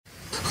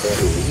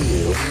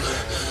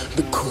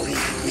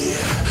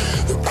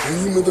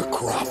of the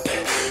crop.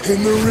 And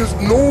there is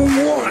no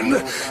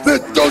one that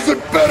does it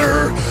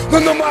better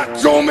than the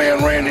Macho Man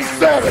Randy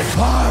Savage.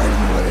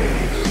 Finally,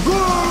 the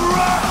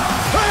Rock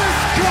has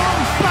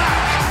come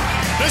back.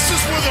 This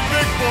is where the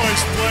big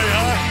boys play,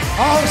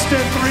 huh?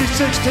 Austin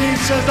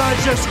 316 says I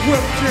just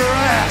whipped your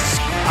ass.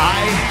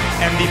 I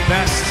am the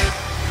best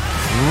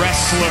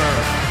wrestler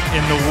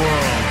in the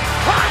world.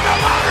 I'm the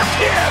louder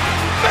kid.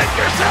 Make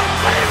yourself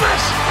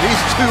famous.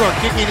 These two are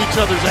kicking each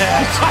other's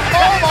ass.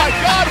 Oh my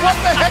God, what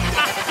the heck?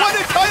 What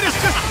did Titus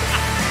just...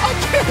 I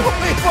can't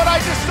believe what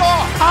I just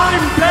saw.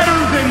 I'm better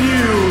than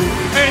you,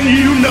 and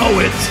you know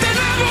it.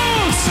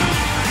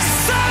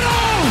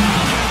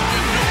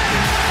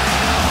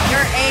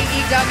 Your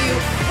AEW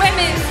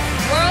Women's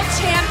World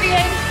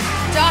Champion,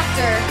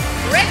 Dr.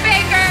 Britt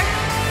Baker.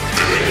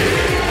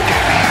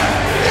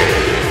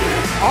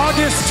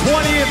 August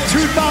 20th,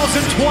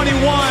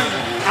 2021,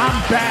 I'm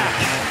back.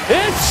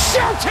 It's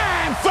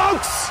showtime,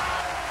 folks!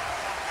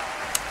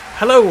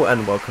 Hello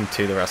and welcome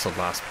to the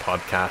WrestleBlast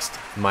podcast.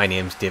 My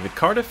name's David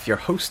Cardiff, your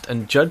host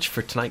and judge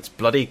for tonight's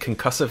bloody,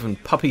 concussive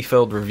and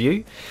puppy-filled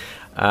review.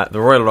 The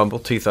Royal Rumble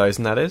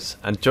 2000, that is.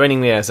 And joining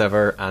me as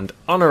ever, and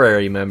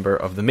honorary member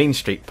of the Mean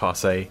Street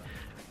Posse,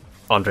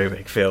 Andre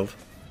Wakefield.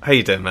 How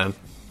you doing, man?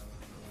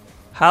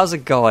 How's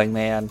it going,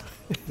 man?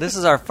 This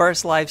is our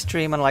first live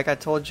stream, and like I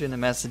told you in the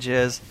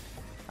messages,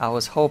 I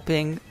was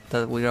hoping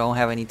that we don't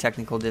have any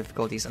technical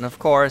difficulties. And of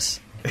course,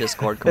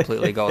 Discord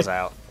completely goes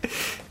out.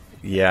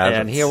 Yeah,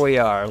 and here we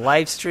are,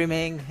 live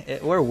streaming.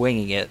 We're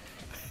winging it.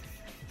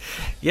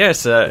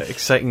 Yes,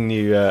 exciting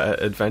new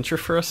adventure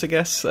for us, I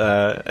guess.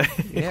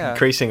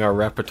 Increasing our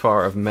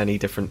repertoire of many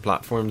different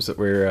platforms that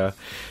we're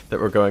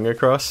going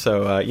across.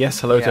 So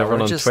yes, hello to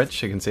everyone on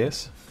Twitch who can see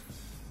us.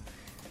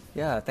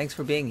 Yeah, thanks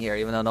for being here,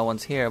 even though no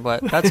one's here,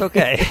 but that's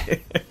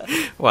okay.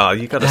 Well,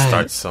 you got to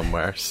start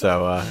somewhere,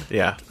 so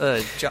yeah.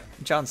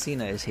 John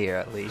Cena is here,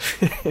 at least.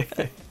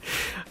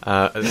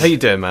 How you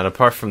doing, man?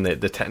 Apart from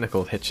the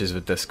technical hitches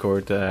with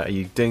Discord, are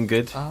you doing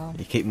good? Are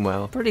you keeping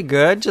well? Pretty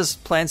good,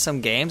 just playing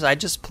some games. I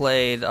just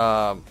played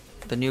the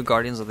new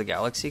Guardians of the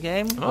Galaxy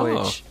game,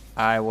 which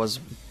I was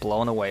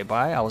blown away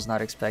by. I was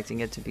not expecting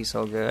it to be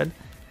so good.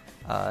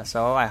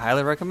 So I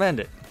highly recommend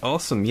it.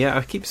 Awesome, yeah.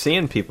 I keep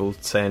seeing people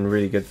saying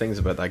really good things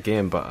about that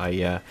game, but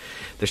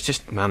there's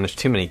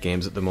too many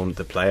games at the moment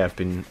to play. I've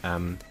been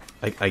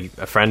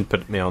a friend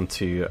put me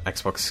onto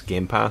Xbox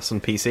Game Pass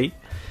on PC,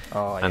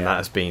 and that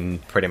has been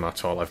pretty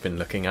much all I've been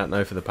looking at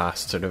now for the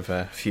past sort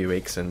of few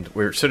weeks. And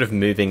we're sort of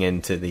moving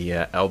into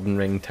the Elden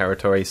Ring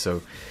territory,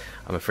 so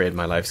I'm afraid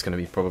my life's going to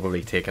be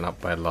probably taken up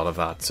by a lot of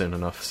that soon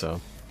enough.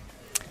 So.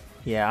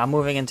 Yeah, I'm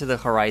moving into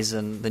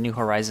the new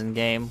Horizon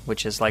game,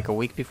 which is like a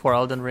week before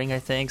Elden Ring, I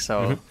think.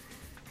 So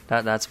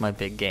that's my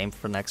big game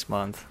for next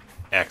month.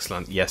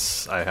 Excellent.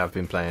 Yes, I have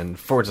been playing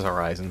Forza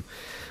Horizon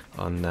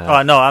on.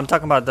 No, I'm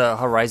talking about the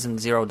Horizon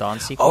Zero Dawn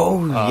sequel.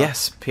 Oh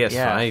yes,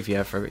 PS5.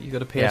 Yeah, you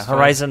got a PS5. Yeah,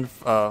 Horizon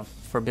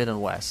Forbidden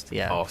West.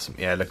 Yeah, awesome.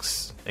 Yeah, it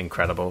looks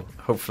incredible.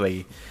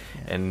 Hopefully,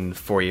 in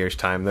 4 years'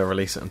 time, they'll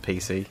release it on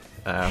PC,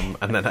 and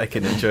then I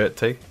can enjoy it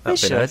too. They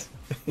should. Nice.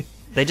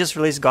 They just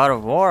released God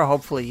of War.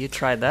 Hopefully you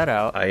tried that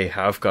out. I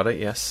have got it,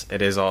 yes.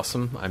 It is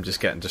awesome. I'm just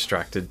getting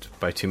distracted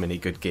by too many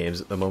good games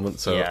at the moment.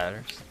 So yeah,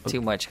 there's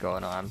too much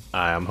going on.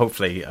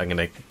 Hopefully I'm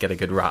going to get a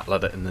good rattle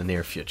at it in the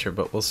near future,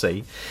 but we'll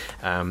see.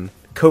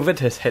 COVID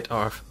has hit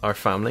our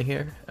family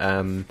here.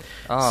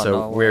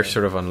 We're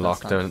sort of on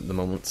lockdown at the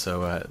moment,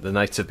 so the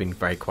nights have been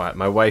very quiet.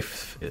 My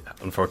wife,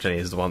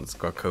 unfortunately, is the one that's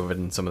got COVID,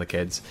 and some of the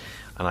kids,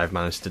 and I've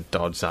managed to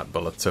dodge that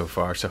bullet so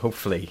far, so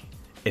hopefully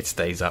it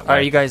stays that way.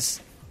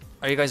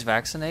 Are you guys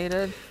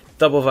vaccinated?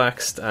 Double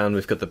vaxxed, and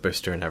we've got the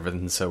booster and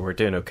everything, so we're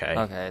doing okay.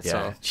 Okay,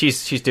 yeah.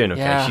 She's doing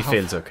okay. Yeah, she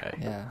feels okay.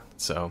 Yeah,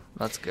 so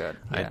that's good.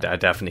 Yeah. I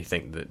definitely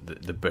think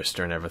that the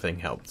booster and everything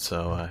helped.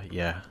 So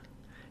yeah,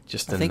 I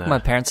think my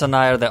parents and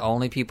I are the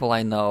only people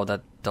I know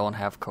that don't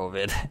have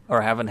COVID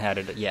or haven't had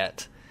it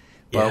yet.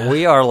 But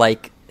we are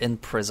like in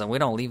prison. We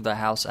don't leave the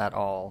house at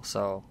all.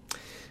 So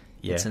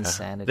it's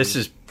insanity. This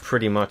is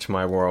pretty much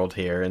my world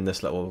here in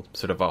this little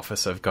sort of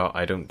office I've got.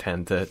 I don't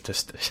tend to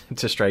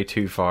stray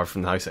too far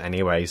from the house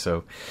anyway,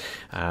 so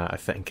I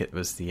think it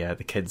was the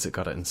kids that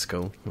got it in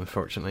school,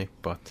 unfortunately.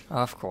 But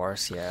of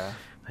course, yeah.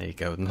 There you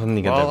go. Nothing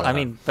you can do about I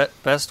mean,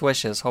 best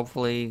wishes.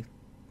 Hopefully,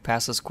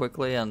 passes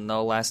quickly and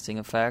no lasting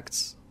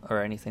effects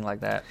or anything like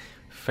that.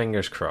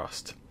 Fingers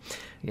crossed.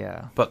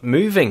 Yeah. But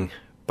moving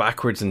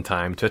backwards in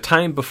time to a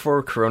time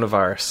before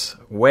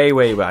coronavirus,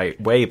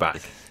 way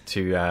back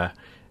to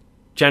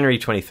January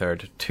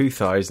 23rd,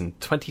 2000,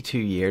 22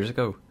 years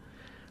ago,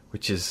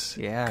 which is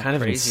kind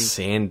of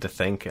insane to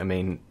think. I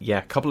mean,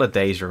 a couple of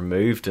days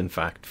removed, in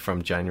fact,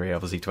 from January,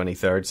 obviously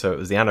 23rd, so it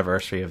was the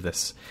anniversary of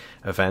this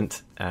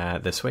event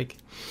this week.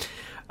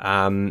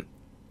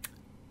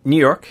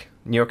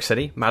 New York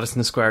City,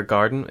 Madison Square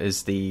Garden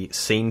is the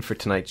scene for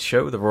tonight's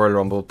show, the Royal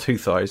Rumble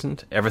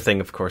 2000.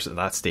 Everything, of course, at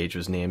that stage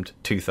was named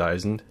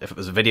 2000. If it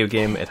was a video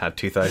game, it had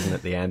 2000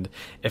 at the end.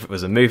 If it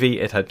was a movie,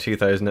 it had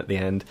 2000 at the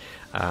end.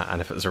 And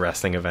if it was a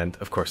wrestling event,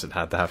 of course, it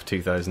had to have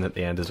 2000 at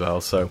the end as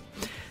well. So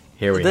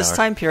here we are. This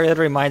time period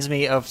reminds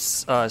me of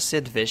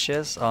Sid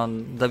Vicious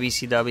on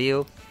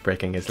WCW.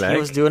 Breaking his leg. He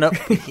was doing a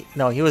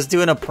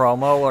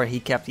promo where he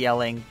kept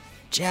yelling,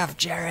 "Jeff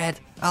Jarrett,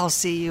 I'll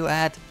see you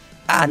at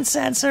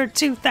Uncensored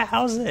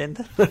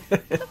 2000."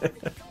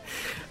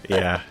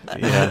 Yeah,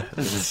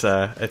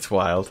 it's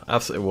wild,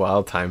 absolutely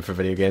wild time for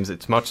video games.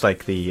 It's much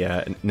like the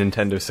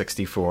Nintendo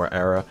 64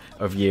 era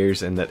of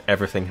years, in that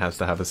everything has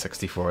to have a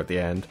 64 at the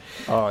end.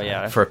 Oh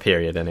yeah, for a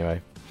period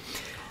anyway.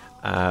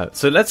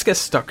 So let's get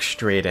stuck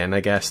straight in, I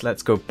guess.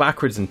 Let's go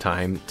backwards in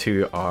time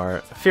to our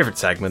favourite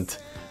segment,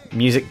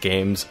 music,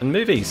 games and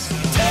movies.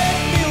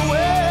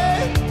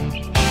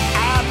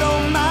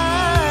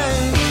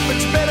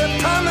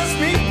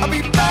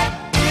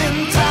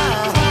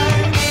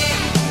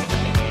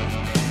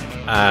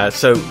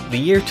 So the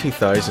year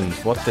 2000,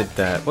 what did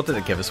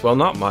it give us? Well,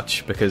 not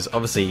much, because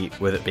obviously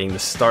with it being the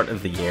start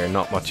of the year,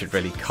 not much had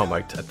really come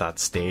out at that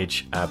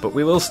stage. But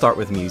we will start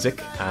with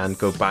music and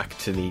go back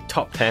to the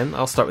top 10.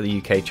 I'll start with the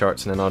UK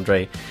charts, and then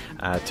Andre,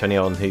 to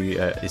anyone who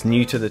is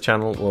new to the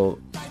channel, will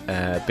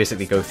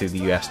basically go through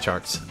the US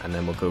charts, and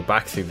then we'll go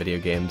back through video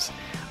games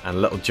and a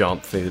little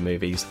jaunt through the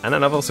movies. And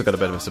then I've also got a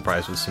bit of a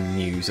surprise with some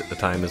news at the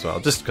time as well,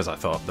 just because I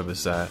thought there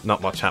was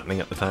not much happening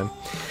at the time.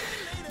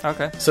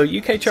 Okay. So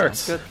UK charts.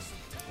 Sounds good.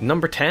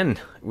 Number 10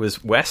 was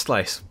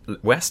Westlife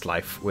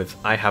with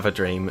I Have a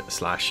Dream /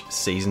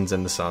 Seasons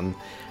in the Sun.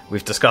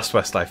 We've discussed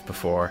Westlife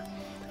before.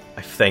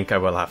 I think I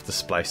will have to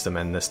splice them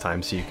in this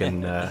time, so you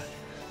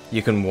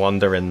can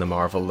wander in the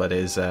marvel that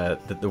is the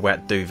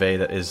wet duvet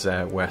that is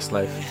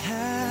Westlife. I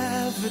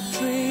have a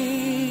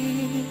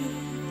dream,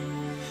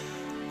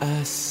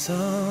 a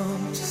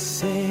song to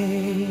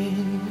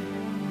sing,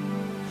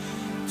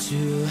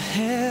 to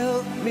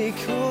help me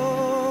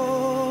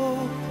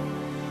cope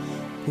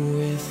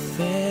with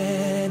anything.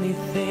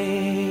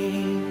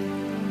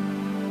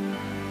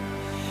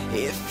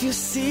 If you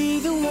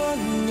see the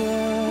wonder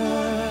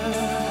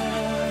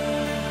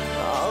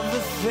of the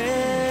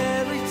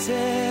fairy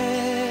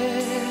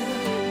tale,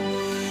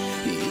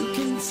 you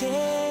can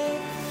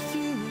take the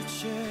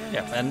future.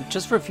 Yeah, and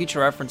just for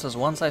future references,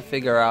 once I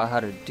figure out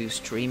how to do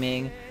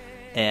streaming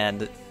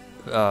and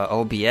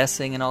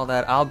OBSing and all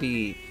that, I'll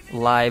be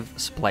live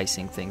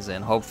splicing things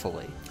in,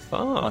 hopefully.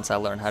 Once I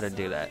learn how to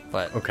do that.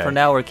 But for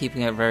now, we're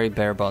keeping it very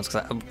bare bones,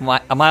 because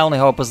my only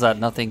hope is that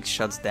nothing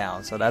shuts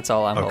down, so that's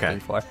all I'm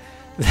hoping for.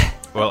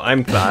 Well,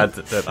 I'm glad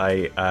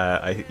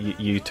that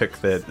you took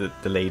the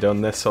lead on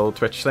this whole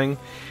Twitch thing,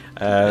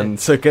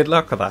 so good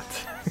luck with that.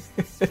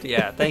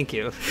 Yeah, thank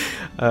you.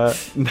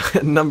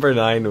 Number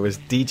 9 was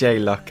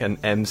DJ Luck and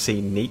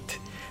MC Neat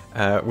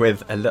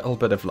with A Little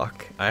Bit of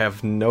Luck. I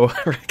have no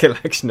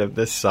recollection of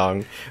this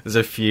song. There's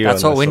a few.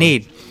 That's what we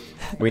need.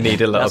 We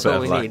need a little bit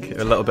of luck,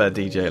 a little bit of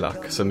DJ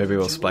luck, so maybe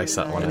we'll splice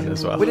that one in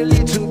as well. With a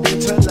little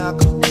bit of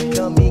luck,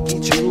 come make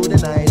it through the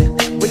night.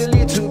 With a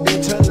little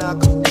bit of luck,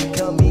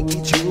 come make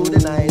it through the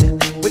night.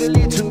 With a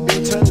little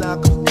bit of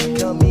luck,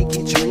 come make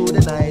it through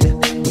the night.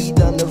 We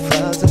done the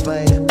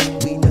falsified,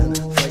 we done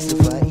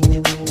falsified,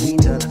 we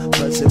done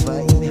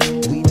falsified,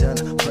 we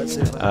done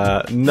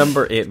falsified.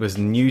 Number 8 was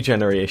New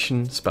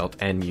Generation, spelt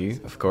N-U,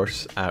 of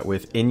course,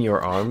 with In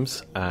Your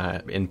Arms,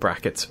 in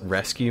brackets,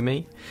 Rescue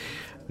Me.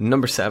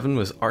 Number 7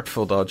 was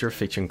Artful Dodger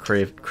featuring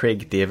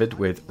Craig David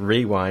with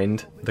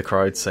Rewind, the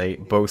crowd say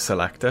Bo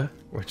Selecta,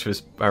 which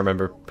was, I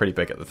remember, pretty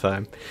big at the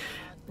time.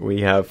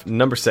 We have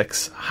number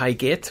 6,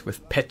 Highgate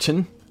with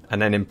Pitchin', and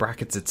then in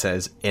brackets it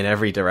says In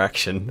Every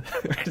Direction,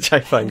 which I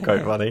find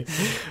quite funny.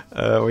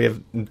 We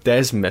have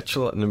Des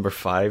Mitchell at number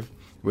 5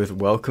 with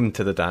Welcome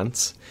to the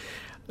Dance.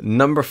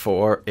 Number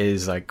 4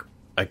 is like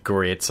a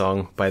great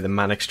song by the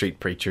Manic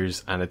Street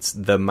Preachers, and it's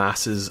The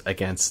Masses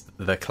Against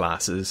the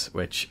Classes,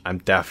 which I'm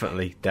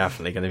definitely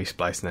going to be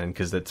splicing in,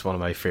 because it's one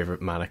of my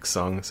favourite Manic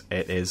songs.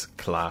 It is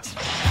class.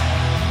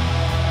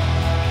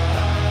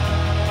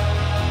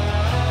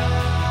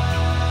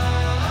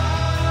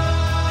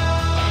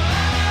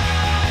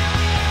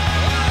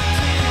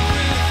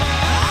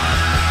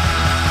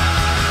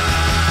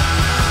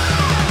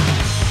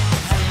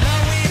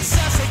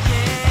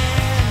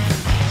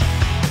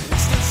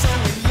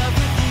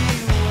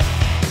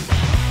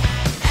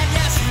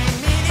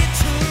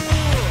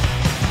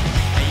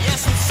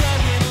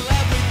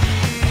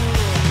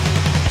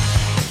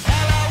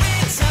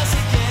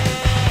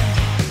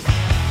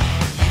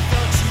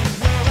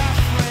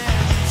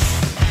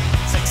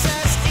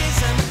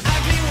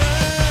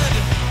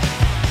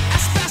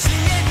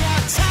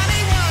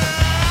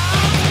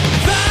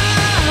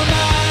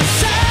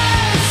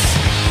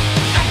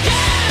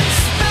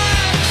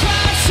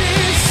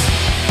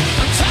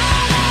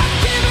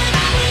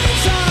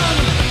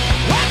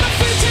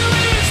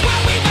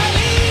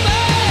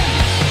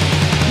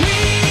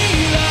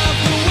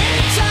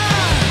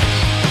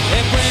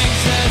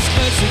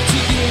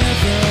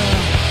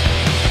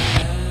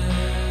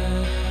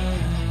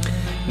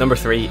 Number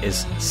 3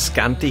 is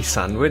Scanty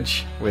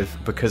Sandwich with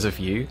Because of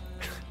You,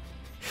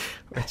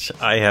 which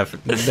I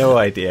have no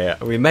idea.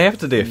 We may have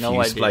to do a No few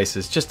idea.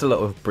 splices, just a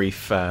little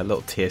brief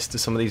little taste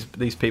of some of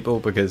these people,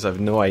 because I've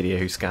no idea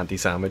who Scanty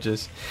Sandwich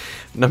is.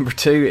 Number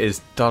 2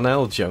 is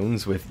Donnell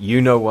Jones with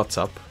You Know What's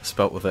Up,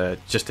 spelt with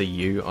just a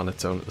U on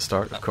its own at the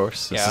start, of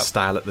course. It's a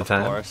style at the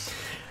time. Of course.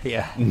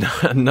 Yeah.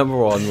 Number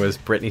 1 was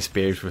Britney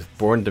Spears with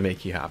Born to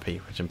Make You Happy,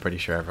 which I'm pretty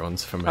sure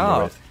everyone's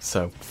familiar with.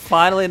 So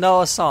finally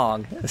know a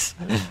song.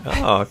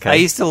 Oh, okay. I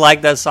used to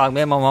like that song. Me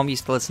and my mom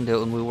used to listen to it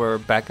when we were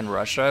back in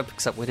Russia,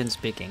 except we didn't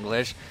speak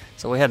English,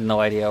 so we had no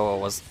idea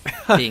what was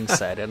being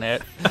said in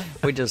it.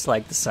 We just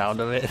liked the sound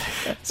of it.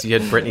 So you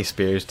had Britney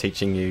Spears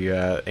teaching you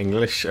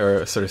English,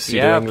 or sort of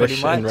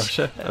pseudo-English in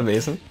Russia?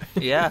 Amazing.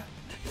 Yeah.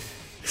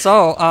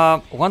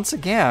 So, once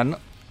again,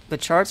 the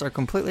charts are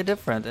completely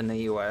different in the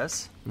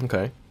US.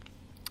 Okay.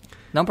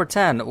 Number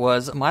 10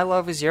 was My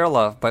Love Is Your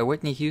Love by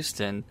Whitney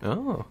Houston.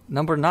 Oh.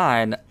 Number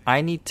 9, I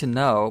Need to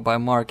Know by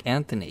Mark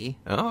Anthony.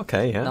 Oh,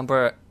 okay, yeah.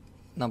 Number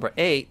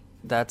 8,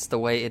 That's the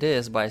Way It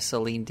Is by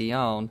Celine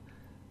Dion.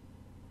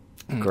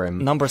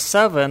 Grim. Number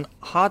 7,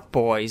 Hot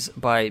Boys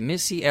by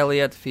Missy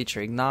Elliott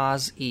featuring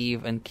Nas,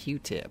 Eve, and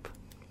Q-Tip.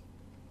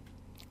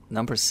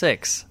 Number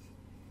 6,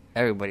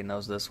 everybody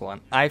knows this one,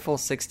 Eiffel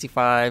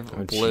 65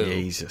 Oh, Blue.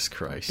 Jesus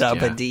Christ.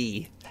 Dubba yeah.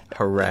 D.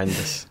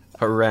 Horrendous.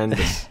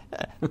 Horrendous.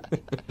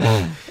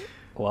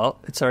 Well,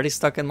 it's already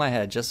stuck in my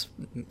head just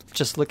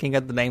looking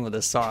at the name of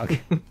this song.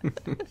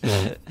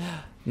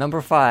 Number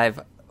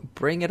 5,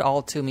 Bring It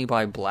All to Me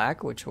by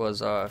Black, which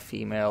was a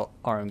female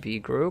R&B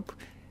group.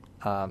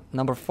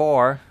 Number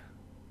 4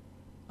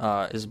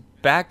 is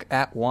Back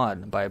at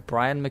One by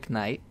Brian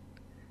McKnight.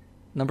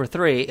 Number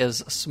 3 is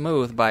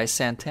Smooth by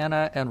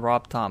Santana and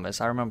Rob Thomas.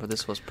 I remember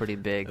this was pretty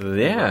big.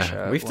 in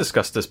Russia. We've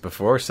discussed this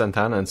before,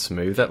 Santana and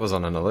Smooth. That was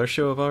on another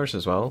show of ours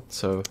as well,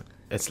 so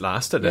it's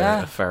lasted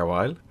a fair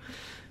while.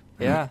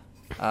 Yeah.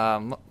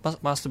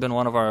 Must have been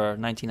one of our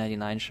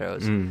 1999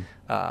 shows.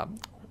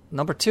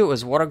 Number 2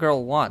 is What a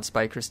Girl Wants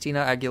by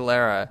Christina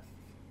Aguilera.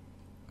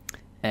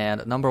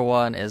 And number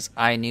 1 is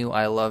I Knew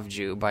I Loved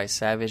You by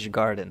Savage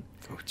Garden.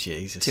 Oh,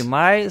 Jesus. To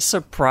my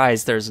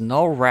surprise, there's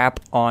no rap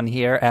on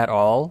here at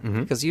all,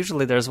 because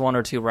usually there's 1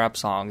 or 2 rap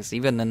songs.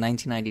 Even in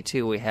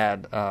 1992, we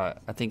had, I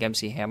think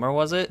MC Hammer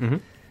was it?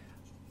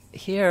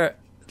 Here,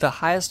 the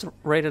highest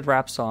rated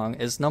rap song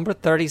is number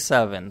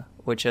 37,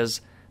 which is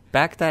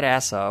Back That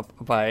Ass Up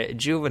by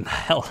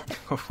Juvenile.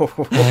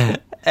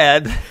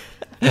 And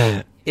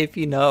if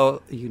you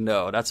know, you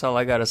know. That's all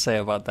I got to say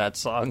about that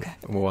song.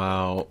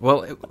 Wow.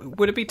 Well, it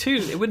wouldn't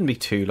be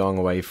too long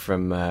away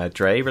from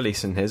Dre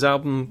releasing his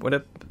album, would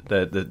it?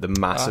 The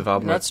massive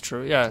album. That's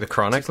true, yeah. The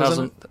Chronic,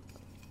 wasn't it?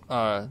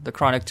 The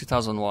Chronic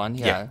 2001,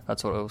 yeah,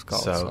 that's what it was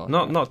called. So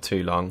not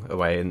too long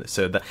away, and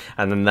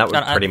then that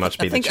would pretty much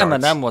be the charts. I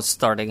think Eminem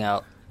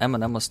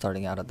was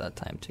starting out at that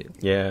time too.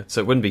 Yeah,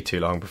 so it wouldn't be too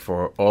long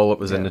before all that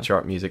was in the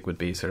chart music would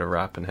be sort of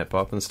rap and hip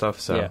hop and stuff.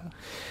 So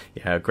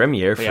yeah, grim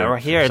year for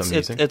right here. some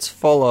music. It's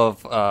full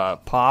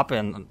of pop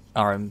and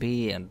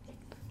R&B and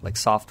like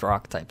soft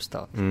rock type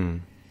stuff.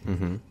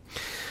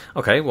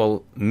 Okay,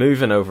 well,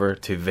 moving over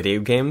to video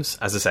games.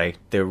 As I say,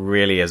 there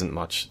really isn't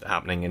much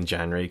happening in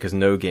January because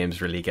no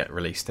games really get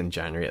released in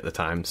January at the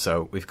time.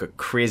 So we've got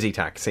Crazy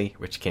Taxi,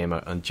 which came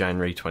out on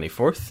January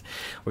 24th.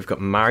 We've got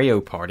Mario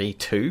Party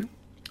 2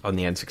 on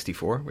the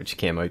N64, which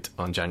came out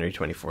on January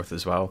 24th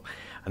as well.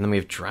 And then we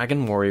have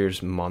Dragon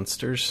Warriors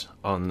Monsters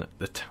on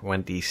the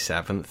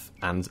 27th,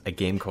 and a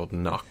game called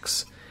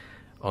Nox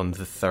on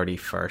the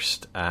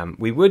 31st.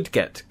 We would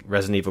get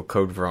Resident Evil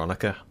Code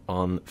Veronica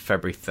on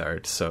February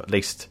 3rd, so at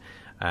least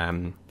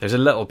there's a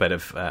little bit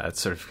of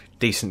sort of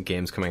decent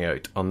games coming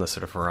out on the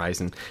sort of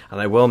horizon. And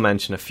I will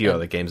mention a few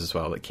other games as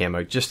well that came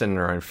out just in and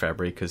around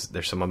February, because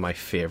they're some of my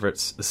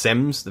favourites. The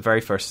Sims, the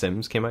very first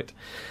Sims came out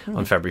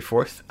on February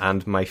 4th,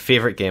 and my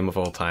favourite game of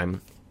all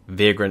time,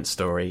 Vagrant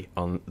Story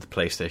on the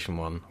PlayStation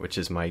 1, which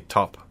is my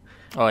top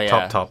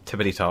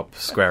tippity top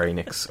Square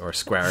Enix, or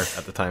Square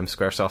at the time,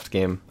 Squaresoft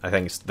game. I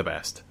think it's the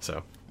best.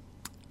 So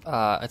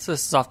this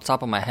is off the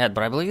top of my head,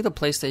 but I believe the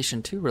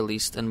PlayStation 2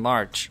 released in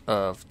March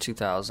of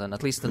 2000,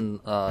 at least in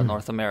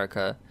North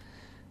America.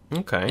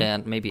 Okay.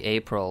 And maybe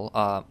April.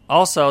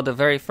 Also, the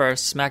very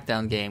first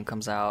SmackDown game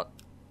comes out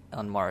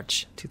on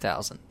March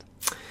 2000.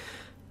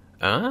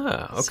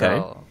 Ah,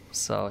 okay.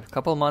 So a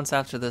couple of months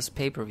after this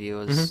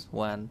pay-per-view is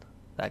when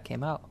that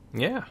came out.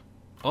 Yeah.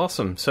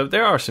 Awesome. So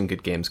there are some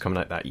good games coming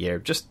out that year.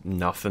 Just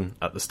nothing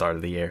at the start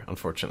of the year,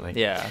 unfortunately.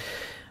 Yeah.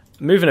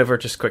 Moving over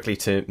just quickly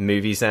to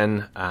movies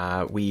then.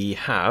 We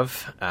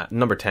have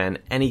number 10,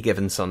 Any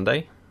Given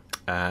Sunday.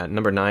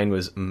 Number 9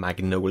 was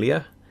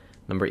Magnolia.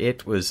 Number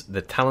 8 was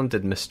The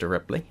Talented Mr.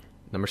 Ripley.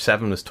 Number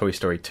 7 was Toy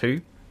Story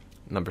 2.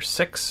 Number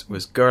 6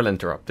 was Girl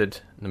Interrupted.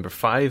 Number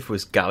 5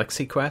 was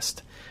Galaxy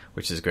Quest,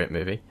 which is a great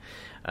movie.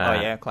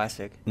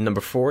 Classic. Number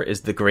 4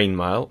 is The Green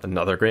Mile,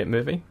 another great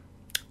movie.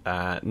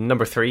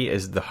 Number 3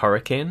 is The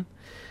Hurricane.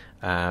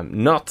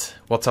 Not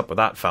What's Up With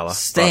That Fella.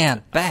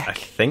 Stand Back. I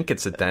think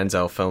it's a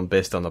Denzel film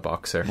based on a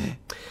boxer.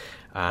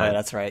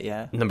 That's right,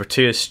 yeah. Number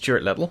 2 is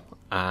Stuart Little.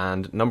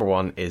 And number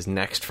 1 is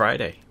next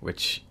Friday,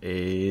 which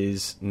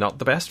is not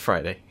the best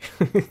Friday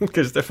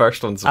because the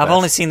first one's the I've best.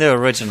 only seen the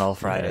original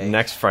Friday.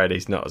 Next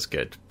Friday's not as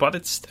good, but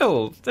it's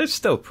still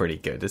pretty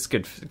good. It's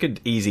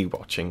good easy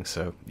watching.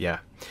 So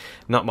yeah,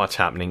 not much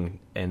happening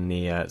in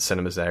the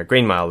cinemas there.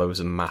 Green Mile though was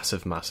a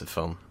massive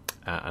film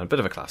and a bit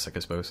of a classic, I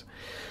suppose.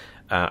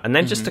 And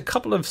then just a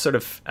couple of sort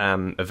of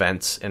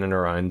events in and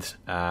around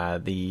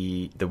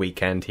the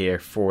weekend here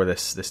for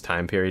this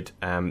time period.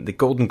 The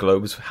Golden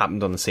Globes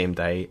happened on the same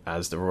day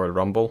as the Royal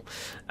Rumble.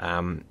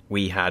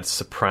 We had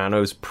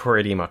Sopranos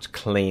pretty much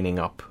cleaning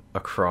up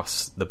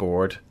across the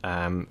board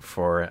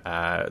for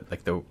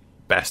like the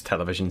best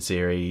television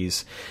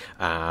series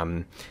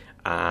and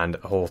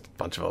a whole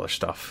bunch of other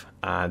stuff.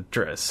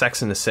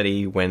 Sex and the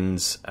City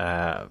wins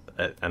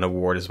an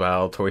award as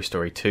well. Toy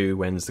Story 2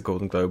 wins the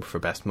Golden Globe for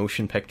Best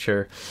Motion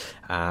Picture.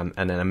 And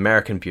then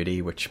American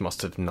Beauty, which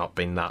must have not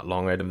been that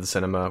long out of the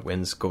cinema,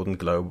 wins Golden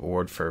Globe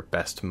Award for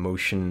Best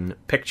Motion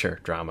Picture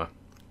Drama.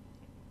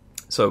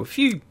 So a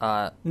few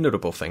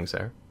notable things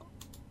there.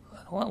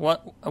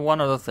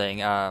 One other thing.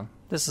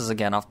 This is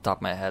again off the top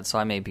of my head, so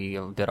I may be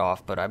a bit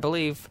off, but I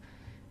believe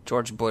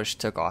George Bush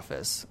took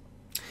office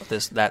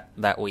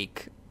that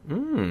week.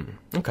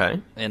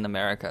 Okay. In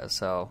America,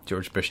 so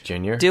George Bush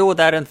Jr. Deal with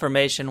that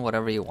information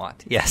whatever you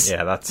want. Yes.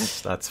 Yeah,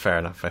 that's fair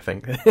enough. I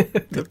think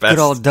the best, good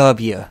old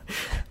W.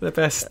 The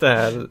best.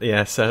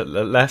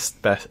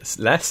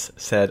 Less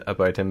said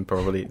about him,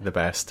 probably the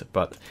best,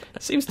 but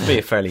seems to be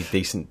a fairly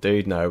decent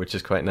dude now, which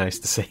is quite nice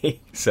to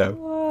see.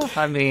 So,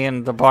 I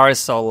mean, the bar is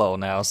so low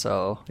now,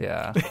 so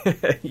yeah.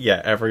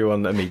 Yeah,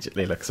 everyone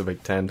immediately looks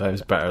about 10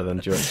 times better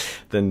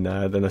than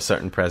a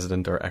certain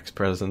president or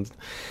ex-president.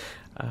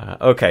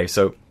 Okay,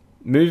 so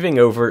moving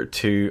over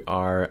to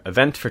our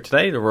event for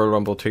today, the Royal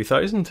Rumble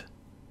 2000,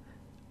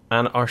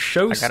 and our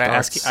show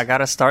starts. I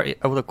gotta start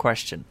with a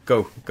question.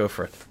 Go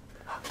for it.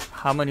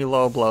 How many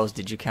low blows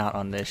did you count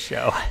on this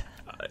show?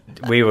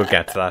 We will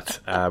get to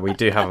that. We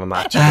do have a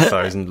match of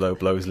 1,000 low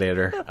blows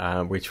later,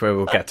 which we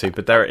will get to.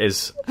 But there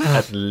is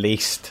at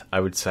least, I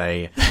would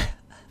say,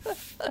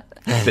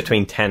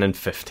 between 10 and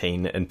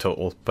 15 in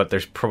total. But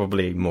there's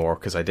probably more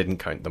because I didn't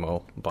count them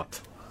all.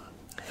 But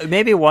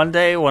maybe one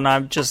day when I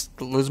just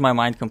lose my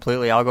mind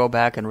completely, I'll go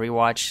back and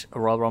rewatch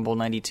Royal Rumble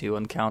 92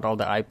 and count all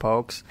the eye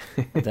pokes.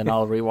 Then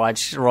I'll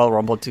rewatch Royal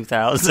Rumble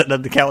 2000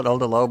 and count all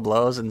the low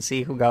blows and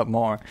see who got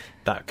more.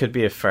 That could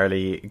be a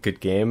fairly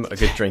good game, a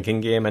good drinking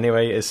game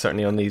anyway, is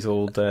certainly on these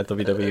old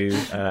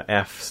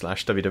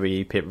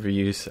WWF/WWE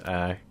pay-per-views,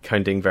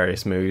 counting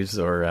various moves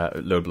or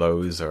low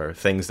blows or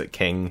things that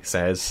King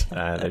says.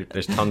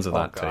 There's tons of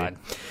that God.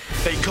 too.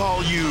 They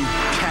call you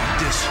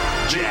Cactus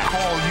Jack. They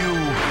call you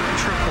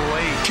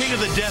Triple H. King of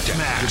the Death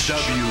Match. The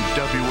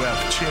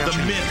WWF Champion.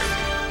 The myth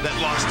that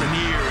lost an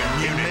ear in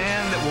Munich. A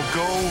man that will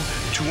go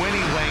to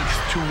any length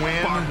to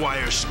win. Barbed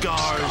wire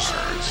scars.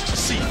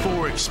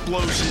 C4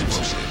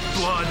 explosives.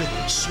 Blood,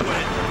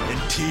 sweat, and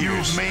tears.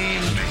 You've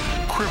maimed,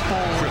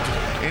 crippled,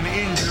 and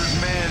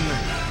injured men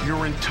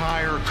your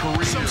entire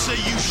career. Some say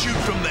you shoot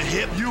from the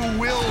hip. You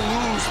will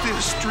lose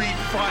this street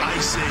fight.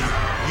 I say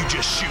you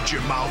just shoot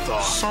your mouth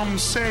off. Some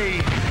say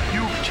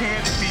you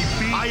can't be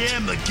beat. I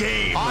am the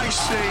game. I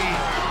say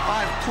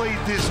I've played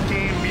this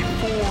game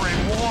before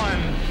and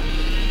won.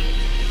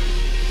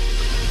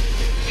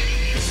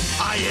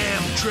 I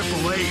am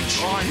Triple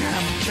H. I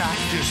am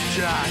Cactus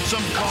Jack.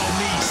 Some call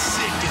me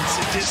sick and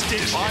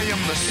sadistic. I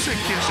am the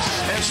sickest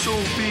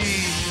SOB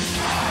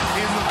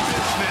in the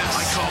business.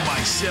 I call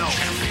myself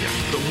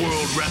the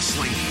World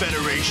Wrestling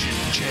Federation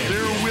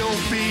Champion. There will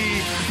be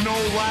no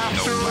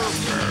laughter,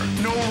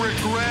 no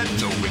regret,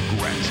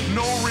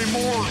 no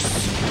remorse.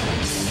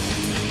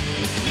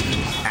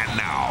 And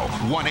now,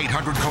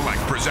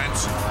 1-800-COLLECT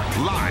presents,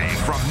 live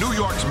from New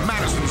York's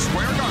Madison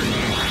Square Garden,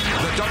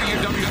 the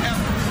WWF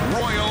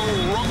Royal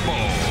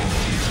Rumble.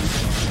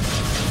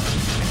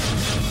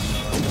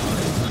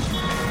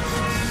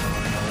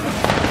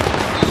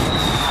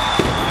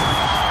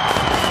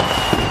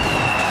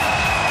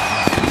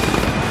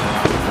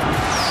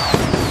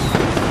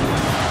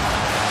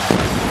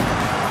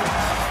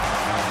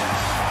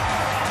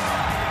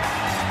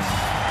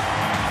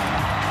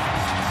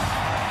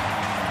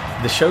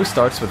 The show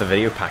starts with a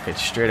video package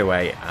straight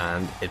away,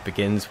 and it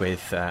begins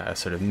with a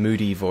sort of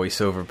moody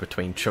voiceover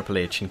between Triple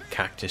H and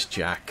Cactus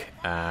Jack.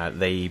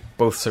 They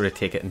both sort of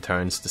take it in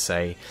turns to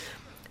say,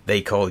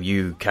 they call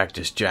you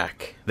Cactus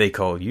Jack, they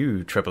call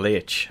you Triple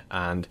H,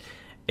 and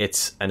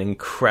it's an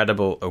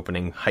incredible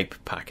opening hype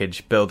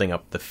package building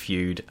up the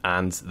feud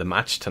and the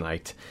match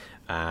tonight.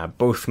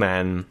 Both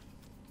men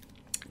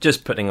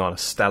just putting on a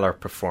stellar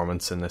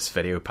performance in this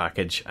video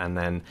package, and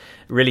then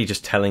really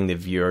just telling the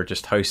viewer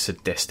just how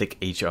sadistic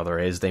each other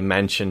is. They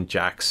mentioned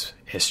Jack's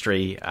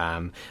history.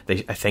 I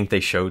think they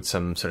showed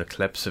some sort of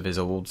clips of his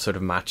old sort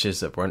of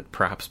matches that weren't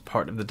perhaps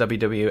part of the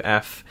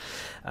WWF.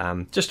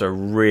 Just a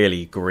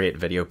really great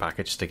video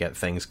package to get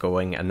things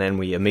going. And then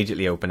we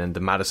immediately open into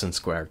Madison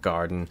Square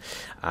Garden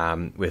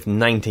with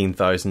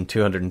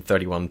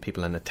 19,231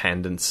 people in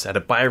attendance at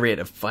a buy rate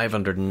of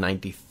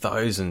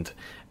 590,000.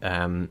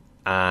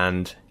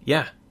 And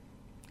yeah,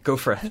 go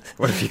for it.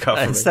 What have you got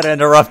for me? Instead of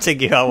interrupting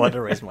you, I want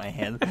to raise my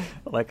hand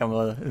like I'm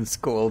in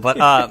school. But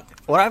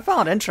what I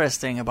found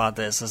interesting about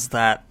this is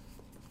that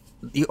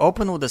you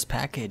open with this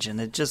package,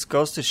 and it just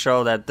goes to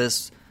show that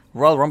this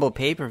Royal Rumble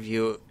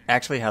pay-per-view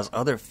actually has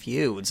other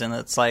feuds, and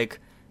it's like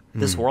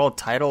this world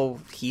title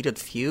heated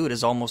feud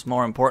is almost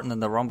more important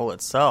than the Rumble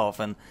itself.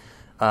 And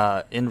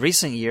in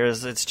recent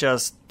years, it's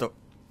just the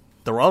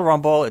Royal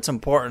Rumble, it's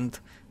important.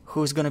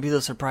 Who's going to be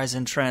the surprise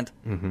entrant?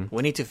 Mm-hmm.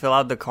 We need to fill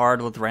out the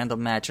card with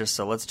random matches,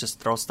 so let's just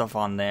throw stuff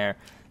on there.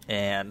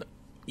 And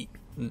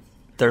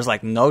there's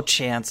like no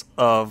chance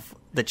of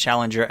the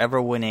challenger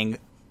ever winning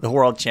the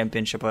World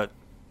Championship at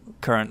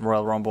current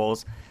Royal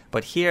Rumbles.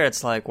 But here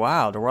it's like,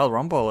 wow, the Royal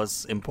Rumble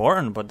is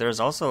important, but there's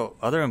also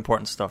other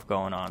important stuff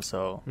going on,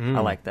 so I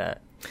like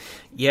that.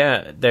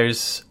 Yeah,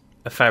 there's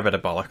a fair bit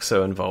of bollocks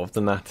so involved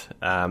in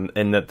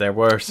that there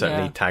were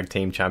certainly tag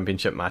team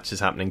championship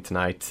matches happening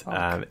tonight,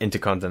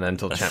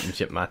 intercontinental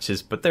championship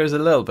matches, but there's a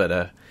little bit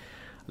of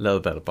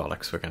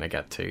bollocks we're going to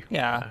get to.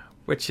 Yeah.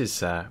 Which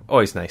is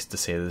always nice to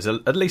see. There's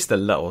at least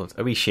a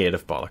wee shade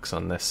of bollocks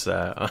on this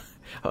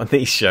on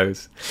these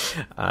shows.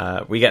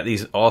 We get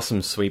these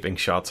awesome sweeping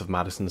shots of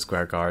Madison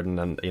Square Garden,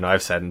 and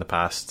I've said in the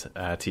past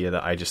to you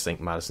that I just think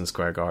Madison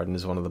Square Garden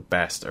is one of the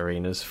best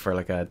arenas for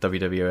like a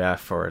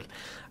WWF or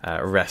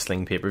a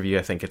wrestling pay-per-view.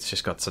 I think it's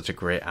just got such a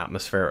great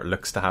atmosphere. It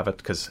looks to have it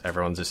because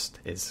everyone just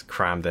is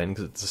crammed in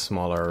because it's a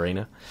smaller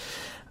arena.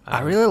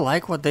 I really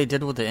like what they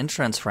did with the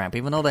entrance ramp.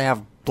 Even though they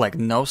have like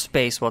no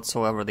space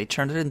whatsoever, they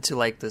turned it into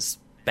like this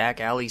back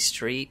alley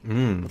street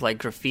with like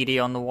graffiti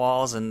on the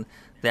walls, and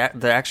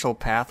the actual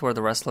path where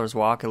the wrestlers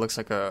walk, it looks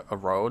like a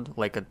road,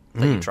 like that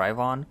you drive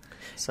on.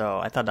 So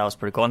I thought that was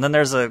pretty cool. And then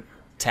there's a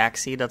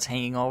taxi that's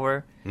hanging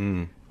over,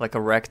 like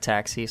a wrecked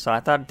taxi. So I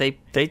thought they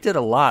did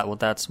a lot with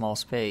that small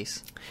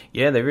space.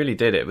 Yeah, they really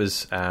did. It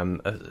was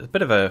a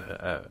bit of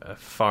a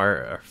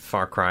far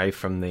cry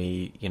from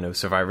the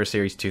Survivor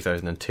Series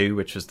 2002,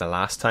 which was the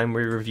last time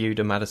we reviewed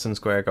a Madison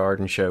Square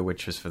Garden show,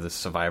 which was for the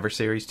Survivor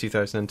Series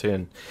 2002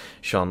 and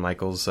Shawn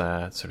Michaels'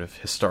 sort of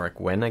historic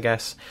win, I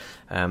guess,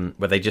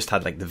 where they just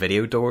had like the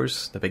video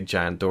doors, the big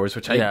giant doors,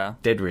 which I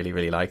did really,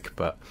 really like.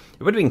 But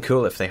it would have been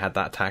cool if they had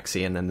that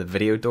taxi and then the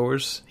video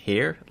doors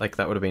here. Like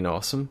that would have been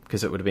awesome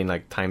because it would have been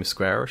like Times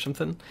Square or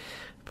something.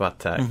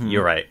 But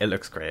you're right, it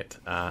looks great,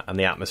 and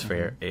the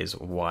atmosphere is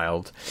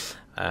wild.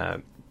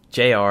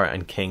 JR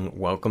and King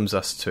welcomes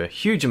us to a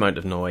huge amount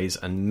of noise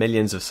and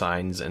millions of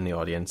signs in the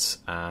audience,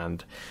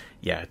 and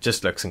yeah, it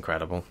just looks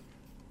incredible.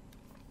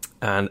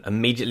 And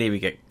immediately we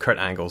get Kurt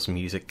Angle's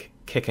music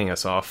kicking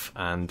us off,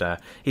 and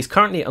he's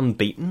currently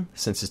unbeaten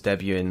since his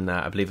debut in,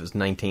 I believe it was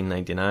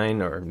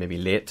 1999 or maybe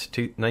late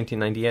to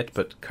 1998.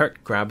 But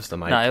Kurt grabs the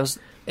mic. No,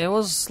 it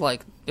was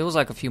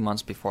like a few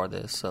months before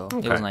this, so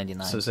it was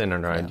 99. So it's in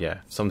and around,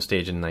 some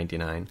stage in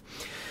 99.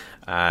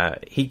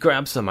 He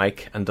grabs the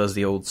mic and does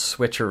the old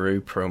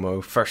switcheroo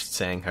promo, first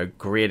saying how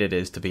great it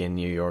is to be in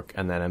New York,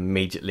 and then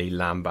immediately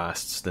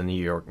lambasts the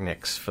New York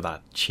Knicks for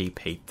that cheap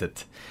heat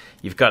that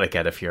you've got to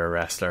get if you're a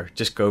wrestler.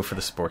 Just go for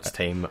the sports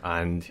team,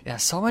 and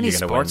so many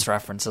sports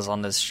references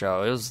on this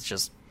show. It was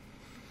just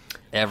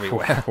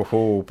everywhere.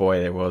 Oh boy,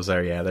 there was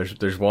there. Yeah,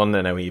 there's one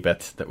in a wee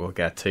bit that we'll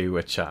get to,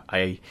 which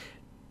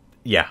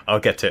I'll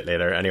get to it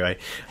later. Anyway,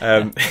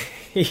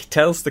 he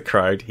tells the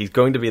crowd he's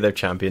going to be their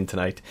champion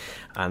tonight,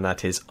 and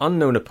that his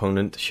unknown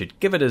opponent should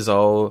give it his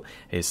all,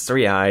 his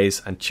three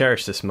eyes, and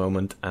cherish this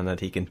moment, and that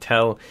he can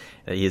tell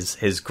that he is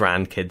his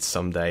grandkids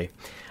someday.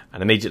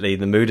 And immediately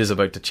the mood is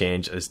about to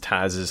change as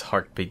Taz's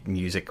heartbeat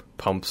music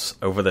pumps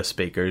over the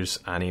speakers,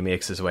 and he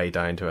makes his way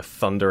down to a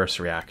thunderous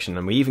reaction.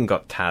 And we even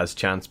got Taz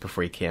chants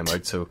before he came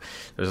out, so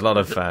there's a lot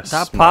of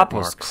that pop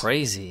was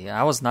crazy.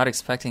 I was not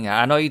expecting it.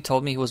 I know you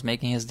told me he was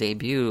making his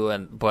debut,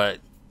 but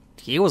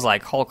he was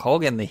like Hulk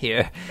Hogan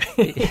here.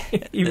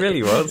 He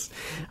really was.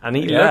 And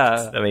he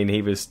looked, I mean,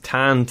 he was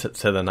tanned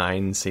to the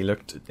nines. He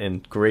looked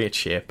in great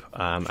shape.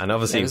 And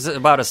obviously, he was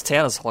about as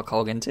tan as Hulk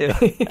Hogan, too.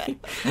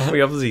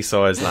 We obviously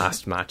saw his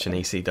last match in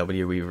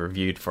ECW. We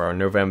reviewed for our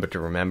November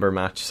to Remember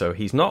match. So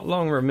he's not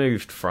long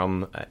removed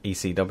from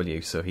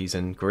ECW. So he's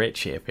in great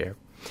shape here.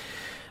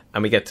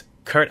 And we get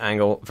Kurt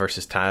Angle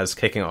versus Taz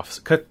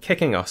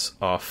kicking us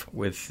off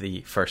with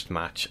the first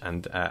match,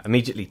 and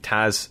immediately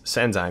Taz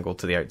sends Angle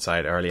to the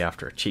outside early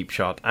after a cheap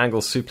shot.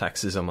 Angle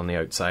suplexes him on the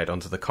outside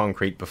onto the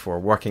concrete before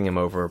working him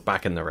over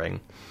back in the ring.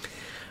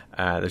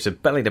 There's a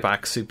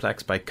belly-to-back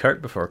suplex by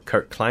Kurt before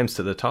Kurt climbs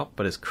to the top,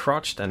 but is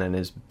crotched and then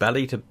is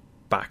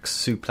belly-to-back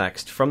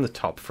suplexed from the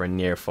top for a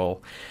near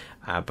fall.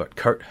 But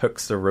Kurt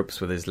hooks the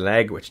ropes with his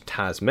leg, which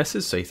Taz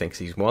misses, so he thinks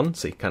he's won,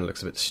 so he kind of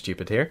looks a bit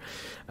stupid here.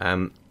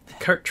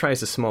 Kurt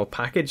tries a small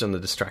package on the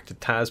distracted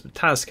Taz, but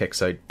Taz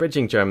kicks out.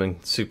 Bridging German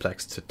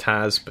suplex to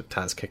Taz, but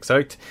Taz kicks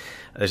out.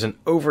 There's an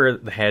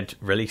over-the-head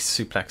release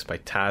suplex by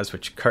Taz,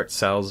 which Kurt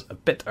sells a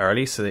bit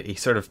early, so that he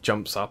sort of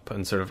jumps up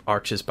and sort of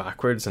arches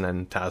backwards, and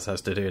then Taz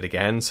has to do it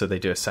again, so they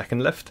do a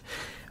second lift.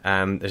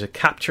 There's a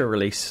capture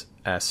release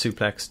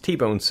suplex,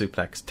 T-bone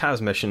suplex,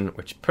 Taz mission,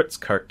 which puts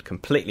Kurt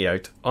completely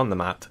out on the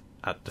mat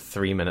at the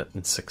 3 minute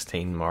and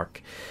 16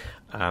 mark.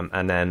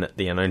 And then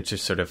the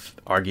announcers sort of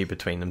argue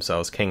between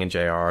themselves. King and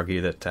JR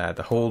argue that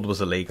the hold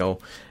was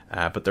illegal,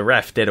 but the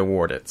ref did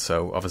award it,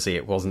 so obviously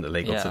it wasn't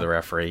illegal to the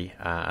referee,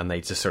 and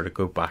they just sort of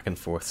go back and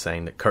forth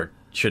saying that Kurt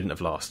shouldn't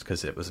have lost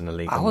because it was an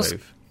illegal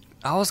move.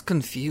 I was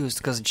confused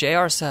because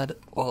JR said,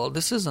 well,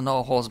 this is a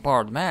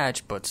no-holds-barred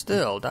match, but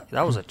still, that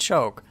was a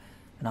choke.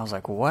 And I was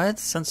like, what?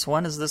 Since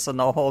when is this a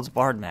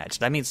no-holds-barred match?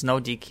 That means no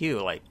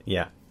DQ. Like,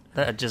 yeah.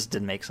 That just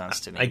didn't make sense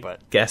to me. I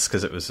guess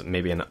because it was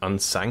maybe an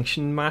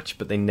unsanctioned match,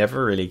 but they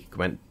never really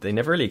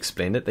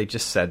explained it. They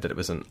just said that it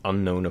was an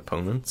unknown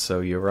opponent.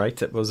 So you're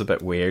right, it was a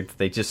bit weird.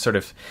 They just sort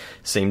of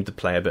seemed to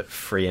play a bit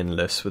free and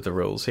loose with the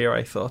rules here,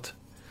 I thought.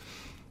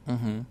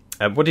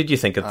 Mm-hmm. What did you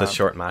think of the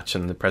short match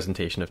and the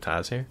presentation of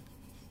Taz here?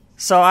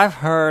 So I've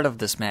heard of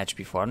this match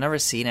before. I've never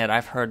seen it.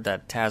 I've heard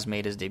that Taz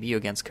made his debut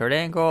against Kurt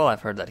Angle.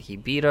 I've heard that he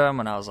beat him,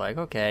 and I was like,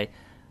 okay.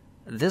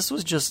 This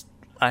was just...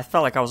 I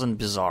felt like I was in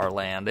bizarre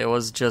land. It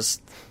was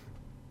just...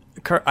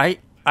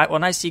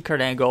 when I see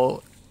Kurt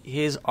Angle,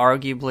 he's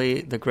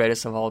arguably the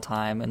greatest of all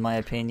time, in my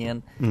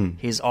opinion.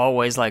 He's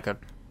always like a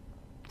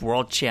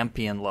world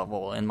champion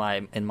level in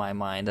my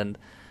mind. And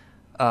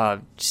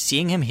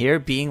seeing him here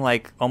being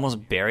like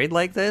almost buried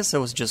like this, it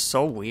was just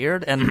so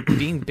weird. And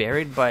being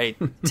buried by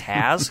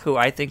Taz, who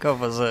I think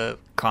of as a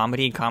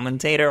comedy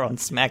commentator on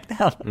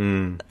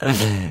SmackDown.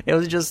 It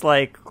was just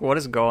like, what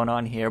is going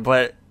on here?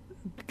 But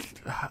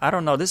I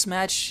don't know. This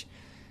match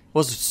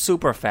was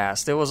super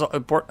fast. It was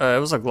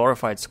a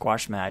glorified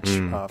squash match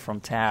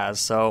from Taz,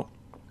 so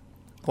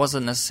it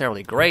wasn't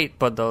necessarily great,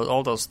 but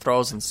all those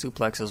throws and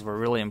suplexes were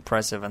really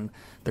impressive, and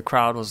the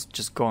crowd was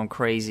just going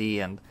crazy.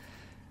 And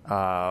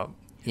I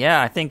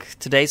think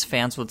today's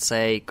fans would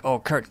say, "Oh,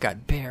 Kurt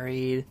got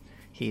buried.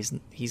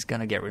 He's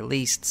gonna get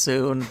released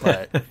soon."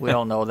 But we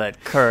all know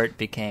that Kurt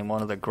became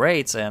one of the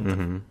greats,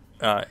 and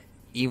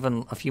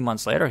even a few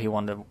months later, he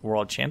won the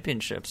world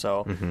championship.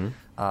 So,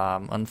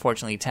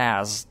 unfortunately,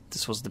 Taz,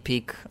 this was the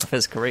peak of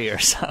his career.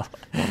 So,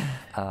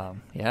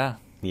 yeah.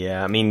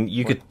 Yeah, I mean,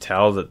 you could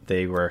tell that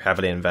they were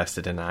heavily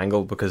invested in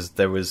Angle because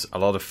there was a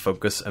lot of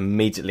focus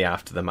immediately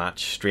after the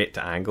match, straight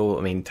to Angle.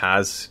 I mean,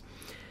 Taz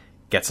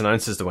gets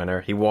announced as the winner.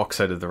 He walks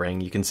out of the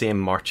ring. You can see him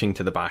marching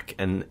to the back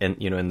in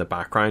the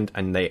background,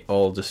 and they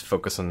all just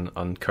focus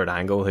on Kurt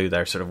Angle, who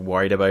they're sort of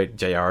worried about.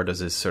 JR does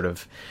his sort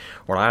of,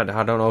 well, I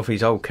don't know if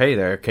he's okay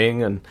there,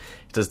 King, and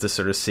he does this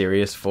sort of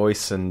serious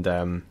voice,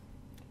 and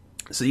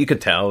so you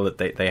could tell that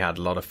they had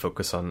a lot of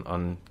focus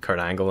on Kurt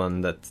Angle,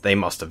 and that they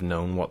must have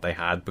known what they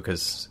had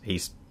because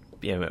he's,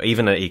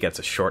 even though he gets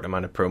a short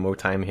amount of promo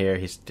time here,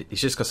 he's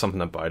just got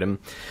something about him.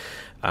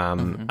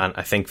 And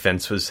I think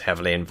Vince was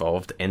heavily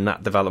involved in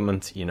that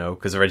development,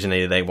 because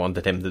originally they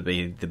wanted him to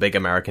be the big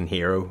American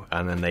hero,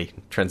 and then they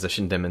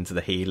transitioned him into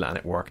the heel, and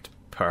it worked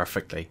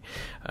perfectly.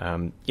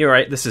 You're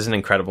right, this is an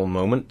incredible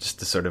moment just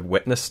to sort of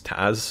witness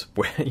Taz,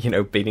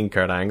 beating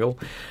Kurt Angle.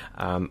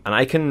 And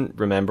I can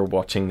remember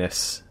watching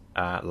this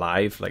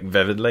live, like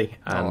vividly,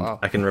 and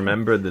I can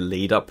remember the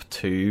lead up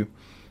to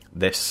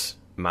this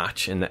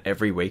match, in that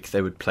every week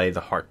they would play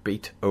the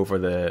heartbeat over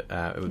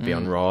it would be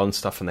on Raw and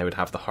stuff, and they would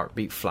have the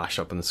heartbeat flash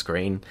up on the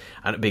screen,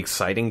 and it'd be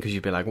exciting because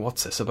you'd be like,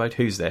 what's this about,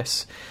 who's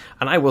this?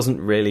 And I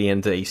wasn't really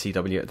into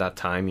ECW at that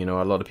time.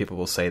 A lot of people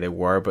will say they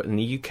were, but in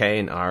the UK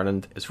and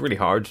Ireland it's would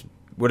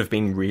have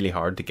been really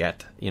hard to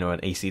get an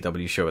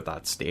ECW show at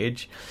that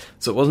stage.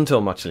 So it wasn't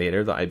until much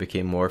later that I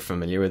became more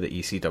familiar with the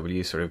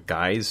ECW sort of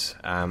guys.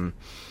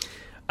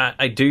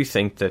 I do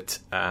think that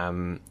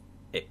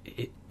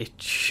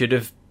it should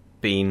have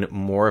been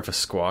more of a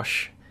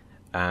squash,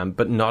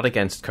 but not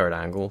against Kurt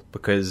Angle,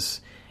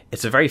 because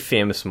it's a very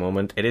famous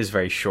moment. It is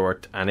very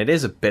short, and it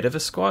is a bit of a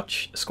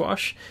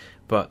squash,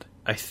 but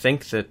I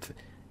think that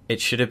it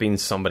should have been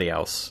somebody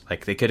else.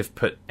 Like, they could have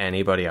put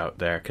anybody out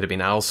there. It could have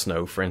been Al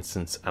Snow, for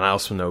instance, and Al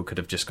Snow could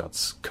have just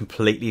got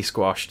completely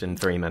squashed in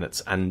 3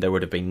 minutes, and there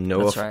would have been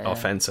no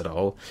offense at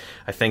all.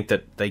 I think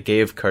that they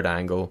gave Kurt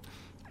Angle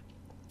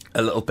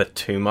a little bit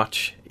too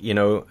much,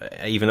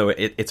 even though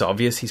it's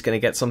obvious he's going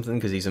to get something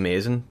because he's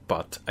amazing,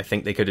 but I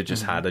think they could have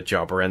just had a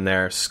jobber in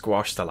there,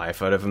 squash the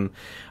life out of him,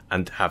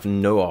 and have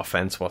no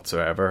offense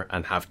whatsoever,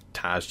 and have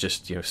Taz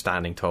just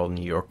standing tall in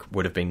New York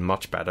would have been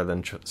much better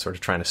than sort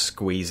of trying to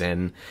squeeze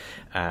in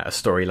a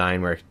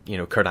storyline where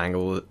Kurt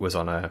Angle was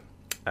on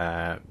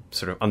a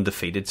sort of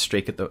undefeated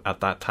streak at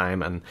that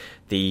time, and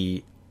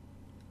the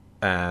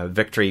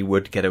victory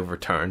would get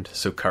overturned,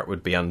 so Kurt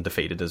would be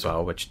undefeated as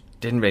well, which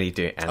didn't really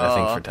do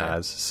anything for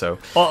Taz. So,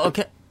 well,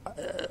 okay,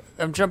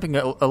 I'm jumping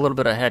a little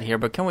bit ahead here,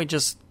 but can we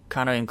just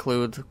kind of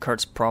include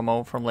Kurt's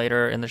promo from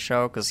later in the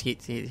show, because he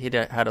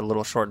had a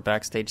little short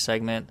backstage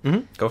segment.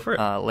 Go for it.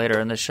 Later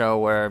in the show,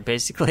 where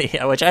basically,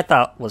 which I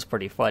thought was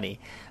pretty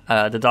funny,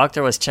 the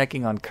doctor was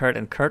checking on Kurt,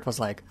 and Kurt was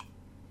like,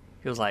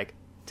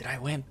 "Did I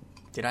win?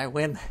 Did I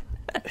win?"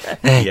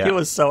 Yeah. He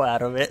was so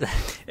out of it.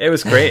 It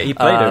was great. He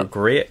played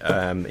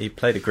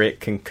a great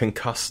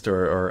concussed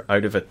or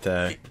out of it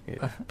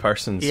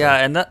person. So.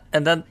 Yeah,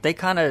 and then they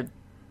kind of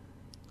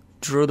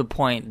drew the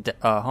point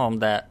home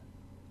that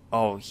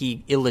oh,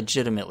 he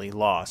illegitimately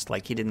lost.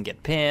 Like, he didn't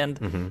get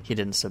pinned, he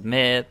didn't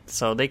submit.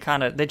 So they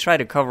try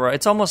to cover it.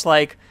 It's almost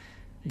like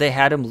they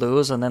had him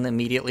lose and then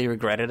immediately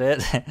regretted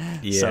it.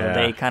 So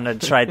they kind of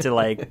tried to,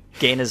 like,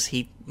 gain his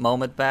heat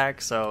moment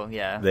back. So,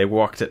 yeah. They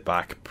walked it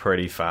back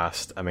pretty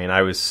fast. I mean,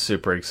 I was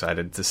super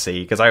excited to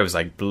see, because I was,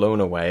 like, blown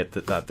away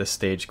at this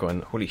stage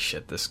going, holy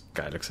shit, this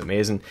guy looks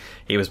amazing.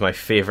 He was my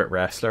favourite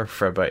wrestler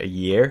for about a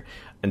year,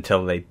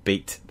 until they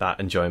beat that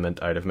enjoyment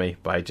out of me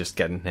by just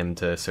getting him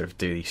to sort of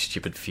do these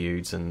stupid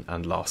feuds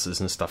and losses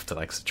and stuff to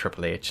like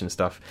Triple H and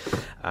stuff.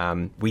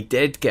 We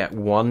did get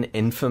one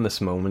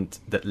infamous moment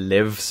that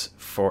lives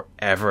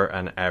forever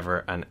and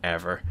ever and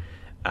ever,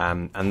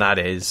 and that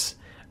is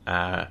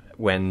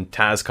when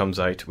Taz comes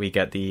out. We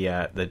get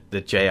the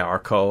JR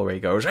call where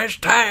he goes, "It's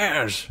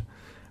Taz!"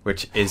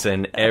 which is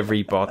in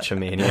every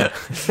Botchamania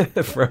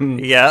from...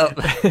 Yeah.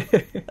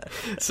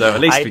 So at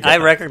least I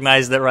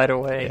recognized it right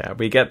away. Yeah,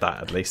 we get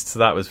that at least. So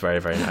that was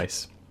very, very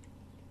nice.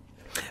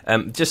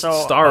 Just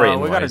star rating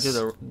we got to do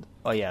the...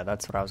 Oh, yeah,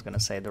 that's what I was going to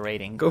say, the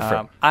rating. Go for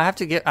it. I have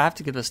to give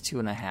this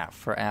 2.5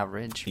 for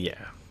average.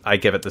 Yeah, I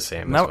give it the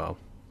same as well.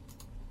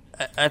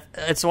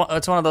 It's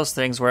one of those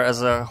things where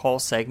as a whole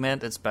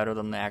segment, it's better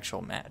than the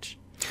actual match.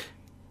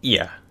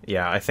 Yeah,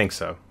 I think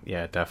so.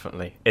 Yeah,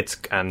 definitely.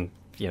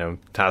 You know,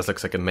 Taz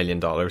looks like $1 million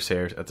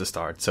here at the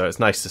start, so it's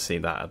nice to see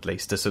that at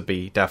least. This would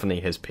be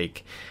definitely his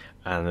peak,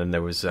 and then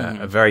there was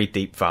a very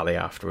deep valley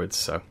afterwards,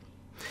 so...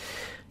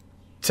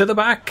 To the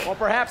back. Well,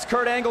 perhaps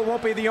Kurt Angle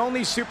won't be the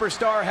only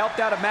superstar helped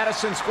out of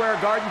Madison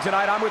Square Garden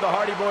tonight. I'm with the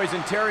Hardy Boys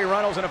and Terry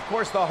Runnels, and of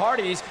course the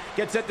Hardys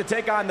get set to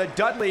take on the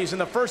Dudleys in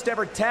the first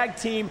ever tag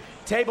team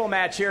table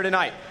match here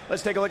tonight.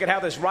 Let's take a look at how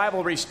this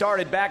rivalry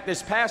started back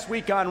this past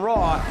week on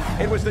Raw.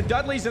 It was the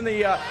Dudleys and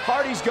the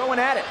Hardys going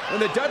at it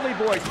when the Dudley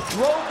Boys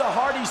drove the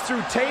Hardys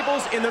through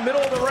tables in the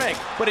middle of the ring,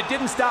 but it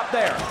didn't stop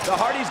there. The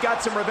Hardys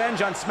got some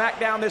revenge on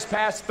SmackDown this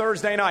past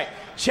Thursday night.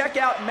 Check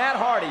out Matt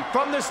Hardy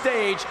from the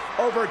stage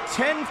over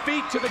 10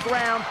 feet to the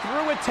ground,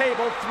 through a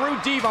table, through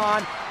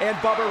Devon and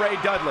Bubba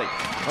Ray Dudley.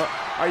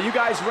 Are you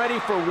guys ready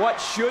for what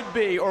should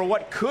be, or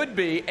what could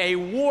be, a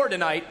war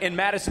tonight in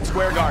Madison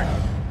Square Garden?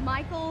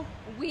 Michael,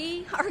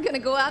 we are going to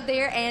go out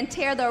there and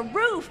tear the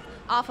roof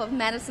off of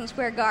Madison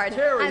Square Garden.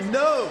 Terry,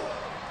 no!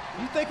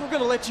 You think we're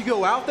going to let you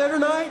go out there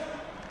tonight?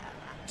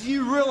 Do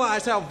you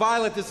realize how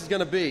violent this is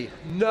going to be?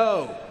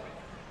 No.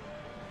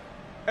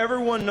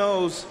 Everyone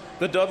knows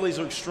the Dudleys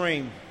are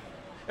extreme.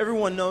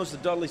 Everyone knows the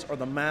Dudleys are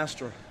the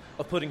master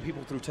of putting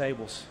people through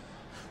tables.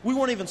 We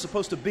weren't even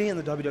supposed to be in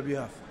the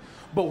WWF,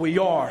 but we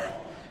are.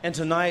 And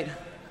tonight,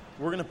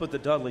 we're going to put the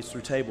Dudleys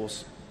through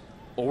tables,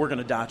 or we're going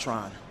to die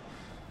trying.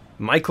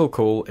 Michael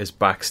Cole is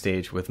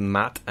backstage with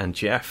Matt and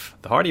Jeff,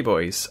 the Hardy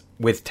Boys,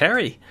 with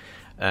Terry.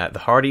 The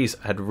Hardys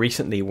had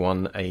recently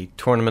won a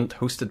tournament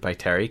hosted by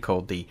Terry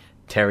called the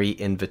Terry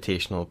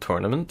Invitational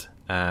Tournament,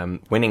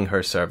 winning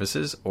her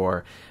services,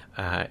 or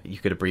you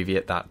could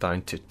abbreviate that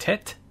down to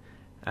TIT.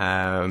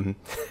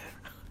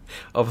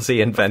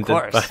 Obviously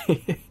invented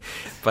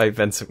by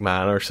Vince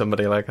McMahon or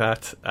somebody like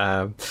that.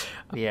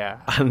 Yeah.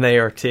 And they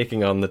are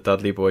taking on the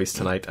Dudley Boys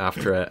tonight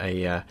after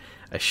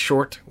a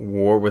short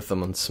war with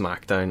them on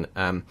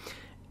SmackDown.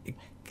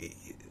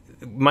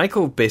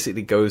 Michael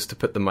basically goes to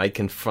put the mic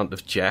in front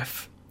of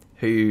Jeff,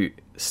 who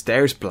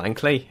stares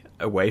blankly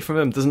away from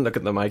him, doesn't look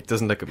at the mic,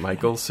 doesn't look at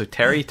Michael. So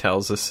Terry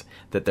tells us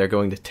that they're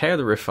going to tear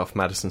the roof off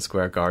Madison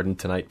Square Garden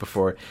tonight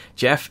before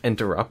Jeff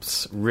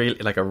interrupts, really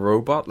like a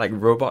robot, like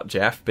Robot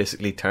Jeff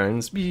basically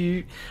turns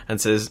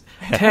and says,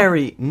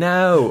 "Terry,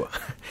 no!"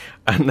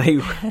 And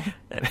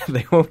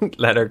they won't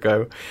let her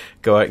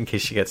go out in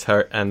case she gets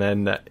hurt. And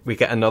then we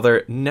get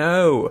another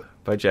 "no"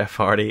 by Jeff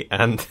Hardy,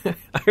 and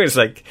I was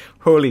like,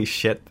 holy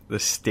shit, the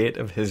state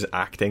of his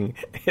acting,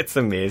 it's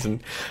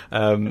amazing.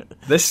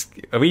 This,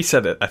 we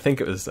said it, I think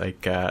it was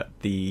like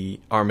the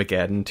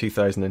Armageddon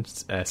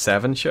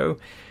 2007 show.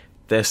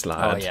 This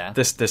lad,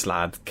 this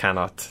lad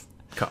cannot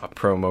cut a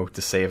promo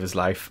to save his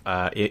life,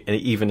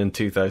 even in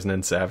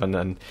 2007,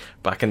 and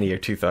back in the year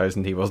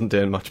 2000 he wasn't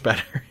doing much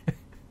better.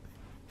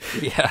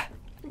 Yeah.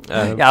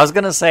 Yeah, I was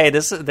gonna say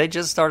they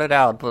just started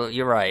out, but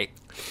you're right.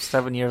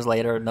 7 years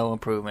later, no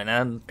improvement,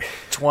 and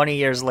 20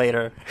 years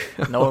later,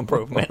 no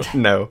improvement.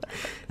 No,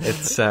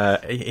 it's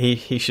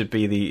he should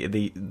be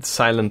the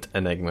silent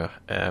enigma.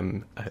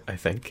 I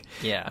think.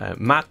 Yeah.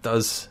 Matt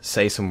does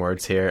say some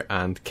words here,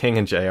 and King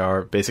and JR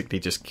basically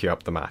just cue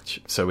up the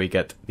match. So we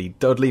get the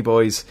Dudley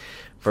Boys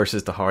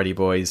versus the Hardy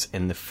Boys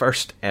in the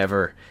first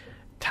ever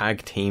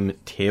tag team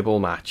table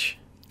match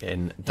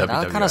in WWF.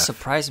 That kind of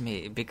surprised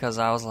me, because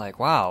I was like,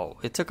 wow,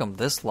 it took them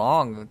this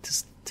long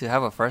to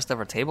have a first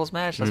ever tables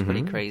match. That's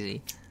pretty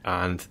crazy.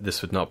 And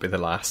this would not be the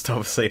last.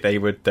 Obviously, they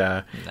would.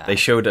 They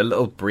showed a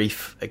little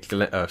brief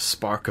a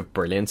spark of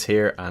brilliance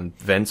here, and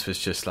Vince was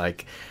just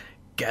like,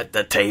 "Get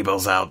the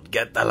tables out,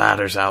 get the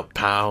ladders out,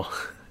 pal."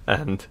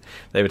 And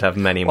they would have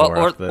many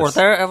more of this.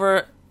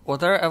 Were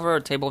there ever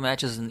table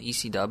matches in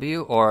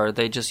ECW, or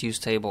they just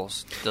used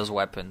tables as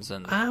weapons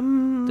and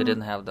they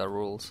didn't have the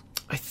rules?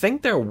 I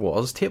think there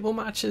was table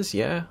matches,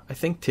 yeah. I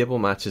think table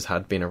matches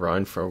had been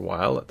around for a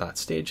while at that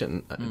stage,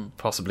 and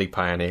possibly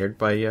pioneered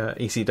by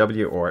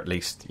ECW, or at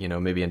least,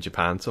 maybe in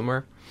Japan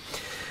somewhere.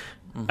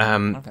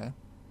 Okay.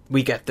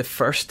 We get the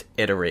first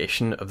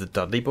iteration of the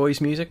Dudley Boys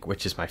music,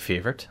 which is my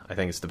favourite. I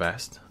think it's the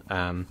best.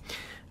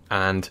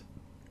 And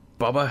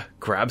Bubba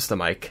grabs the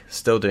mic,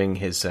 still doing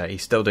his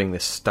he's still doing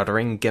this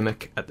stuttering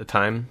gimmick at the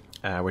time,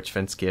 which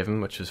Vince gave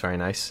him, which was very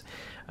nice.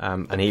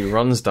 And he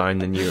runs down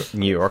the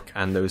New York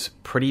and those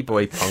pretty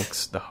boy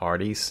punks, the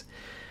Hardys.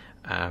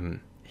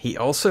 He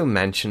also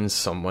mentions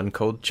someone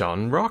called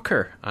John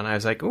Rocker, and I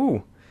was like,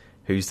 "Ooh,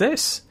 who's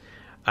this?"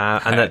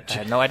 And I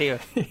had no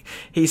idea.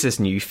 He's his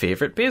new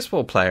favourite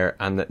baseball player,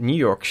 and that New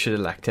York should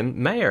elect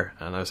him mayor.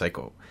 And I was like,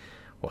 "Oh,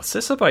 what's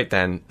this about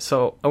then?"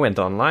 So I went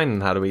online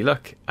and had a wee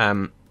look.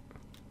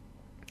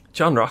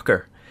 John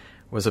Rocker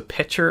was a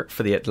pitcher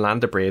for the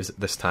Atlanta Braves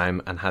at this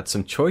time and had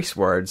some choice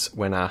words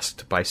when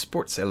asked by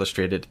Sports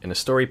Illustrated in a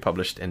story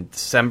published in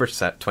December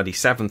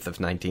 27th of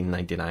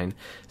 1999,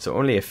 so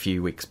only a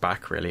few weeks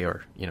back really,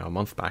 or a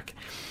month back,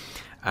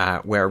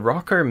 where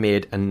Rocker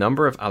made a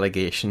number of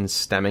allegations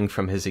stemming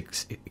from his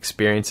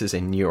experiences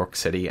in New York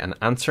City and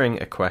answering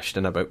a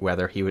question about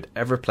whether he would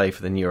ever play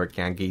for the New York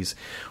Yankees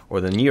or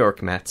the New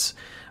York Mets,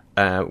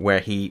 where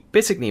he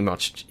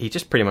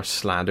just pretty much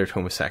slandered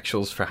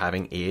homosexuals for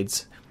having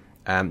AIDS.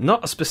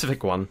 Not a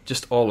specific one,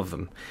 just all of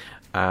them.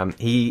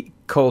 He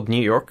called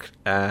New York,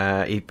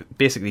 he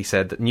basically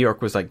said that New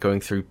York was like going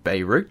through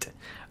Beirut,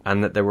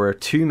 and that there were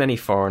too many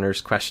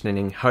foreigners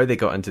questioning how they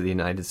got into the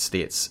United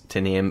States, to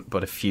name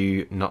but a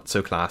few not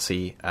so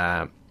classy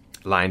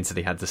lines that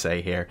he had to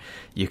say here.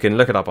 You can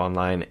look it up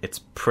online. It's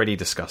pretty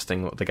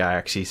disgusting what the guy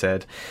actually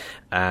said.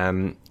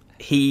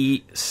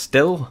 He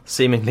still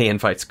seemingly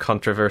invites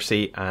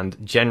controversy and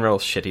general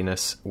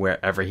shittiness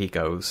wherever he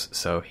goes,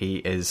 so he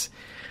is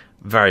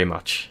very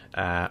much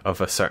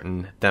of a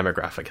certain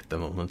demographic at the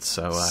moment,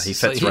 so he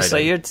fits right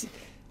in.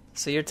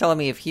 So you're telling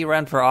me if he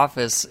ran for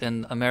office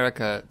in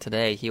America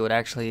today, he would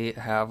actually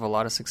have a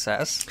lot of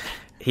success?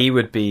 He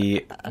would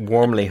be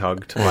warmly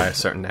hugged by a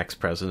certain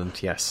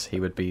ex-president, yes. He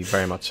would be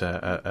very much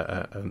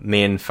a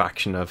main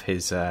faction of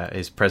his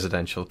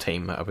presidential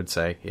team, I would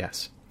say,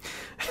 yes.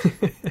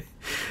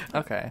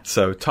 Okay.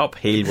 So top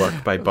heel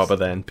work by Bubba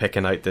then,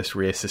 picking out this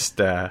racist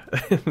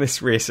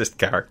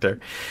character.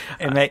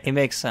 It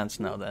makes sense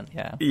now then,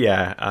 yeah.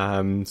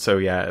 Yeah. So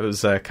yeah, it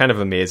was kind of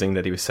amazing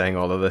that he was saying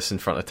all of this in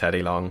front of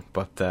Teddy Long,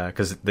 but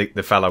because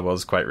the fella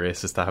was quite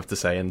racist, I have to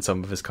say, in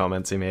some of his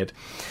comments he made.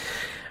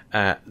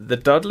 The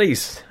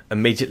Dudleys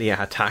immediately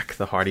attack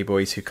the Hardy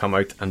Boys, who come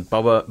out, and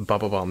Bubba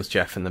bombs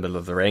Jeff in the middle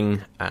of the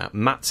ring.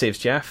 Matt saves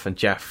Jeff, and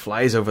Jeff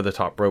flies over the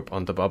top rope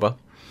onto Bubba.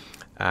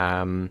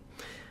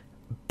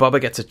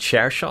 Bubba gets a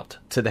chair shot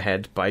to the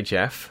head by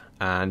Jeff,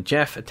 and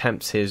Jeff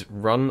attempts his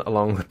run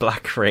along the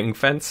black ring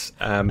fence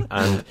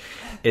and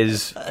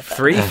is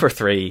 3 for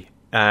 3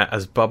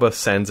 as Bubba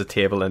sends a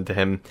table into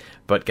him,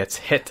 but gets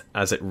hit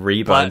as it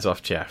rebounds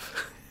off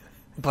Jeff.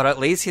 But at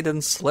least he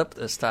didn't slip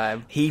this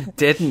time. He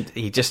didn't.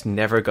 He just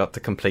never got to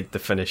complete the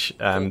finish.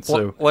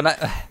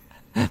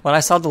 When I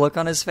saw the look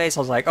on his face,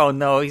 I was like, oh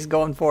no, he's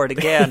going for it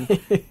again.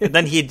 And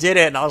then he did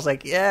it, and I was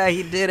like, yeah,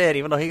 he did it,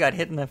 even though he got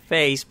hit in the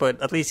face, but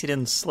at least he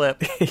didn't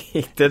slip.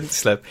 He didn't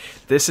slip.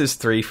 This is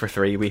 3 for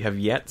 3. We have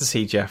yet to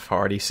see Jeff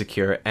Hardy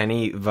secure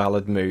any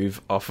valid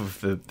move off of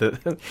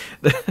the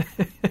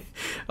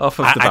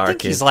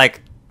barricade.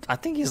 I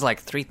think he's like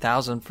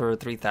 3,000 for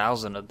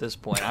 3,000 at this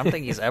point. I don't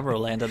think he's ever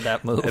landed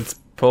that move. It's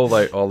pulled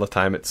out all the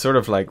time. It's sort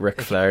of like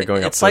Ric Flair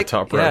going up the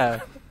top rope. Yeah.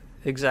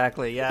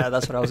 Exactly, yeah,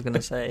 that's what I was going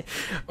to say.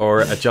 Or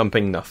a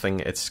jumping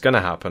nothing. It's going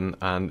to happen,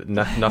 and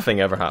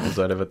nothing ever happens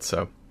out of it,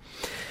 so.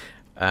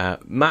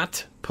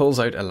 Matt pulls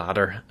out a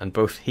ladder, and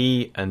both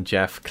he and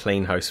Jeff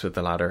clean house with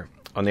the ladder.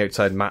 On the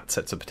outside, Matt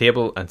sets up a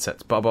table and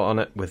sets Bubba on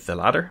it with the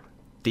ladder.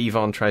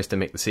 Devon tries to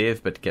make the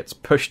save, but gets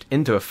pushed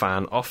into a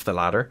fan off the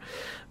ladder.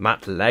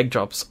 Matt leg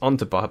drops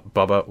onto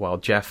Bubba, while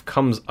Jeff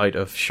comes out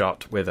of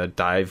shot with a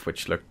dive,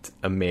 which looked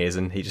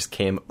amazing. He just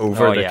came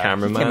over the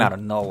cameraman. He came out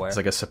of nowhere. It's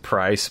like a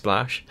surprise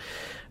splash.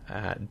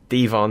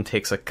 Devon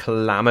takes a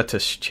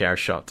calamitous chair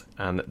shot,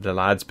 and the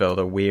lads build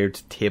a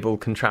weird table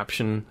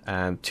contraption.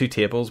 2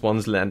 tables,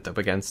 one's leant up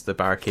against the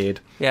barricade.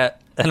 Yeah,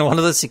 and one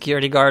of the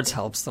security guards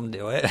helps them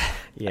do it.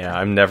 Yeah,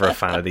 I'm never a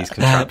fan of these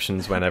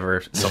contraptions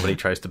whenever somebody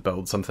tries to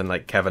build something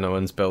like Kevin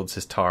Owens builds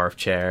his tower of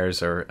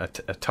chairs, or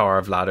a tower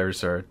of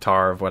ladders, or a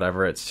tower of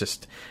whatever. It's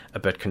just a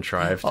bit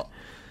contrived. Well,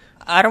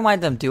 I don't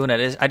mind them doing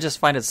it. I just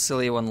find it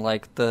silly when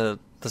like the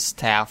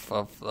staff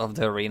of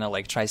the arena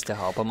like tries to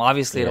help them,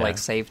 obviously to like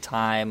save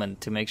time and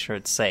to make sure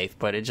it's safe,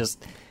 but it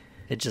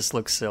just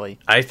looks silly.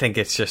 I think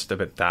it's just a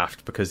bit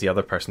daft because the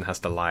other person has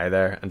to lie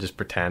there and just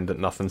pretend that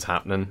nothing's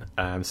happening,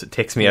 so it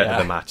takes me out of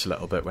the match a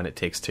little bit when it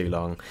takes too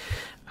long.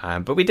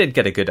 But we did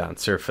get a good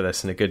answer for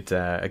this and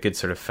a good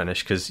sort of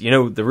finish, because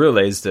the rule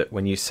is that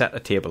when you set a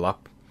table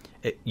up,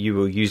 you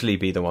will usually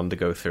be the one to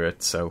go through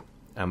it, so.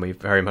 And we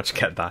very much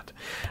get that.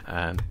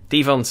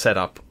 Devon set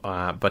up,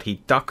 but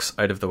he ducks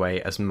out of the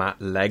way as Matt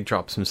leg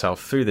drops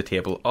himself through the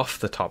table off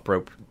the top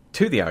rope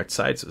to the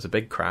outside, so it was a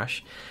big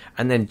crash.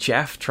 And then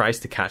Jeff tries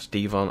to catch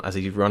Devon as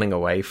he's running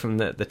away from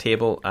the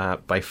table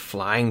by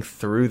flying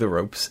through the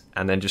ropes,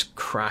 and then just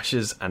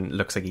crashes and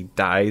looks like he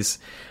dies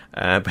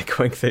by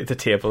going through the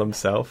table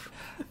himself.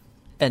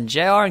 And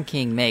JR and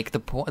King make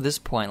this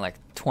point like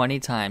 20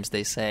 times.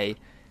 They say,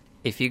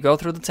 if you go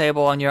through the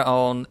table on your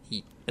own,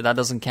 that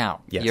doesn't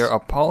count. Yes. Your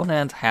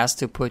opponent has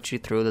to put you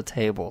through the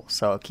table.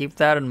 So keep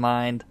that in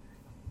mind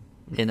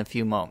in a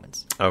few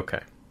moments.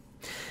 Okay.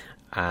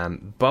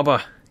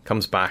 Bubba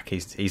comes back.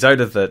 He's out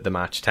of the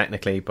match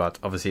technically, but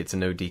obviously it's a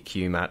no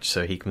DQ match,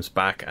 so he comes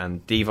back,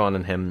 and Devon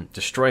and him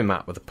destroy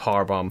Matt with a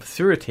powerbomb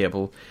through a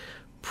table,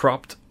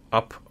 propped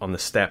up on the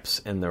steps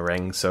in the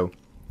ring. So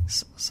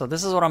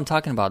this is what I'm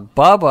talking about.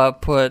 Bubba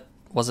put,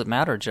 was it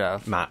Matt or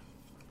Jeff? Matt.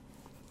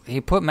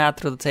 He put Matt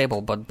through the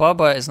table, but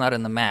Bubba is not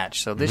in the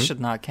match, so this should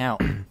not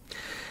count.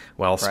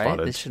 Well right?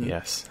 spotted,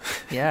 yes.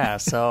 Yeah,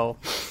 so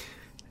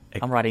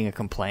I'm writing a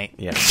complaint.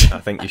 Yes, I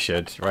think you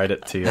should write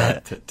it to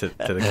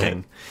the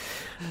king.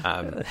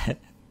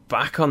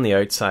 Back on the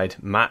outside,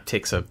 Matt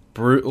takes a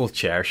brutal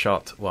chair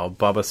shot while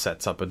Bubba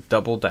sets up a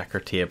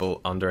double-decker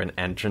table under an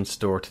entrance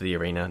door to the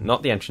arena.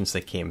 Not the entrance they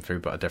came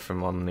through, but a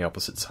different one on the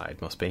opposite side,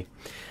 must be.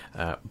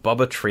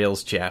 Bubba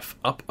trails Jeff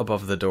up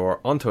above the door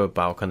onto a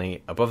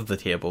balcony above the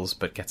tables,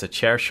 but gets a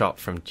chair shot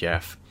from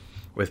Jeff,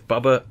 with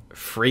Bubba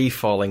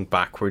free-falling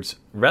backwards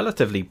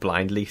relatively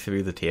blindly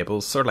through the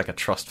tables, sort of like a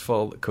trust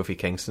fall that Kofi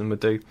Kingston would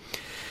do.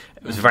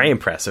 It was very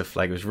impressive,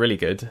 like it was really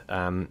good.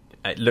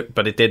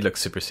 But it did look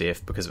super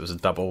safe because it was a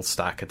double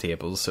stack of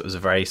tables, so it was a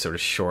very sort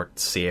of short,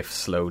 safe,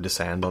 slow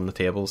descend on the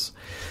tables,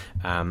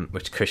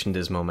 which cushioned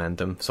his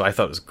momentum. So I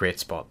thought it was a great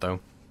spot, though.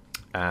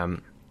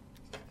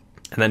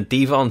 And then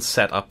Devon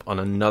set up on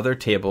another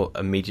table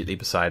immediately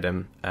beside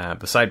him,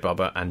 beside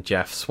Bubba, and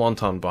Jeff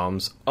swanton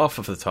bombs off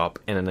of the top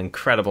in an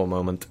incredible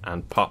moment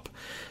and pop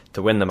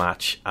to win the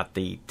match at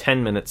the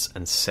 10 minutes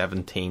and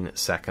 17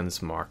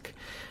 seconds mark.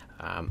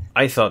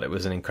 I thought it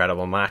was an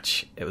incredible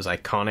match. It was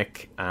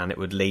iconic, and it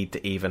would lead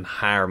to even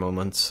higher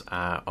moments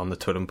on the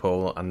totem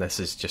pole, and this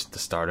is just the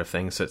start of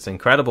things. So it's an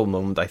incredible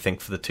moment, I think,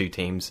 for the two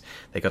teams.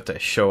 They got to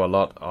show a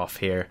lot off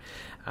here,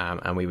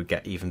 and we would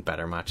get even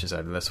better matches out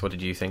of this. What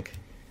did you think?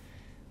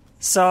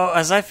 So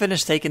as I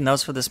finished taking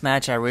notes for this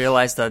match, I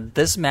realized that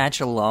this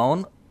match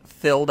alone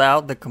filled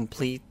out the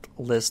complete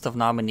list of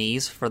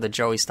nominees for the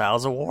Joey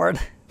Styles Award,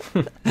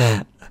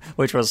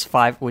 which was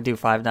 5. We do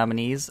 5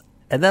 nominees.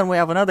 And then we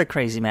have another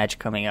crazy match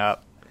coming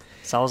up.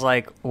 So I was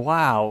like,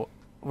 wow,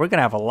 we're going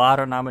to have a lot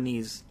of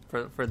nominees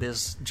for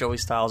this Joey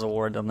Styles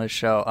Award on this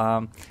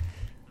show.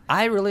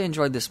 I really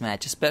enjoyed this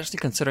match, especially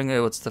considering it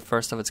was the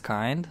first of its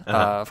kind.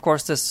 Of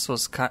course,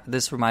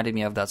 this reminded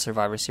me of that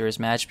Survivor Series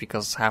match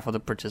because half of the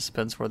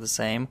participants were the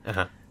same,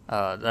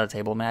 that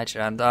table match.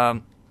 And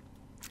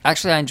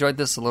actually, I enjoyed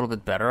this a little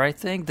bit better, I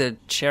think. The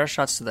chair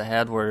shots to the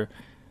head were...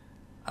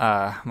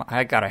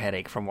 I got a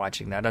headache from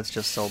watching that. That's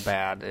just so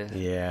bad.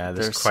 Yeah,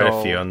 there's quite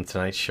a few on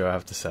tonight's show, I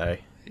have to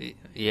say.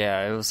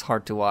 Yeah, it was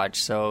hard to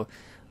watch. So,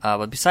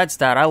 but besides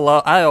that, I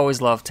always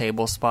love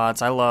table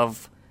spots. I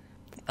love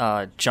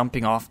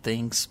jumping off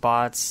things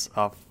spots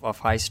of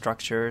high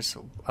structures.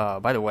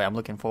 By the way, I'm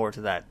looking forward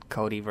to that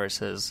Cody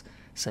versus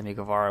Sammy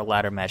Guevara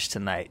ladder match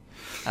tonight.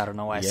 I don't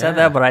know why I said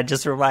that, but it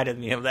just reminded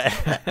me of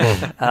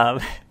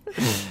that.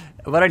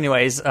 But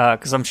anyways,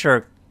 because I'm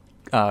sure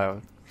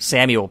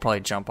Sammy will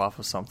probably jump off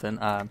of something.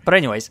 But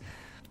anyways,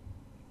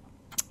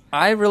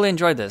 I really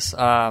enjoyed this.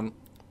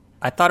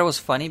 I thought it was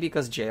funny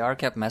because JR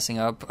kept messing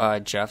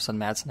up Jeff's and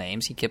Matt's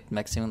names. He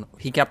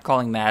kept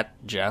calling Matt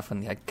Jeff,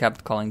 and I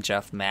kept calling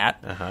Jeff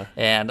Matt.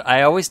 And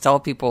I always tell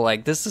people,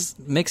 like,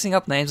 mixing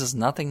up names is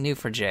nothing new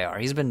for JR.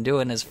 He's been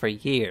doing this for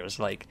years,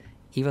 like,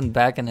 even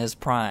back in his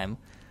prime.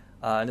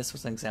 This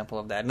was an example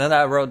of that. And then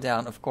I wrote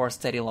down, of course,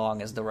 Teddy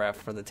Long as the ref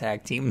for the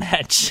tag team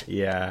match.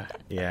 Yeah.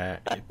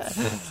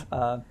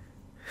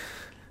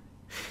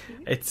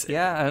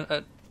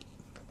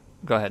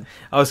 Go ahead.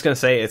 I was going to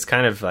say, it's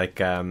kind of like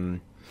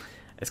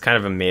it's kind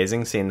of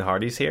amazing seeing the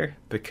Hardys here,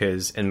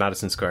 because in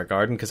Madison Square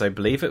Garden, because I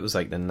believe it was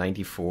like the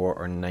 94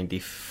 or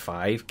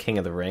 95 King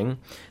of the Ring,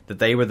 that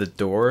they were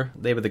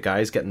the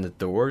guys getting the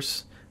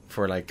doors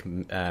for like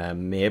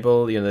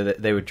Mabel. You know,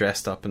 they were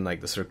dressed up in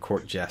like the sort of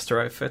court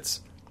jester outfits,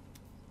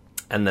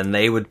 and then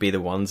they would be the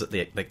ones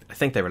that I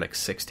think they were like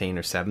 16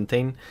 or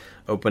 17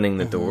 opening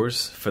the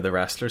doors for the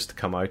wrestlers to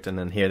come out, and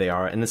then here they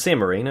are in the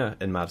same arena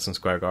in Madison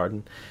Square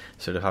Garden,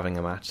 sort of having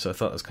a match. So I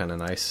thought it was kind of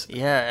nice.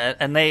 Yeah,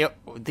 and they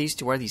used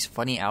to wear these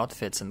funny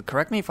outfits, and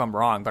correct me if I'm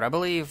wrong, but I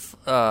believe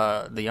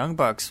the Young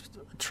Bucks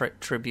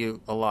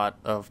tribute a lot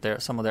of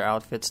some of their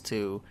outfits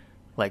to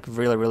like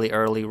really, really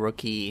early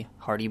rookie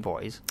Hardy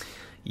Boys.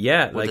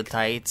 Yeah, with the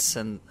tights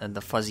and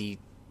the fuzzy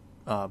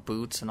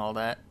boots and all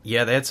that.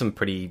 Yeah, they had some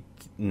pretty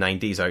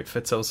 90s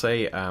outfits, I'll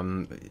say.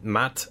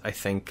 Matt, I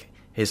think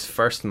his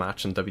first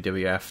match on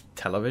WWF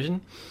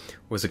television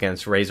was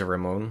against Razor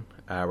Ramon,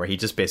 where he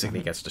just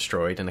basically gets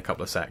destroyed in a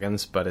couple of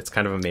seconds. But it's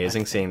kind of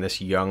amazing seeing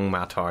this young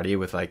Matt Hardy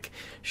with like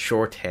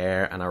short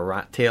hair and a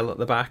rat tail at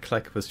the back,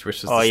 like which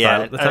was the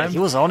style at the time. He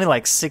was only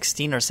like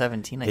 16 or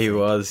 17. I think. He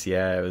was,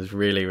 yeah. It was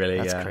really,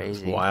 really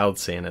crazy. wild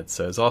seeing it.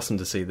 So it's awesome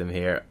to see them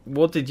here.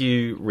 What did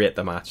you rate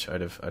the match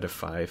out of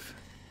 5?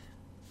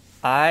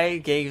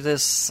 I gave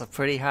this a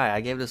pretty high.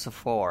 I gave this a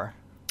 4.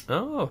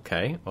 Oh,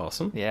 okay.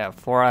 Awesome. Yeah,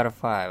 4 out of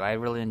 5. I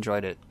really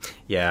enjoyed it.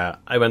 Yeah,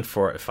 I went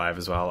 4 out of 5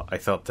 as well. I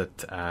thought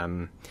that...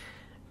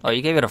 oh,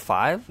 you gave it a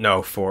 5?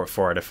 No, 4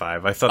 out of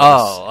 5. I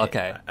thought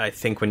okay. I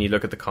think when you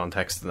look at the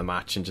context of the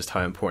match and just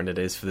how important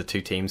it is for the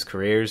two teams'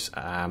 careers,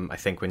 I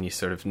think when you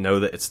sort of know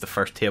that it's the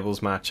first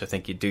tables match, I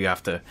think you do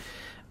have to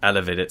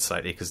elevate it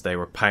slightly because they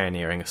were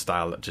pioneering a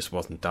style that just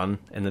wasn't done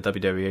in the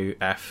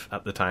WWF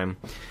at the time.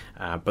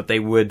 But they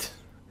would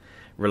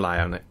rely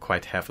on it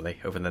quite heavily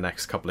over the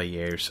next couple of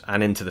years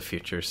and into the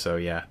future. So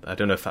yeah, I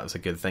don't know if that was a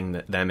good thing,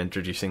 that them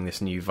introducing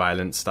this new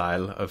violent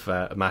style of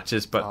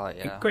matches,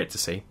 but great to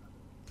see.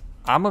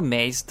 I'm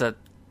amazed that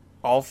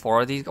all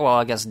 4 of these, well,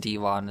 I guess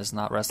Devon is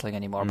not wrestling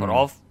anymore, but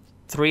all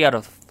 3 out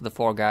of the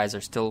 4 guys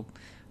are still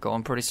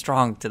going pretty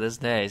strong to this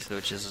day,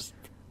 which is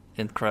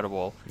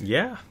incredible.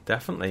 Yeah,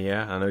 definitely.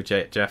 Yeah, I know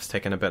Jeff's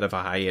taking a bit of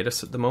a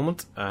hiatus at the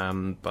moment,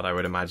 but I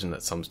would imagine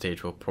at some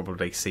stage we'll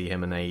probably see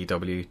him in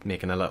AEW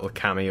making a little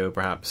cameo,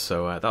 perhaps.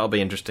 So that'll be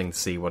interesting to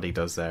see what he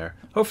does there.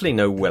 Hopefully,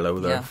 no Willow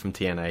though from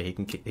TNA. He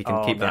can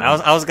keep that.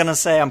 I was gonna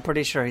say, I'm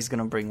pretty sure he's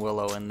gonna bring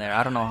Willow in there.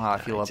 I don't know how I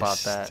feel about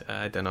that.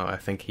 I don't know. I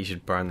think he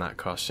should burn that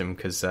costume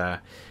because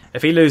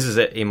if he loses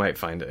it, he might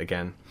find it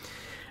again.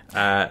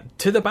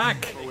 To the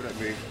back. What would that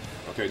mean?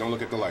 Okay, don't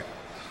look at the light.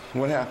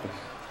 What happened?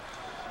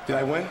 Did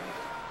I win?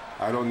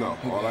 I don't know.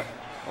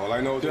 All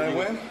I know is that I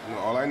win? No,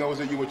 all I know is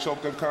that you were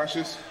choked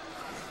unconscious,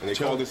 and they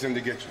called us in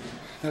to get you.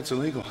 That's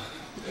illegal.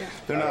 Yeah.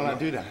 They're not allowed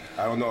to do that.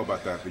 I don't know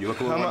about that, but you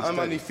look a little unsteady. I'm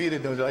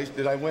undefeated, though.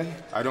 Did I win?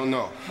 I don't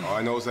know. All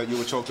I know is that you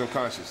were choked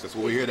unconscious. That's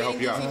what we're here to help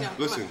you out.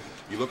 Listen,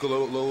 you look a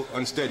little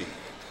unsteady.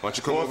 Why don't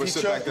you come over and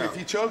sit back down? If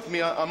he choked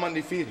me, I'm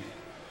undefeated.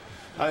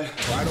 I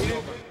don't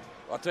know.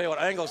 I'll tell you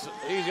what, Angles,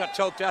 he got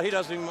choked out. He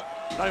not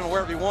even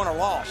aware if he won or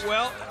lost.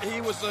 Well,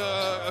 he was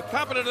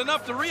competent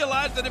enough to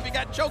realize that if he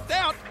got choked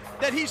out,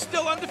 that he's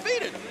still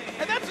undefeated.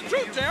 And that's the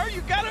truth, JR.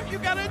 You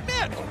gotta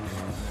admit.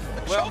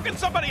 Choking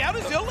somebody out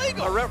is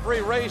illegal. The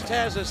referee raised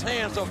Taz's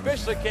hand, so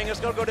officially, King, it's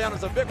going to go down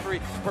as a victory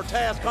for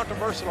Taz,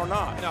 controversial or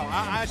not. No,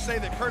 I say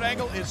that Kurt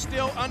Angle is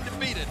still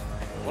undefeated.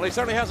 Well, he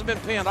certainly hasn't been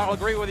pinned. I'll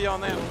agree with you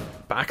on that.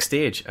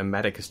 Backstage, a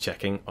medic is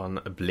checking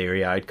on a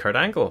bleary-eyed Kurt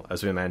Angle,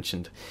 as we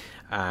mentioned.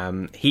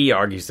 He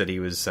argues that he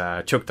was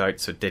choked out,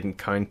 so it didn't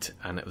count,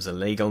 and it was a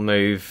legal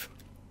move.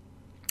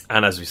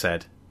 And as we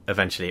said,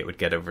 eventually it would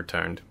get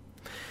overturned.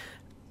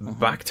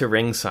 Back to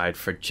ringside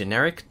for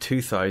generic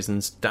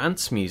 2000s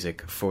dance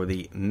music for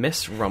the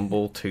Miss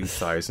Rumble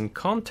 2000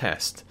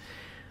 contest.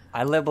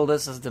 I label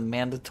this as the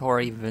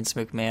mandatory Vince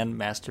McMahon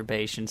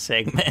masturbation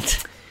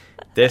segment.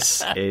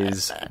 This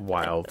is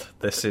wild.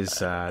 This is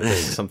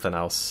something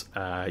else.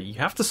 You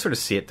have to sort of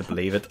see it to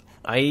believe it.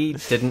 I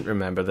didn't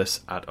remember this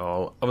at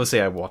all.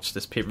 Obviously, I watched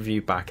this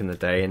pay-per-view back in the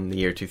day in the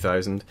year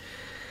 2000.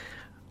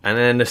 And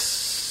then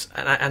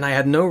I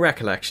had no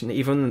recollection,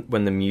 even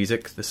when the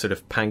music, the sort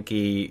of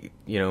punky,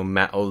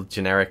 metal,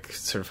 generic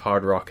sort of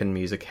hard rocking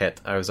music hit.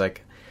 I was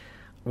like,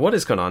 what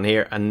is going on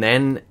here? And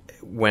then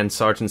when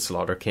Sergeant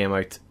Slaughter came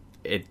out,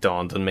 it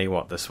dawned on me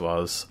what this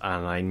was,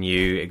 and I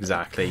knew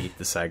exactly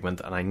the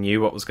segment, and I knew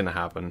what was going to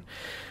happen.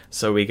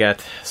 So we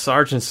get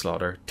Sergeant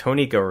Slaughter,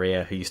 Tony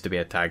Garea, who used to be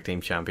a tag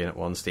team champion at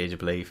one stage, I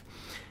believe,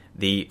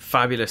 the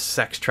fabulous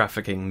sex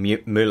trafficking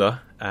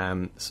Moolah.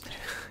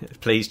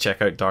 Please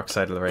check out Dark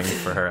Side of the Ring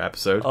for her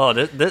episode. Oh,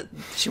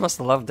 she must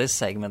have loved this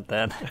segment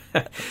then.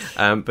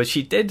 But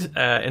she did,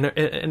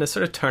 in a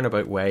sort of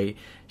turnabout way,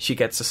 she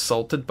gets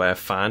assaulted by a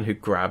fan who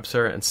grabs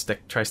her and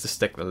tries to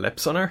stick the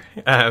lips on her.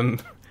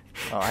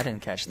 Oh, I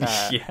didn't catch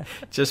that. Yeah,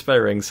 just by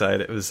ringside.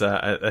 It was.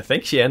 I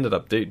think she ended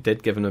up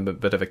did give him a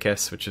bit of a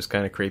kiss, which was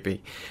kind of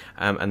creepy.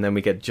 And then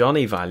we get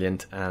Johnny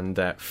Valiant and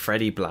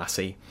Freddie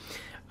Blassie,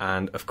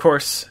 and of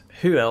course,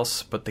 who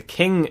else but the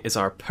King is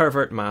our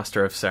pervert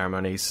master of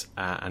ceremonies,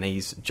 and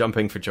he's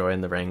jumping for joy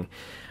in the ring.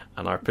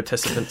 And our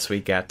participants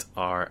we get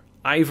are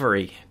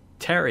Ivory,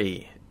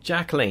 Terry,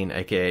 Jacqueline,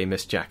 aka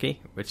Miss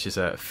Jackie, which is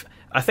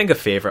I think a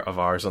favourite of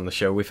ours on the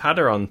show. We've had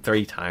her on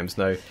 3 times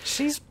now.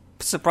 She's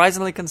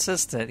surprisingly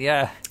consistent,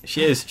 yeah.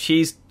 She is.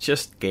 She's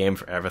just game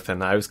for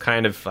everything. I was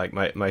kind of like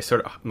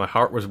my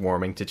heart was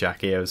warming to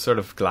Jackie. I was sort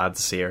of glad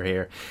to see her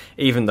here,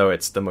 even though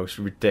it's the most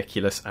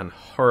ridiculous and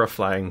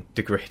horrifying,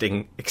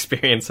 degrading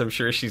experience I'm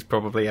sure she's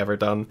probably ever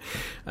done.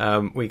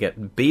 We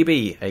get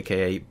BB,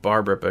 aka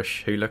Barbara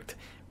Bush, who looked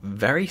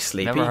very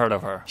sleepy. Never heard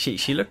of her.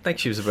 She looked like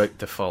she was about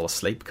to fall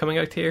asleep coming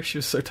out here. She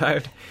was so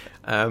tired.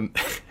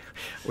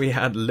 We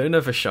had Luna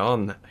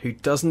Vachon, who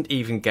doesn't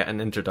even get an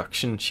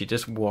introduction. She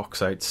just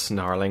walks out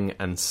snarling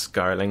and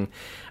scowling.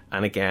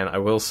 And again, I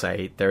will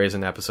say, there is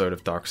an episode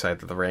of Dark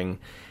Side of the Ring.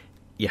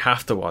 You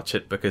have to watch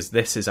it, because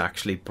this is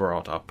actually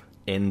brought up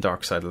in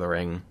Dark Side of the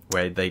Ring,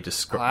 where they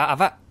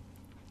describe...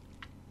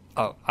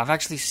 Oh, I've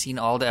actually seen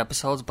all the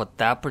episodes, but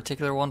that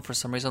particular one, for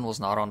some reason,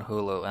 was not on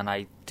Hulu, and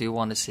I do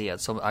want to see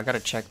it. So I got to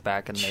check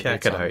back and maybe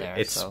check it's it on out. there.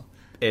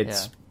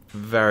 It's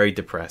very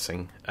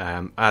depressing,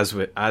 as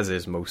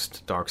is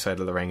most Dark Side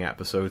of the Ring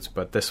episodes,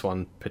 but this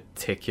one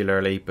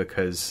particularly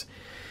because,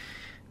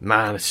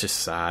 man, it's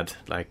just sad.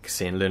 Like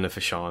seeing Luna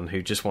Vachon,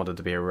 who just wanted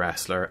to be a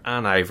wrestler,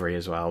 and Ivory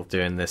as well,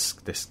 doing this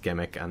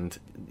gimmick, and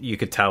you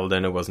could tell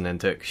Luna wasn't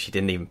into it 'cause she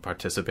didn't even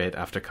participate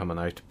after coming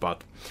out.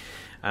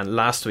 And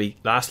lastly,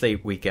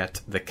 we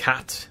get the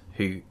Cat,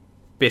 who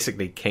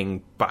basically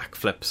King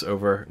backflips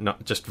over,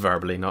 not just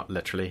verbally, not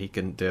literally. He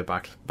can do a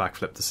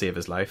backflip to save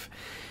his life.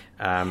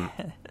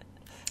 And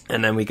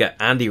then we get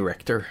Andy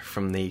Richter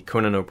from the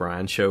Conan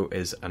O'Brien show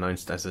is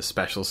announced as a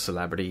special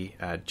celebrity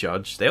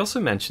judge. They also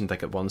mentioned,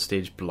 like, at one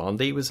stage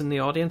Blondie was in the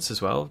audience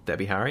as well,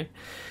 Debbie Harry,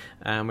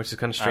 which is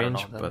kind of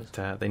strange,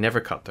 but they never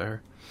cut to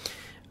her.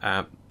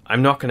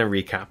 I'm not going to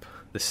recap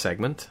this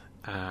segment.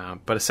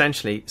 But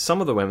essentially,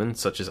 some of the women,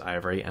 such as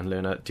Ivory and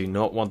Luna, do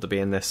not want to be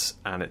in this,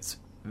 and it's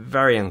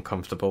very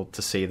uncomfortable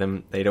to see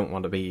them. They don't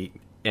want to be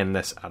in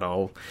this at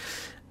all.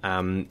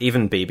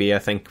 Even BB, I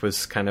think,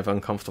 was kind of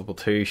uncomfortable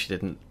too. She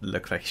didn't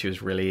look like she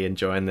was really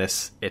enjoying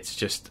this. It's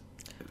just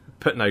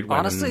putting out women.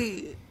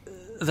 Honestly,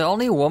 the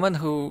only woman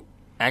who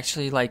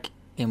actually, like,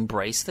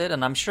 embraced it,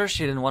 and I'm sure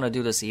she didn't want to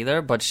do this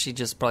either, but she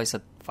just probably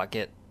said, fuck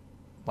it,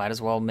 might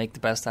as well make the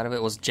best out of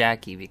it, was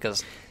Jackie,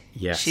 because...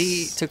 Yes.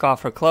 She took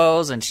off her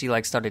clothes and she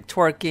like started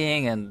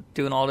twerking and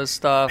doing all this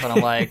stuff, and I'm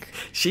like,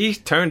 she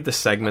turned the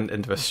segment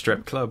into a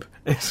strip club.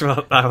 Is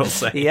what I will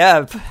say.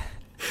 Yep.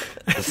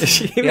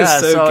 She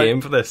was so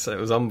game for this. It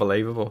was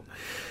unbelievable.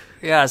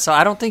 Yeah, so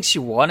I don't think she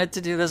wanted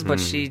to do this, but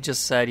she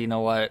just said, you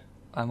know what,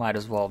 I might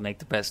as well make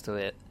the best of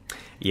it.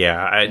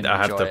 Yeah, I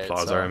have to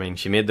applaud her. I mean,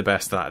 she made the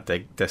best of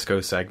that disco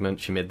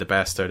segment. She made the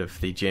best out of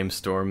the James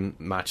Storm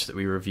match that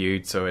we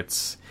reviewed. So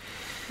it's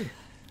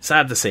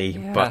sad to see,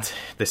 but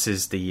this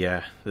is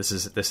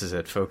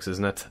it, folks,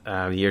 isn't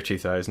it? Year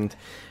 2000.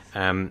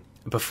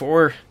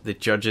 Before the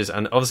judges,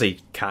 and obviously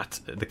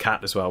the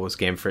cat as well was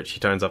game for it. She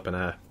turns up in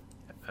a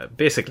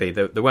basically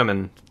the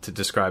women, to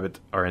describe it,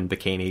 are in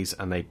bikinis,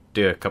 and they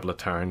do a couple of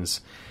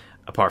turns.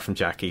 Apart from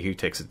Jackie, who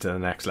takes it to the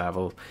next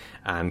level,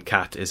 and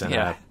Kat is in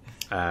a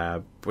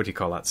what do you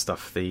call that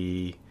stuff?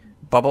 The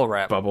bubble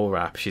wrap. Bubble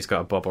wrap. She's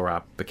got a bubble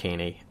wrap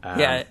bikini.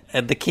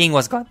 And the King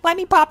was going, "Let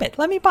me pop it.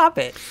 Let me pop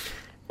it."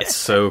 It's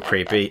so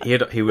creepy.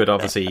 He would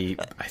obviously,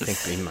 I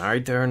think, be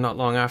married to her not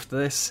long after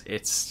this.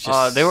 It's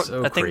just so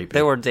creepy. Think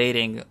they were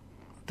dating.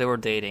 They were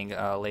dating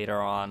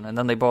later on, and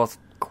then they both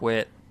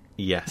quit.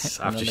 Yes,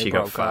 after she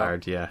got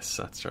fired. Yes,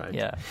 that's right.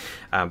 Yeah.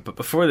 But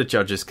before the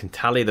judges can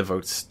tally the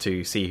votes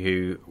to see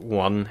who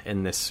won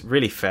in this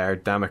really fair,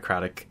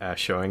 democratic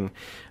showing,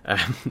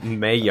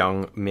 Mae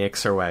Young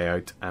makes her way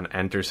out and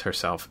enters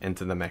herself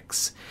into the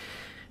mix.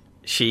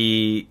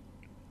 She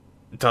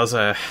does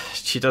a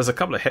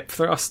couple of hip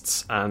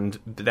thrusts and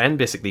then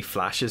basically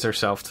flashes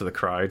herself to the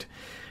crowd,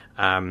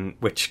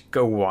 which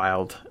go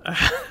wild.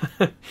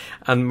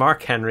 And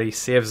Mark Henry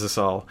saves us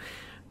all.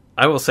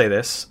 I will say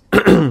this.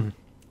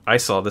 I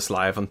saw this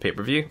live on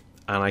pay-per-view,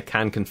 and I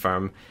can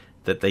confirm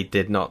that they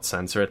did not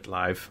censor it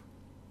live.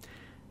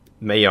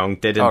 Mae Young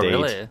did indeed.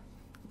 Oh, really?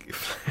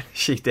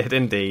 She did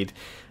indeed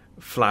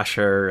flash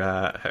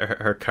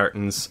her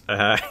curtains,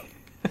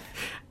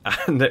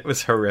 and it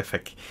was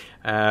horrific.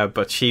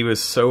 But she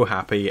was so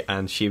happy,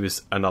 and she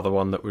was another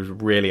one that was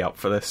really up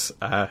for this.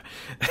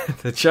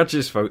 The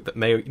judges vote that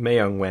Mae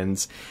Young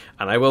wins,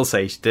 and I will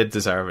say she did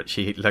deserve it.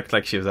 She looked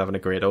like she was having a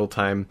great old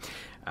time.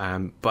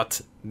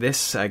 But this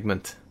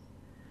segment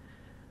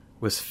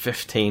was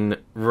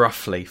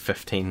roughly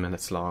 15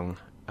 minutes long,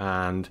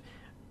 and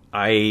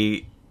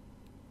it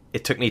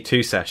took me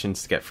 2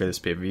 sessions to get through this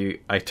pay-per-view.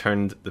 I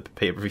turned the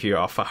pay-per-view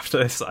off after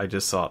this. I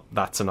just thought,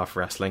 that's enough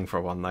wrestling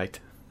for one night.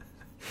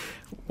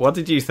 What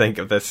did you think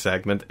of this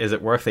segment? Is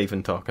it worth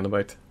even talking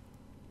about?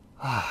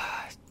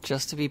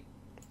 Just to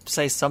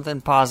say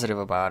something positive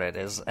about it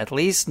is at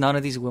least none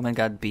of these women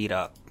got beat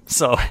up.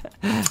 So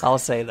I'll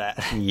say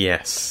that.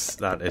 Yes,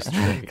 that is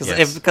true.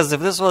 Because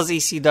if this was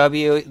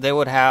ECW, they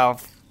would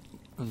have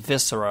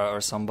Viscera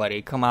or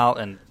somebody come out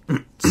and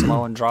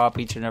Samoan drop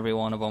each and every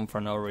one of them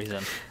for no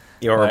reason.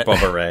 Or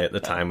Bubba Ray at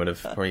the time would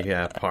have, or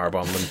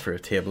powerbombed them through a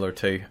table or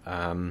two.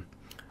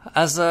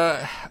 As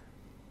a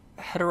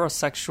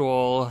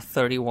heterosexual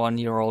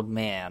 31-year-old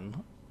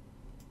man,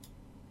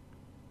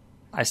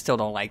 I still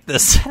don't like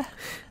this.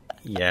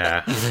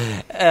 Yeah.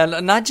 And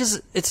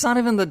it's not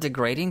even the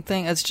degrading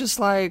thing, it's just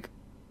like,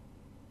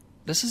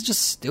 this is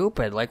just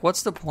stupid. Like,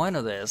 what's the point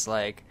of this?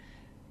 Like,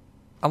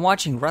 I'm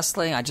watching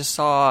wrestling, I just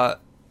saw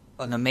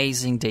an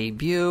amazing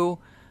debut,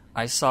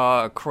 I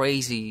saw a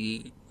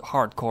crazy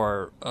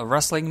hardcore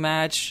wrestling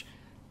match,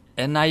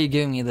 and now you're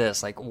giving me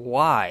this. Like,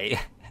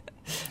 why?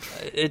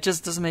 It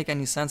just doesn't make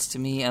any sense to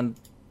me, and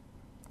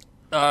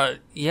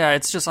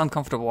it's just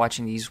uncomfortable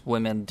watching these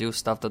women do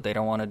stuff that they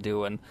don't want to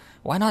do. And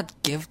why not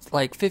give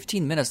like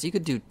 15 minutes? You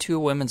could do 2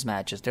 women's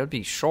matches. They would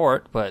be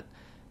short,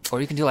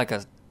 or you can do like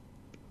a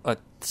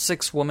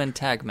 6-woman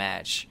tag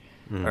match.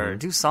 or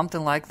do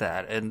something like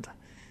that. And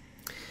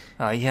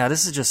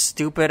this is just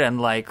stupid.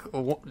 And like,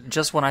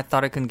 just when I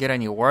thought it couldn't get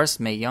any worse,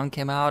 Mae Young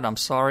came out. I'm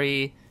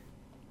sorry,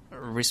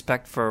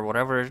 respect for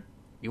whatever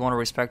you want to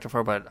respect her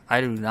for, but I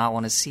do not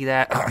want to see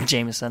that.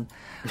 Jameson,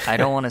 I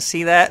don't want to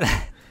see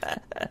that.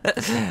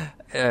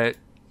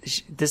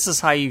 This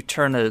is how you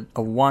turn a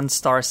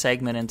 1-star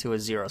segment into a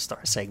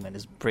 0-star segment,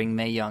 is bring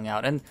Mae Young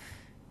out. And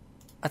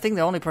I think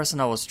the only person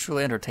that was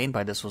truly entertained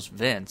by this was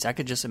Vince. I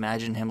could just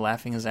imagine him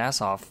laughing his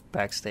ass off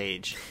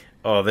backstage.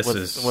 Oh,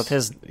 with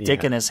his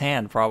dick in his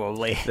hand,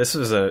 probably. This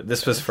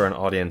was for an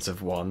audience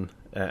of one,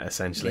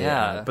 essentially.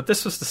 Yeah. But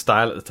this was the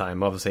style at the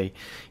time. Obviously,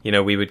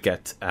 we would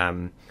get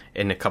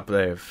in a couple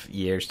of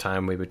years'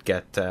 time, we would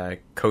get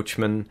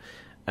Coachman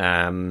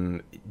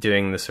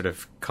doing the sort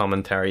of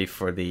commentary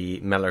for the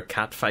Miller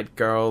Catfight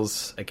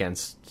girls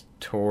against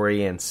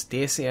Tori and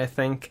Stacy, I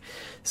think.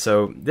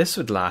 So this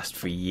would last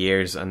for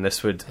years, and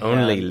this would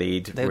only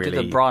lead. They would do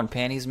the bra and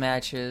panties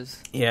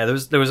matches. Yeah,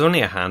 there was only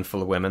a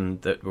handful of women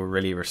that were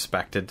really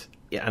respected,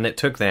 and it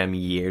took them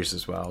years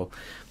as well,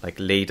 like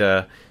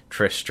Lita,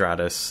 Trish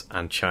Stratus,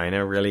 and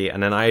Chyna, really,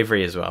 and then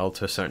Ivory as well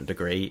to a certain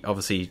degree.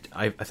 Obviously,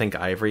 I think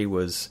Ivory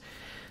was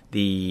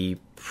the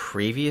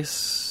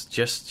previous,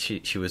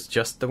 she was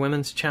just the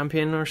women's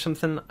champion or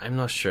something. I'm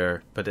not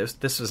sure, but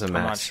this was a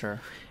mess. I'm not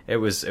sure. It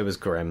was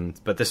grim,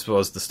 but this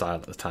was the style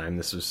at the time.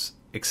 This was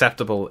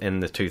acceptable in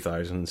the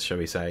 2000s, shall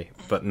we say,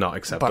 but not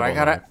acceptable.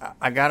 But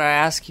I gotta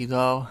ask you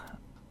though.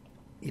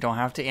 You don't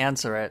have to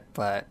answer it,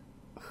 but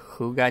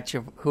who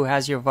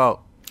has your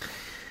vote?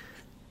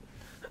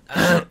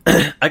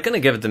 I'm gonna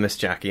give it to Miss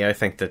Jackie. I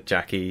think that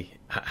Jackie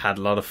had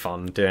a lot of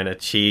fun doing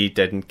it. She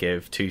didn't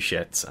give two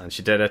shits, and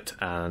she did it,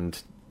 and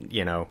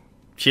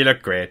she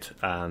looked great,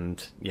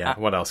 and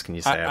what else can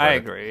you say about it? I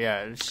agree.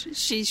 Yeah,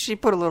 she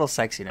put a little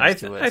sexiness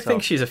to it. I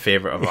think she's a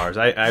favorite of ours.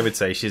 I would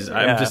say she's.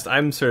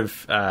 I'm sort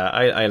of.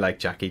 I like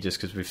Jackie just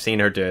because we've seen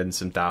her doing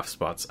some daft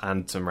spots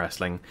and some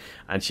wrestling,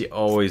 and she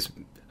always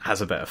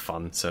has a bit of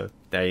fun. So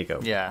there you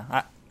go.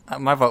 Yeah,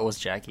 my vote was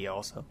Jackie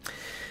also.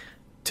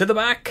 To the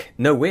back,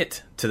 no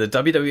wait, to the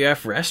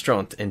WWF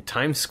restaurant in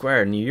Times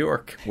Square, New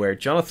York, where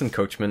Jonathan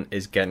Coachman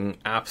is getting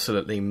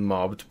absolutely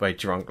mobbed by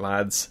drunk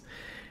lads.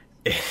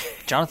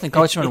 Jonathan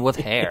Coachman with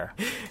hair.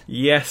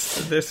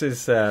 Yes, this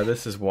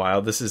is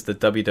wild. This is the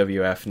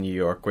WWF New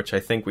York, which I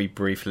think we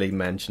briefly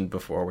mentioned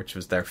before, which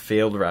was their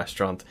failed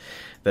restaurant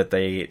that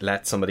they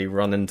let somebody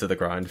run into the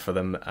ground for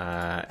them.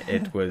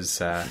 It was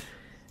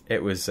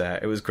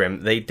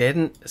grim. They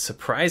didn't,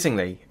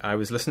 surprisingly. I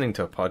was listening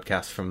to a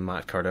podcast from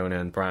Matt Cardona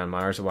and Brian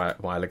Myers a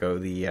while ago,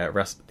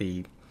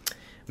 the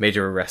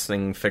Major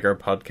Wrestling Figure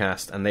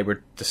podcast, and they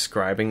were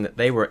describing that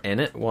they were in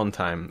it one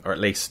time, or at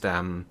least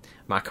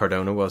Matt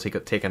Cardona was. He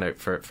got taken out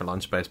for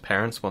lunch by his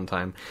parents one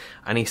time,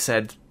 and he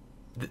said,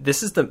 "This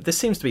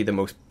seems to be the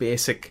most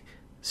basic,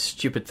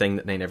 stupid thing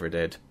that they never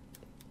did.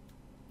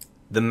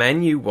 The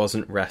menu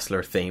wasn't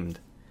wrestler themed.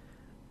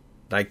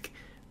 Like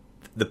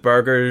the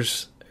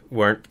burgers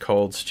weren't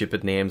called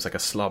stupid names like a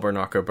slobber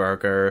knocker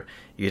burger.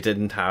 You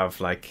didn't have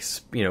like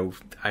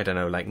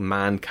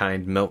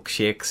Mankind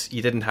milkshakes.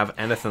 You didn't have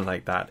anything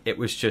like that. It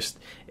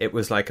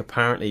was like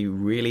apparently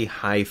really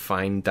high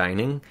fine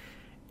dining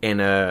in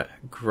a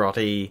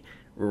grotty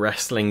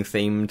wrestling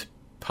themed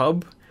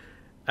pub.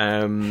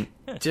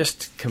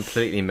 Just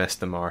completely missed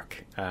the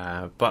mark.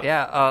 But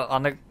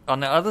on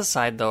the other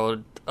side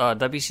though,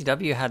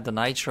 WCW had the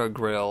Nitro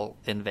Grill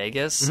in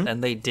Vegas,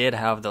 and they did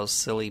have those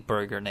silly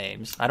burger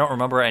names. I don't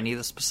remember any of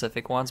the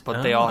specific ones,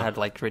 but they all had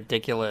like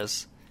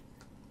ridiculous.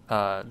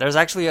 There's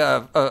actually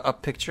a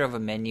picture of a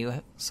menu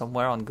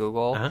somewhere on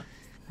Google,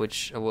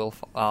 which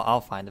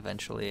I'll find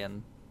eventually,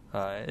 and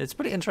it's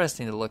pretty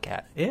interesting to look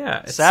at.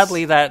 Yeah.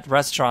 Sadly, that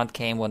restaurant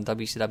came when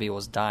WCW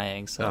was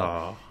dying,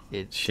 so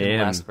it didn't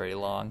last very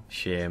long.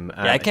 Shame.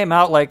 Yeah, it came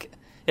out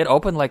it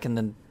opened in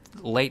the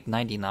late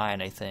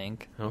 99, I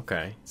think.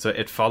 Okay, so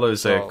it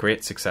follows a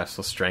great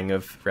successful string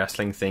of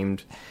wrestling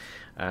themed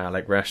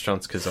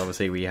restaurants, because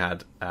obviously we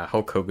had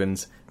Hulk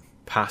Hogan's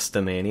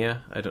Pasta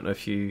Mania. I don't know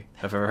if you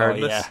have ever heard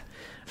of this.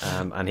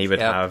 And he would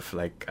have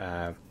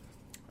what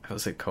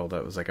was it called?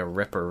 It was like a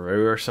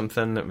Ripperoo or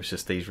something. It was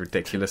just these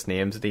ridiculous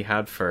names that he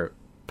had for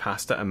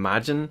pasta.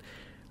 Imagine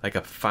like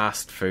a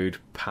fast food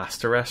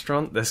pasta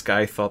restaurant. This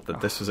guy thought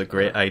that this was a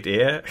great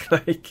idea.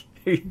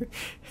 Who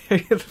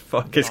the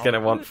fuck is going to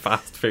want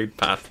fast food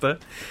pasta?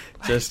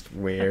 Just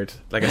weird.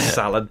 Like a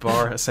salad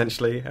bar,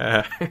 essentially.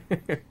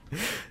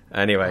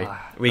 Anyway,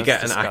 we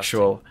get an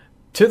actual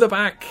to the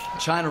back.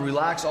 Chyna,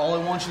 relax. All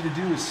I want you to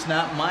do is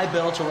snap my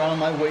belt around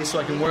my waist so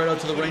I can wear it out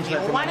to the ring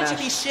tonight. Well, why don't you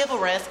be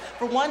chivalrous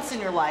for once in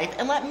your life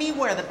and let me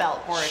wear the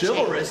belt for a change?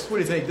 Chivalrous? What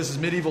do you think? This is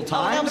medieval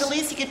times? Oh, no, but at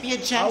least you could be a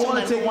gentleman. I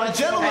want to take one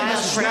gentleman.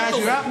 Guys,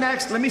 you're up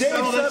next. Let me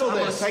settle this. I'm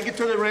going to this. take it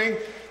to the ring.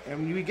 And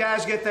when you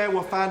guys get there,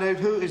 we'll find out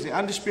who is the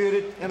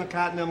undisputed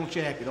Intercontinental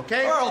Champion,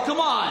 okay? Earl, come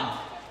on!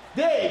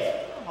 Dave!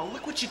 Oh,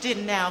 look what you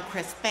did now,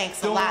 Chris. Thanks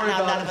a Don't lot. worry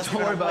Now about none it. of us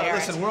Don't are worry going to about it. wear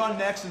Listen, we're on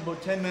next in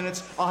about 10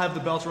 minutes. I'll have the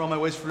belt around my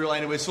waist for real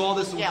anyway. So all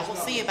this... Yeah, we'll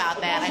see about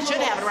that. I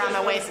should have it around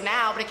my waist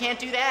now, but I can't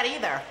do that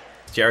either.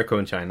 Jericho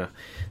and China,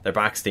 they're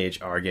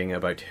backstage arguing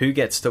about who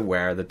gets to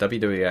wear the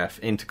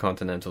WWF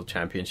Intercontinental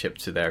Championship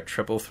to their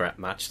triple threat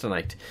match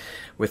tonight,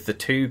 with the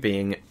two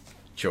being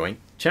joint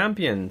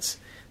champions.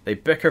 They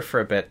bicker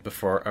for a bit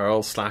before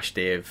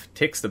Earl/Dave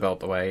takes the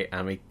belt away,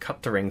 and we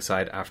cut to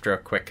ringside after a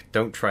quick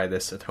 "don't try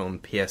this at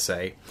home"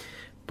 PSA.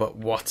 But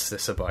what's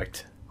this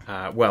about?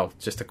 Well,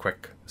 just a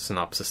quick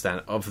synopsis then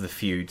of the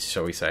feud,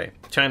 shall we say.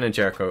 China and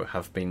Jericho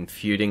have been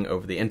feuding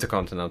over the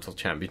Intercontinental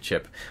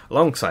Championship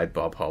alongside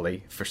Bob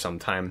Holly for some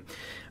time.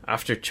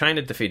 After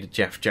China defeated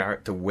Jeff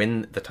Jarrett to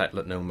win the title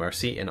at No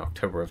Mercy in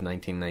October of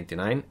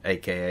 1999,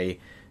 aka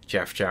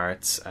Jeff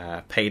Jarrett's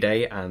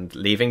payday and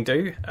leaving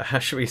do,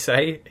 shall we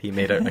say. He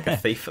made out like a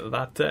thief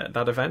at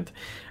that event.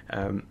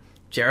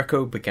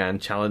 Jericho began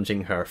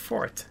challenging her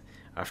for it.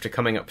 After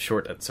coming up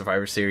short at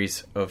Survivor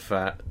Series of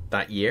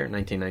that year,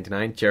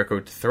 1999, Jericho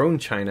dethroned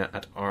China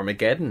at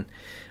Armageddon,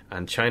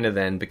 and China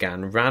then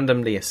began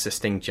randomly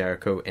assisting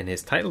Jericho in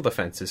his title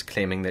defences,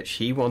 claiming that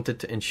she wanted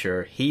to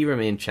ensure he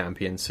remained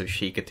champion so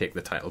she could take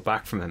the title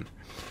back from him.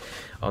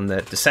 On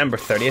the December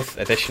 30th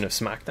edition of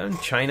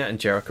SmackDown, China and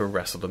Jericho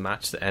wrestled a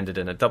match that ended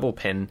in a double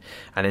pin,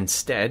 and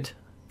instead,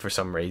 for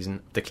some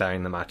reason,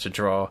 declaring the match a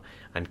draw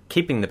and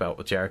keeping the belt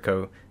with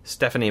Jericho,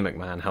 Stephanie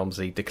McMahon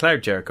Helmsley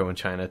declared Jericho and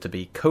China to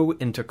be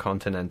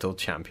co-intercontinental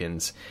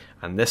champions,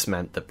 and this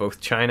meant that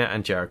both China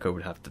and Jericho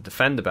would have to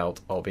defend the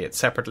belt, albeit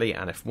separately,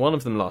 and if one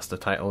of them lost the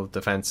title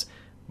defense,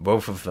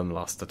 both of them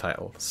lost the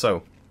title.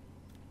 So,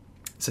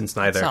 since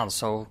neither... That sounds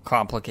so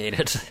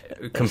complicated.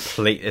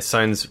 It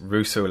sounds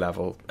Russo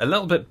level. A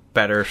little bit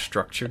better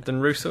structured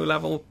than Russo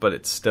level, but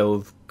it's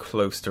still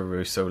close to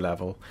Russo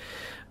level.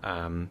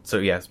 So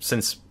yeah,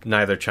 since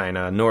neither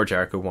China nor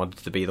Jericho wanted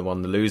to be the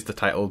one to lose the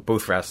title,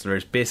 both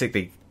wrestlers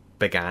basically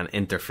began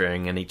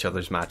interfering in each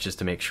other's matches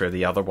to make sure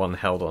the other one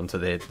held on to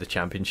the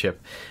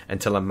championship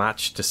until a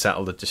match to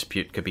settle the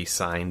dispute could be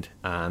signed,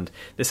 and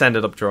this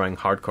ended up drawing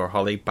Hardcore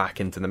Holly back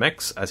into the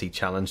mix as he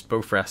challenged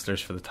both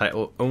wrestlers for the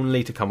title,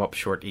 only to come up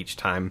short each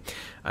time,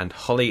 and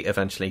Holly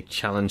eventually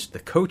challenged the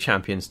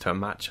co-champions to a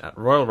match at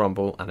Royal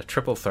Rumble, and a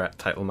triple threat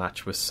title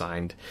match was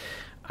signed.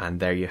 And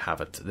there you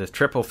have it, the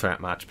triple threat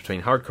match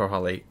between Hardcore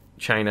Holly,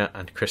 China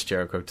and Chris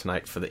Jericho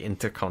tonight for the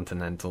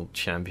Intercontinental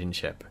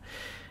Championship.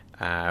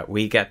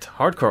 We get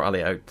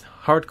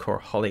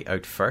Hardcore Holly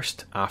out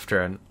first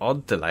after an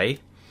odd delay,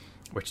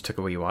 which took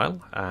a wee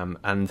while,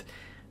 and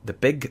the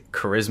big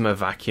charisma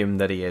vacuum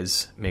that he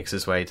is makes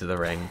his way to the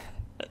ring.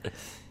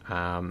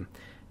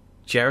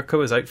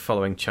 Jericho is out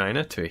following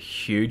China to a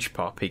huge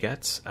pop he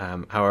gets.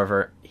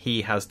 However,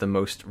 he has the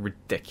most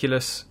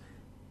ridiculous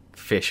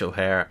facial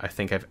hair I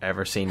think I've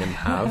ever seen him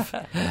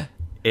have.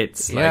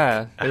 It's like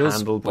a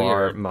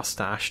handlebar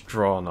mustache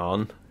drawn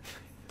on.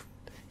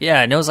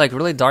 Yeah, and it was like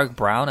really dark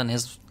brown, and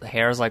his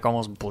hair is like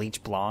almost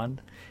bleach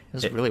blonde. It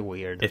was really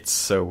weird. It's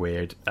so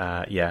weird.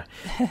 Yeah.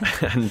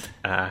 And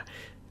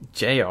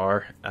JR,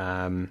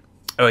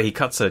 he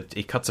cuts a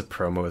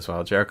promo as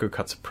well. Jericho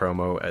cuts a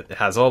promo. It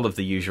has all of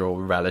the usual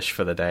relish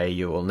for the day,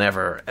 you will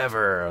never,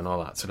 ever, and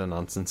all that sort of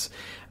nonsense.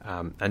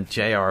 And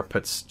JR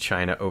puts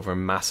China over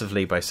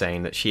massively by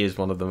saying that she is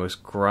one of the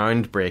most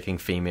groundbreaking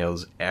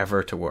females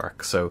ever to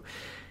work. So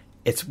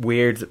it's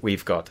weird that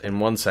we've got, in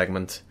one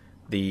segment,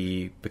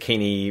 the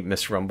Bikini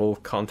Miss Rumble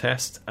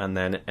contest, and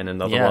then in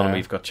another one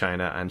we've got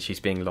China, and she's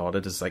being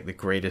lauded as like the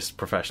greatest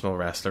professional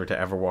wrestler to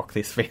ever walk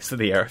the face of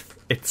the earth.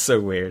 It's so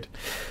weird.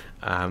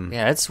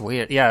 Yeah, it's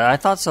weird. Yeah, I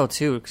thought so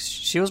too.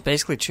 She was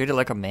basically treated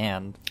like a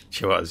man.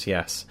 She was,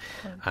 yes.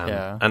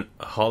 And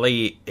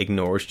Holly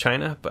ignores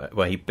China, but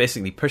he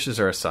basically pushes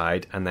her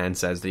aside and then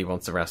says that he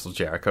wants to wrestle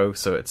Jericho.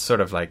 So it's sort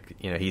of like,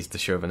 he's the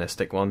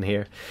chauvinistic one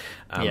here.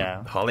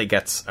 Holly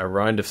gets a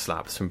round of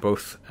slaps from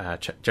both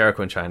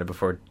Jericho and China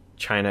before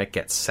China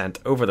gets sent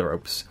over the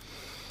ropes.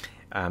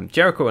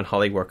 Jericho and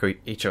Holly work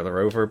each other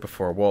over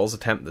before a Walls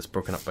attempt that's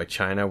broken up by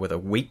China with a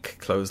weak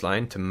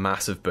clothesline to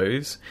massive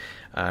boos.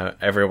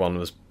 Everyone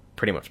was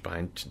pretty much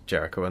behind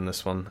Jericho in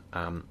this one.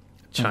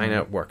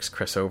 China works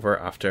Chris over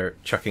after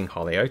chucking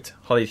Holly out.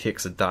 Holly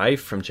takes a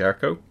dive from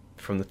Jericho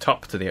from the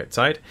top to the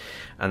outside,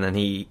 and then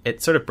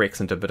it sort of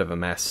breaks into a bit of a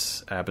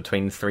mess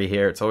between the three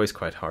here. It's always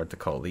quite hard to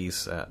call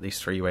these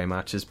three-way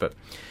matches, but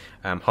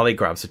Holly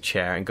grabs a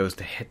chair and goes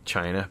to hit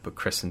China, but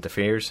Chris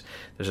interferes.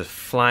 There's a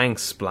flying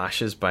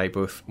splashes by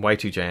both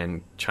Y2J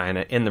and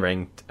China in the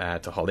ring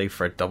to Holly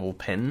for a double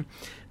pin.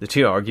 The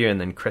two argue,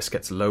 and then Chris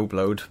gets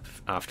low-blowed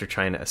after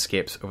China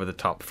escapes over the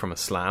top from a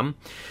slam.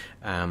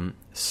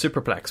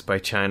 Superplex by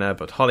China,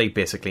 but Holly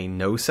basically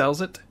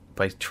no-sells it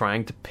by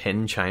trying to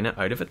pin China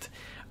out of it,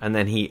 and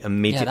then he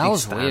immediately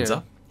stands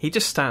up. He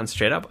just stands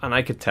straight up, and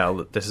I could tell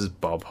that this is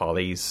Bob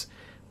Holly's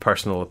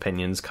personal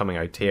opinions coming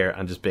out here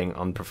and just being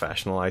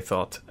unprofessional, I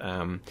thought,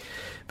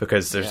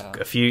 because there's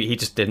a few, he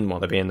just didn't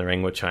want to be in the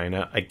ring with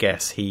China. I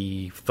guess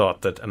he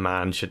thought that a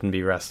man shouldn't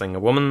be wrestling a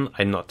woman.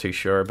 I'm not too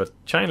sure, but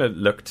China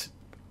looked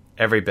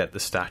every bit the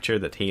stature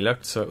that he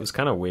looked, so it was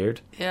kind of weird.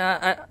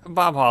 Yeah,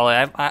 Bob Holly,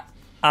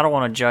 I don't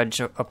want to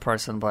judge a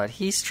person, but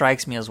he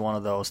strikes me as one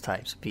of those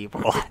types of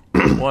people.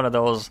 One of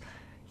those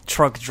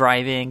truck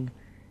driving,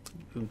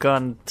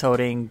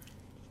 gun-toting,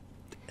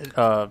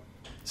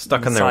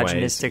 stuck in their ways,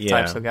 misogynistic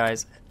types of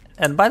guys.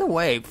 And by the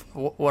way,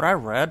 what I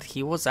read,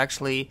 he was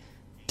actually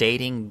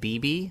dating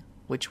BB,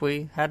 which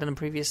we had in a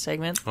previous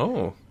segment.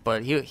 Oh.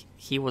 But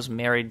he was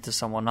married to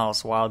someone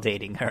else while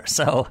dating her,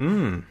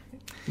 so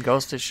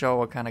goes to show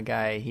what kind of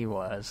guy he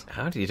was.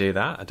 How do you do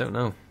that? I don't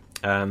know.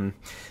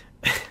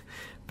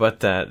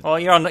 But well,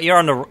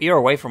 you're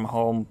away from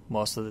home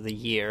most of the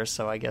year,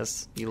 so I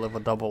guess you live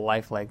a double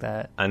life like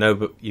that. I know,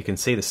 but you can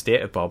see the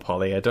state of Bob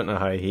Holly. I don't know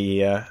how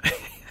he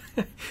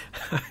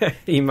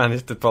he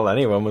managed to pull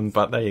any woman,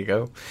 but there you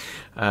go.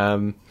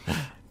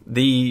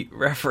 The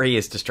referee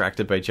is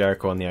distracted by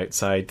Jericho on the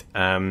outside.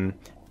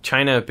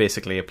 China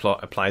basically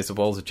applies the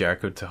walls of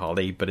Jericho to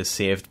Holly, but is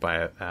saved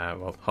by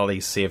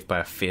Holly's saved by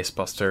a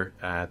facebuster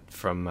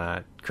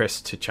from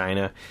Chris to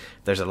China.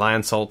 There's a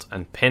lion salt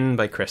and pin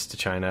by Chris to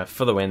China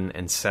for the win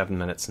in 7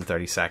 minutes and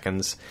 30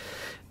 seconds.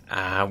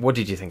 What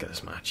did you think of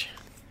this match?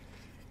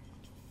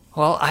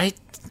 Well, I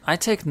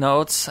take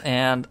notes,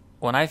 and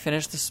when I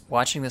finished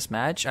watching this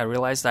match, I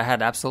realized I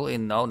had absolutely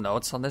no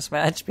notes on this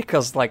match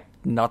because like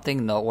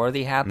nothing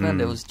noteworthy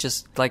happened. It was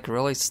just like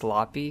really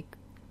sloppy.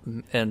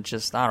 And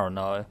just, I don't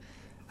know.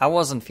 I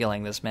wasn't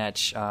feeling this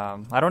match.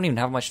 I don't even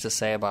have much to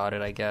say about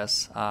it, I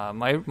guess.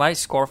 My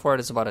score for it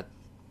is about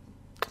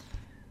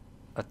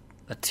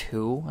a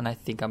 2, and I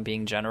think I'm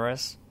being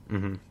generous.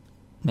 Mm-hmm.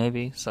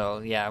 Maybe. So,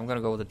 yeah, I'm going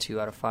to go with a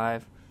 2 out of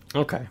 5.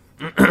 Okay.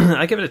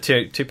 I give it a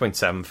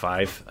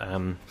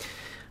 2.75.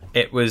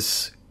 It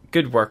was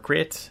good work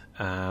rate,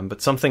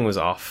 but something was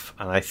off,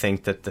 and I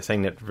think that the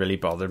thing that really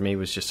bothered me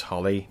was just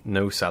Holly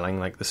no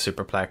selling, like the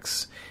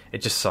superplex.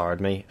 It just soured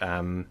me.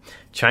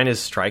 China's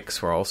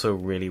strikes were also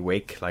really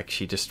weak. Like,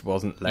 she just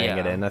wasn't laying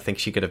it in. I think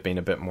she could have been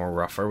a bit more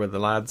rougher with the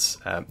lads.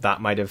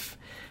 That might have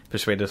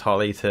persuaded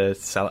Holly to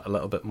sell it a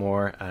little bit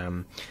more.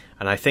 And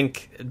I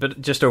think,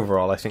 but just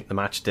overall, I think the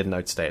match didn't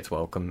outstay its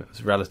welcome. It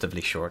was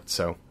relatively short,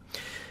 so...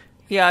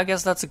 Yeah, I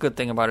guess that's a good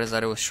thing about it, is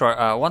that it was short.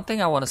 One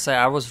thing I want to say,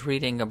 I was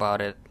reading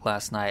about it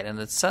last night, and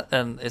it said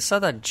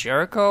that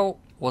Jericho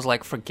was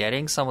like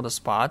forgetting some of the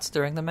spots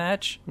during the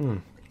match,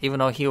 even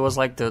though he was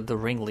like the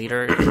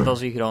ringleader. For those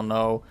of you who don't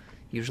know,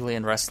 usually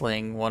in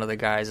wrestling, one of the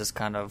guys is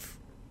kind of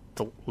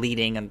the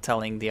leading and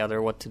telling the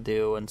other what to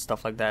do and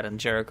stuff like that. And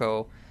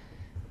Jericho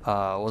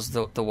was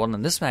the one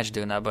in this match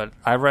doing that. But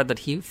I read that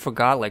he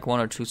forgot like 1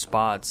 or 2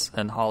 spots,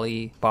 and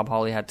Bob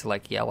Holly had to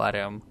like yell at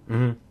him.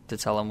 Mm-hmm. To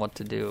tell him what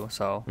to do.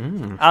 So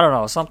I don't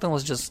know, something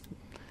was just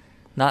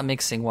not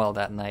mixing well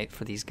that night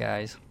for these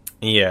guys.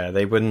 Yeah,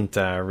 they wouldn't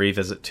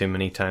revisit too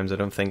many times. I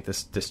don't think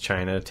this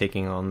China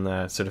taking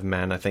on sort of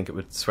men. I think it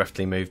would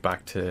swiftly move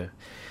back to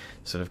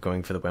sort of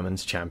going for the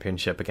women's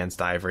championship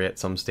against Ivory at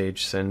some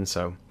stage soon.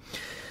 So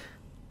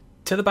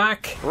to the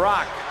back.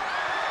 Rock,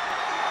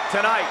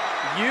 tonight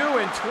you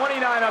and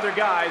 29 other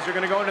guys are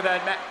going to go into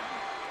that match.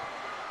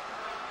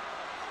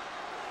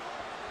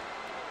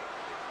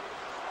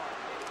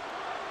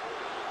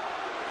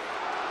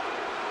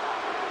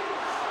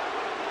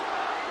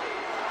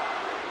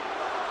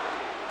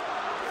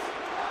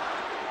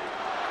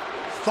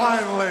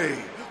 Finally,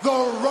 The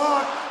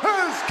Rock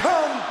has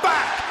come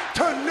back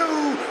to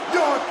New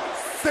York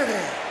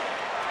City.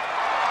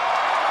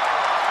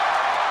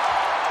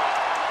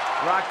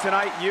 Rock,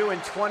 tonight you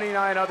and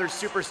 29 other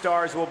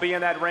superstars will be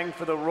in that ring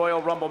for the Royal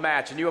Rumble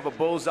match, and you have a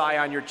bullseye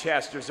on your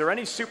chest. Is there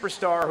any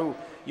superstar who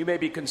you may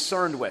be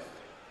concerned with?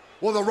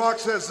 Well, The Rock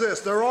says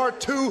this. There are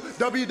 2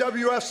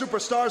 WWF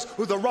superstars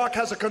who The Rock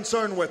has a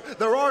concern with.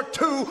 There are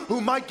 2 who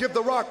might give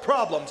The Rock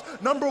problems.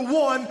 Number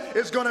 1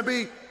 is going to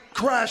be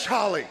Crash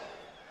Holly.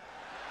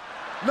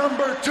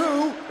 Number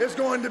 2 is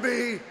going to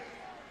be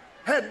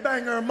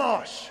Headbanger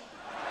Mosh.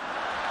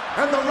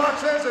 And The Rock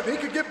says if he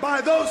could get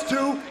by those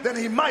 2, then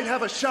he might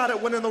have a shot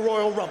at winning the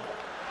Royal Rumble.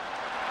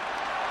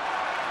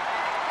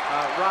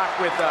 Rock,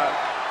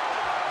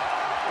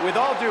 with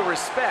all due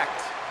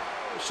respect,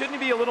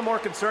 shouldn't he be a little more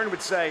concerned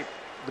with, say,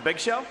 The Big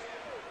Show?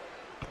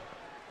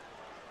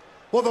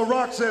 Well, The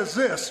Rock says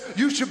this.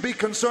 You should be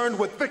concerned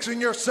with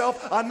fixing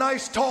yourself a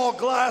nice tall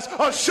glass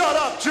of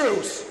shut-up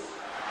juice.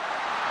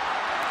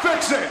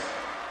 Fix it.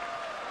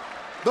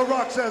 The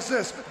Rock says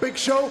this. Big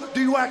Show,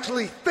 do you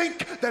actually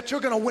think that you're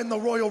going to win the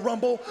Royal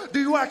Rumble? Do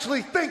you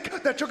actually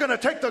think that you're going to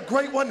take the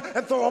Great One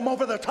and throw him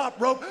over the top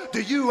rope?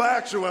 Do you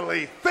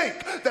actually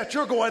think that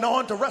you're going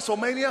on to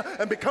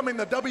WrestleMania and becoming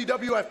the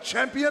WWF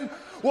champion?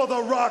 Well,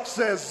 The Rock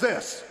says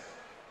this.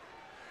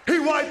 He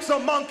wipes a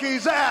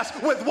monkey's ass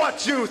with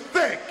what you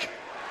think.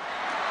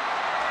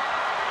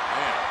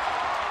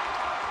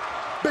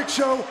 Big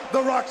Show,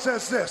 The Rock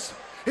says this.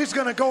 He's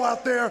going to go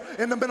out there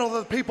in the middle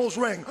of the People's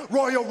Ring,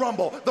 Royal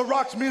Rumble. The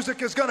Rock's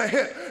music is going to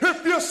hit.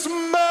 If you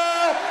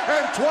smell,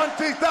 and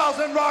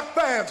 20,000 Rock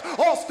fans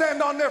all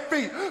stand on their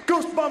feet,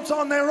 goosebumps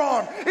on their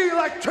arm,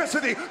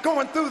 electricity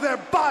going through their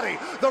body.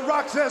 The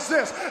Rock says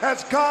this,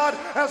 as God,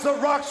 as The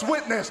Rock's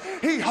witness,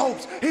 he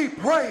hopes, he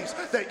prays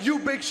that you,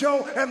 Big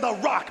Show, and The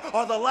Rock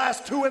are the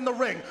last 2 in the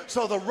ring.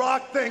 So The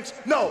Rock thinks,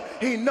 no,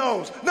 he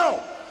knows,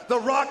 no. The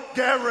Rock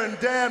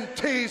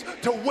guarantees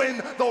to win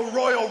the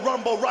Royal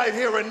Rumble right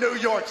here in New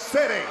York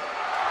City.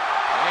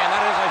 And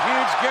that is a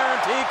huge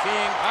guarantee,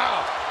 King.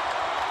 Wow.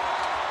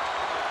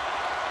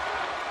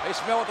 They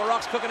smell what The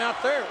Rock's cooking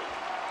out there.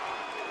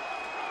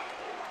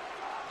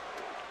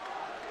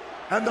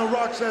 And The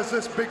Rock says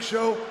this, Big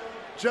Show,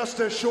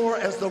 just as sure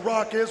as The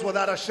Rock is,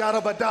 without a shadow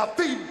of a doubt,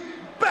 the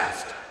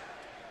best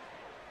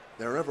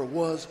there ever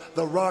was.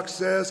 The Rock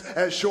says,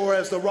 as sure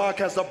as The Rock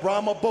has the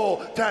Brahma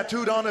Bull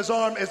tattooed on his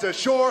arm, is as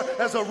sure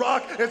as The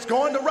Rock is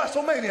going to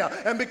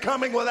WrestleMania and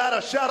becoming, without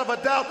a shadow of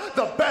a doubt,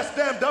 the best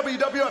damn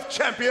WWF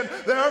champion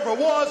there ever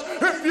was.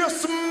 If you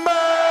smell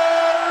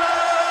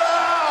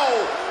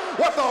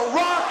what The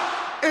Rock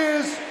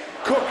is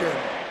cooking.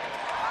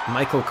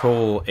 Michael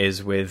Cole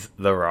is with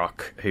The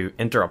Rock, who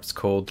interrupts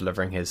Cole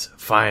delivering his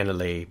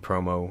finally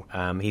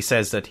promo. He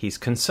says that he's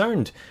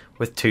concerned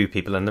with two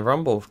people in the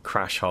Rumble,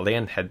 Crash Holly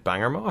and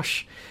Headbanger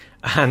Mosh.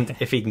 And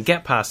if he can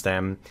get past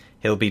them,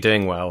 he'll be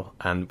doing well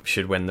and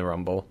should win the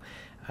Rumble.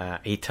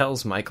 He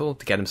tells Michael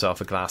to get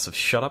himself a glass of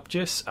Shut Up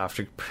Juice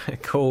after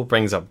Cole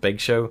brings up Big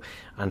Show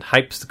and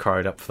hypes the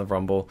crowd up for the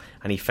Rumble.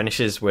 And he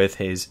finishes with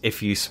his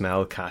 "If You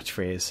Smell"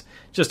 catchphrase.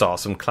 Just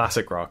awesome,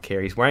 classic Rock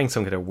here. He's wearing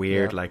some kind of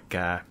weird, I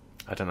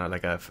don't know,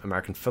 like a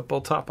American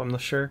football top, I'm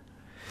not sure.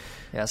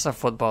 Yeah, it's a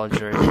football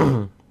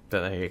jersey.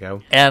 But there you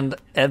go.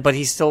 But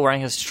he's still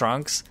wearing his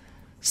trunks.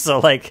 So,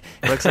 like,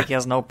 it looks like he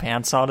has no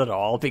pants on at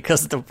all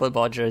because the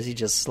football jersey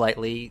just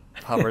slightly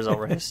hovers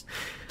over his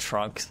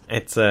trunks.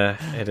 It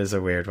is a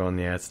weird one,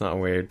 yeah. It's not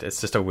weird. It's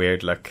just a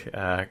weird look.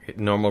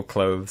 Normal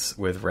clothes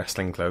with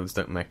wrestling clothes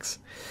don't mix.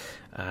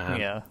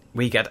 Yeah.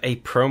 We get a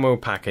promo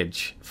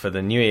package for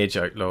the New Age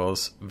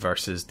Outlaws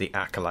versus the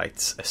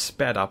Acolytes. A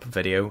sped up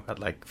video at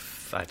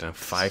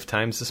 5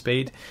 times the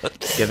speed,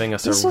 giving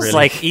us this was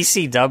like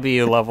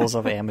ECW levels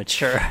of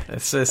amateur.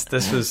 This was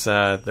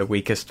the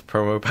weakest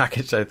promo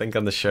package, I think,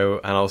 on the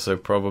show, and also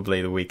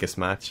probably the weakest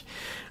match.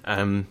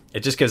 It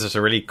just gives us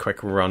a really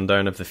quick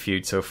rundown of the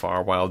feud so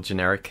far while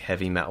generic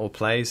heavy metal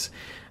plays,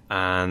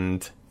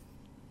 and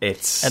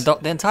the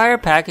entire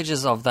package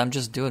is of them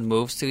just doing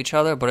moves to each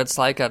other, but it's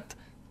like at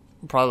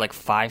probably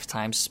 5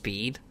 times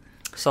speed.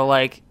 So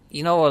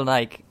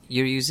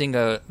you're using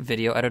a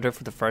video editor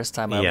for the first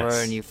time ever,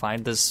 yes, and you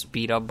find this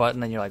speed up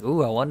button, and you're like,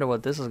 "Ooh, I wonder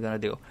what this is gonna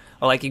do."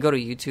 Or you go to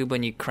YouTube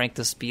and you crank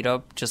the speed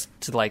up just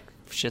to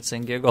shits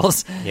and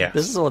giggles. Yeah,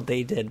 this is what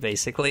they did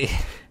basically.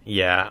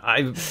 Yeah,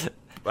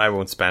 I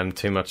won't spend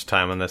too much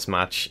time on this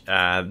match.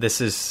 I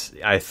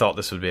thought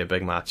this would be a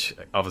big match.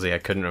 Obviously, I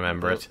couldn't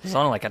remember it. It's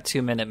only a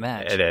 2-minute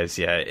match. It is,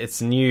 yeah.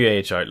 It's New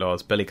Age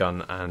Outlaws, Billy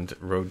Gunn and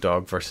Road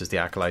Dogg versus the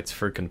Acolytes,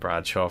 Farouk and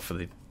Bradshaw for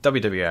the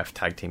WWF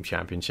Tag Team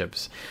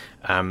Championships.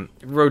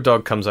 Road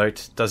Dogg comes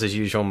out, does his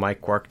usual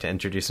mic work to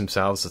introduce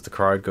themselves as the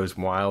crowd goes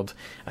wild,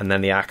 and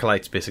then the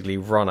Acolytes basically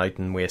run out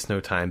and waste no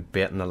time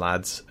baiting the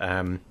lads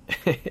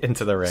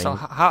into the ring. So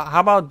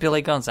how about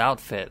Billy Gunn's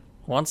outfit?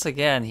 Once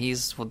again,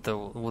 he's with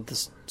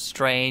this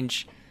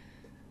strange,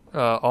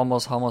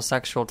 almost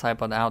homosexual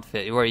type of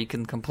outfit where you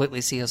can completely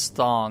see his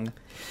thong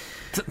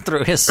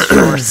through his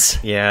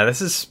shorts. Yeah,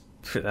 this is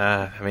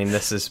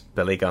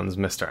Billy Gunn's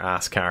Mr.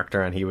 Ass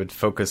character, and he would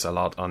focus a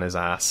lot on his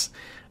ass.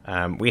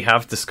 We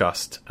have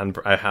discussed, and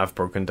I have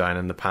broken down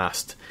in the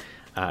past,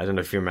 I don't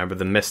know if you remember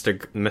the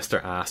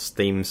Mr. Ass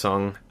theme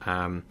song.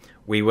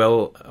 We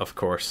will, of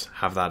course,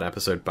 have that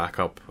episode back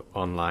up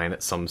online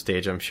at some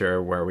stage, I'm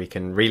sure, where we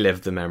can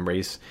relive the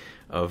memories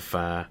of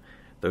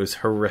those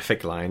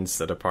horrific lines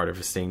that are part of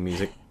his theme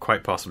music.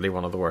 Quite possibly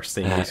one of the worst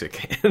theme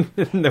music in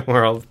the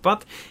world.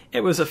 But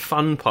it was a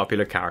fun,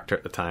 popular character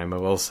at the time, I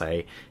will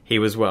say. He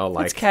was well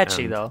liked. It's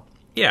catchy, though.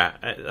 Yeah,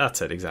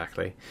 that's it,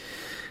 exactly.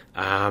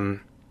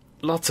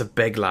 Lots of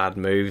big lad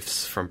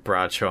moves from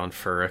Bradshaw and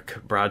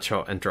Farouk.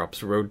 Bradshaw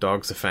interrupts Road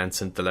Dogg's offense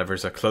and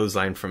delivers a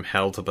clothesline from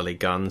hell to Billy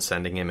Gunn,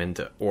 sending him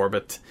into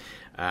orbit.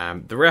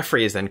 The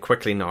referee is then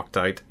quickly knocked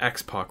out.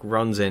 X-Pac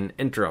runs in,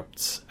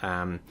 interrupts.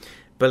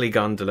 Billy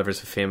Gunn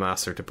delivers a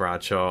Fameasser to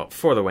Bradshaw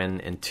for the win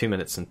in 2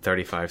 minutes and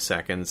 35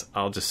 seconds.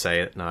 I'll just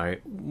say it now.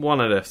 1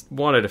 out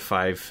of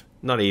 5.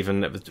 Not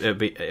even.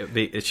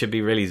 It should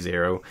be really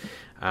 0.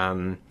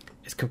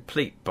 It's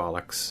complete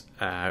bollocks.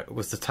 It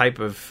was the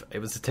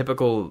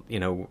typical,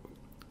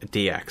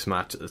 DX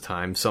match at the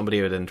time.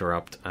 Somebody would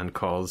interrupt and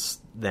cause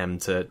them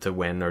to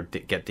win or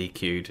get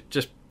DQ'd.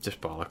 Just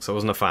bollocks. I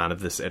wasn't a fan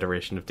of this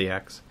iteration of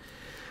DX.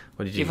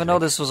 What did you Even think? though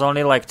this was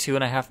only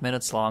 2.5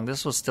 minutes long,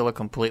 this was still a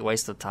complete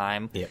waste of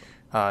time.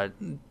 Yeah.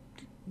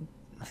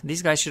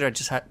 These guys should have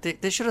just had.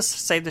 They should have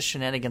saved the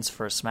shenanigans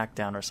for a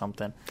SmackDown or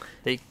something.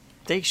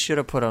 They should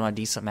have put on a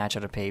decent match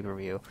at a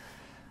pay-per-view.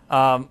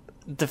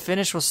 The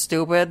finish was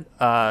stupid.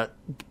 The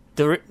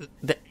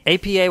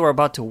APA were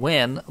about to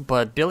win,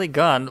 but Billy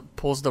Gunn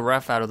pulls the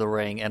ref out of the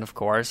ring, and of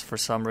course, for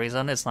some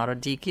reason, it's not a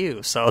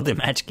DQ, so the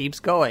match keeps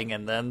going,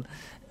 and then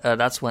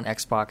that's when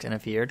X-Pac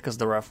interfered because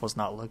the ref was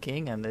not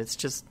looking, and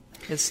it's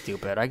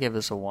stupid. I give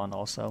this a 1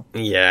 also.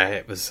 Yeah,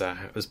 it was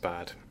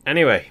bad.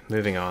 Anyway,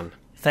 moving on.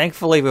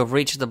 Thankfully, we've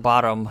reached the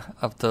bottom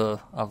of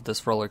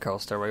this roller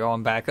coaster. We're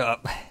going back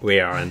up.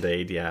 We are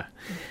indeed, yeah.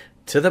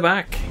 to the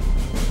back.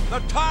 The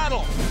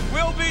title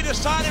will be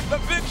decided. The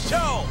Big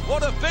Show will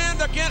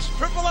defend against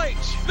Triple H.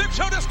 Big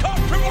Show just caught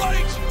Triple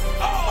H.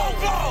 Oh, low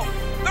blow.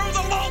 There was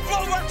a low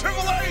blow by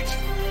Triple H.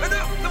 And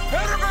now the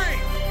pedigree.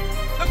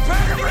 The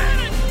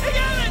pedigree. He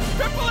got it.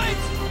 Triple H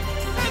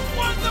has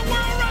won the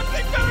World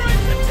Wrestling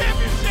Federation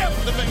Championship.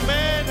 The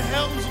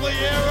McMahon-Helmsley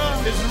era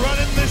is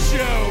running the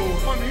show.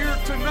 I'm here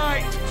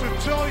tonight to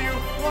tell you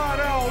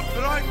flat out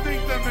that I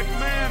think the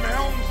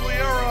McMahon-Helmsley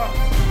era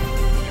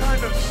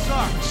kind of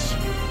sucks.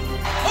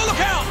 Oh,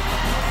 look out!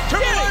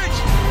 Triple H!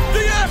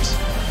 DX!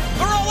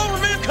 They're all over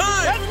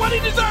Mankind! That's what he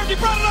deserved. He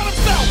brought it on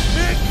himself.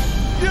 Mick,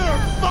 you're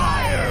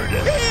fired!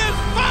 He is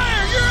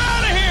fired! You're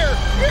out of here!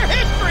 You're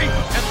history!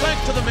 And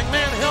thanks to the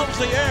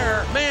McMahon-Helmsley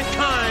era,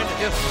 Mankind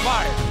is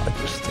fired. I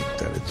just think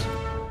that it's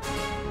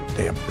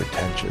damn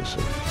pretentious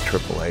of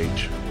Triple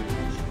H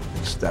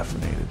and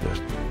Stephanie to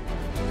just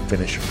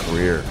finish a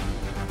career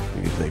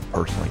because they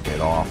personally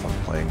get off on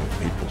playing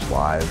with people's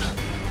lives,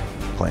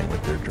 playing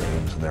with their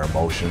dreams and their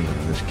emotions, and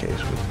in this case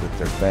with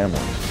their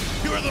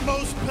families. You're the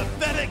most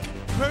pathetic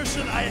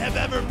person I have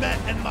ever met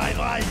in my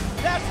life.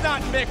 That's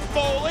not Mick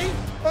Foley.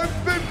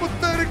 I've been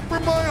pathetic for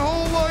my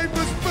whole life,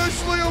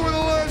 especially over the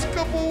last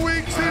couple of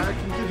weeks. I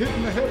can get hit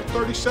in the head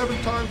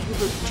 37 times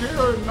with a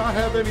chair and not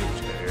have any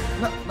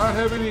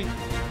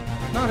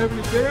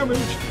damage.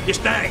 You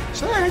stank.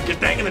 You're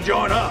stinking to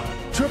join up.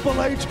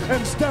 Triple H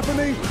and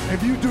Stephanie,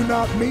 if you do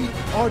not meet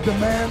our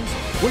demands,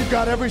 we've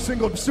got every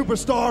single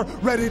superstar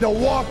ready to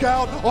walk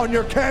out on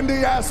your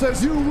candy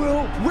asses. You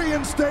will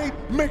reinstate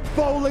Mick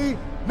Foley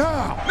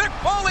now. Mick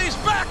Foley's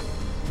back.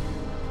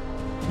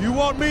 You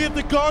want me at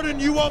the Garden?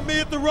 You want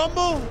me at the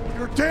Rumble?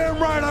 You're damn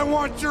right I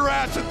want your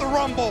ass at the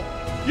Rumble.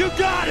 You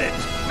got it.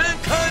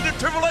 Mankind and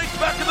Triple H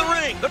back in the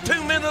ring. The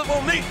two men that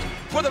will meet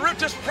for the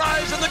richest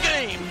prize in the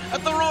game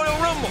at the Royal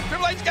Rumble.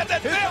 Triple H got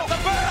that bell. The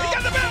bell. He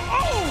got the bell.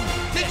 Oh,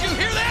 did you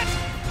hear that?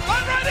 Run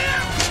right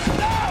in.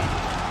 No.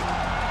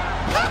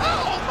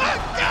 Oh, my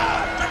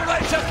God. Triple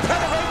H has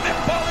penetrated Mick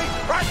Foley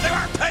right through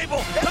our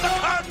table to the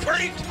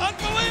concrete.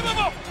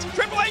 Unbelievable.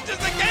 Triple H is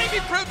the game. He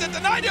proved it.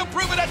 Tonight he'll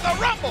prove it at the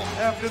Rumble.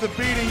 After the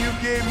beating you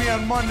gave me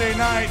on Monday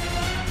night,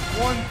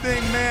 one thing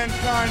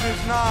Mankind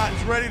is not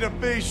is ready to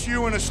face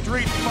you in a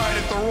street fight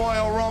at the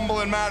Royal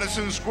Rumble in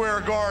Madison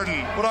Square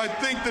Garden. But I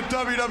think the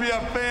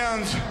WWF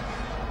fans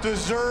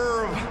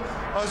deserve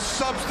a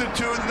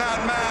substitute in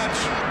that match.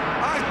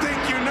 I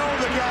think you know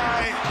the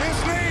guy. His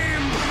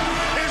name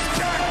is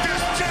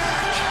Cactus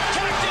Jack.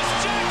 Cactus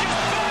Jack is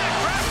back.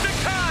 Drastic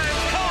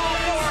times call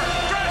for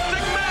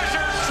drastic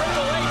measures.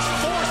 Triple H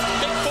forced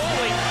Mick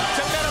Foley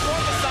to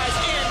metamorphosize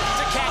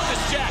into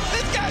Cactus Jack.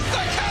 This guy's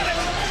psychotic.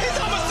 He's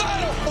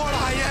homicidal. What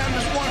I am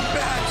is one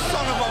bad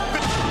son of a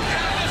bitch.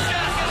 Cactus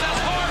Jack is as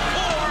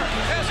hardcore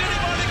as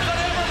anybody could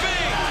ever be.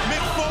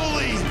 Mick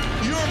Foley,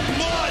 your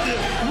blood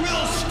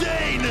will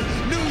stain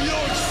New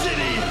York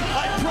City.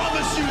 I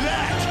promise you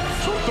that.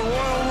 So at the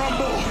Royal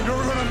Rumble,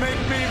 you're going to make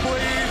me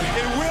bleed.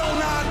 It will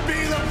not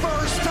be the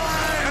first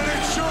time, and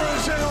it sure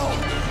as hell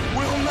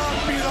will not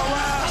be the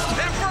last.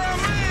 And for a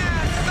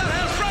man that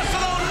has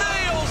wrestled on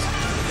nails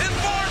in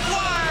barbed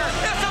wire,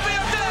 this will be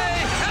a day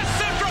at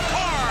Central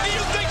Park. Do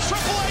you think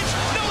Triple H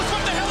knows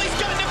what the hell he's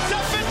gotten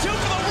himself into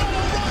for the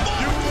Royal Rumble?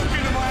 You look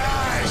into my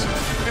eyes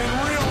and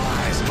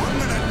realize I'm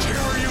going to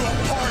tear you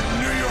apart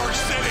in New York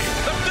City.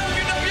 The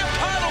WWF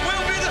title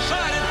will be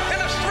decided in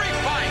a street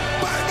fight.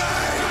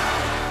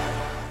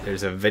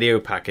 There's a video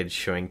package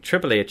showing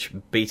Triple H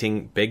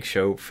beating Big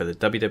Show for the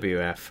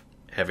WWF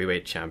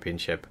Heavyweight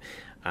Championship,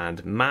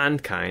 and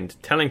Mankind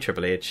telling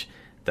Triple H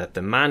that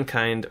the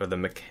Mankind or the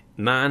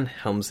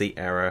McMahon-Helmsley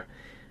era,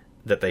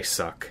 that they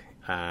suck.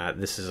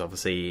 This is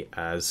obviously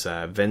as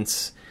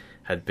Vince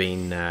had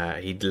been,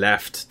 he'd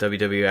left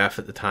WWF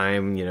at the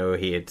time. You know,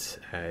 he had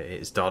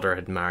his daughter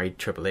had married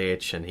Triple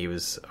H, and he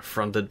was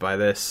affronted by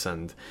this,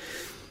 and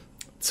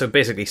so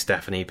basically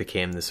Stephanie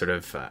became the sort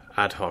of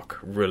ad hoc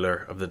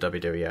ruler of the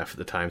WWF at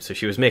the time. So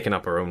she was making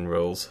up her own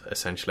rules,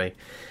 essentially.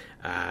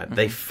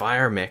 They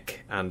fire Mick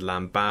and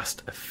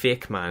lambast a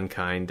fake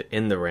Mankind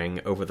in the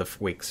ring over the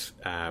weeks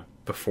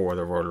before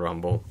the Royal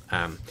Rumble.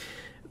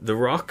 The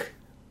Rock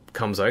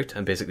comes out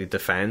and basically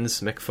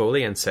defends Mick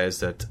Foley and says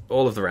that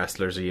all of the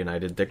wrestlers are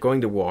united. They're going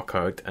to walk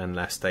out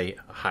unless they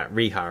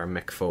rehire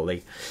Mick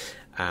Foley.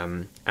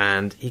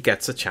 And he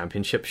gets a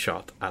championship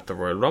shot at the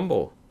Royal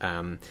Rumble.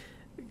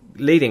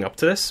 Leading up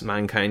to this,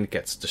 Mankind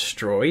gets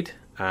destroyed,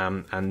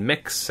 and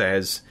Mick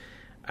says,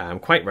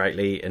 quite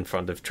rightly, in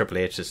front of Triple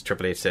H, as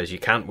Triple H says, "You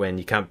can't win,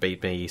 you can't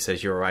beat me." He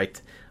says, "You're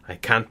right, I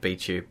can't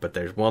beat you, but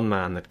there's one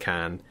man that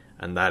can,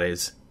 and that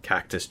is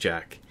Cactus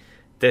Jack."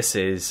 This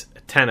is a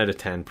 10 out of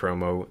 10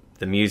 promo.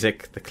 The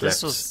music, the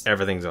clips,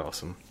 everything's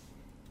awesome.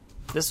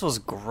 This was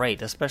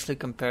great, especially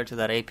compared to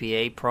that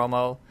APA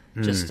promo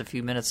just a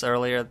few minutes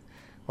earlier.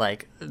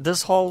 Like,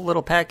 this whole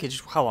little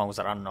package, how long was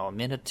it? I don't know, a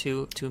minute,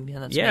 2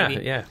 minutes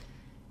maybe? Yeah.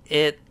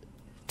 It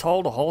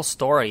told a whole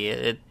story.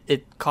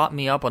 It caught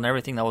me up on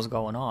everything that was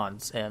going on,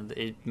 and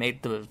it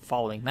made the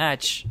following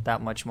match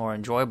that much more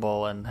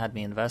enjoyable and had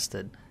me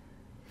invested.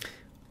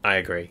 I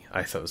agree.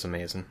 I thought it was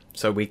amazing.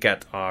 So we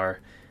get our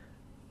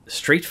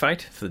street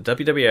fight for the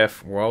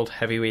WWF World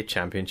Heavyweight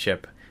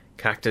Championship,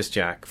 Cactus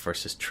Jack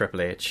versus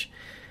Triple H.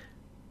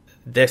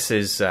 This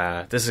is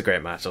a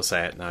great match. I'll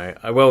say it now.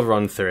 I will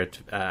run through it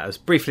as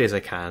briefly as I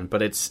can,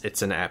 but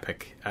it's an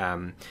epic.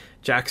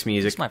 Jack's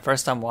music. It's my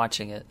first time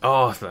watching it.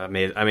 Oh,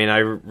 amazing! I mean, I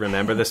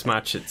remember this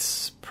match.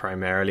 It's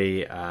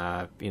primarily,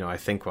 I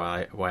think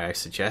why I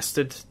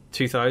suggested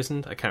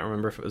 2000. I can't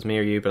remember if it was me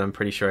or you, but I'm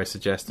pretty sure I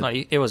suggested. No,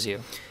 it was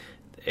you.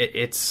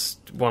 It's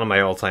one of my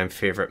all-time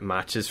favorite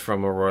matches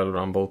from a Royal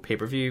Rumble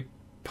pay-per-view.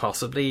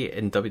 Possibly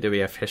in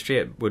WWF history,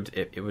 it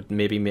would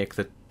maybe make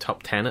the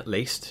top 10 at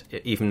least,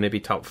 even maybe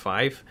top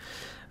 5.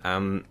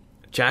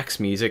 Jack's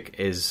music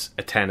is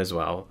a 10 as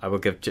well. I will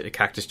give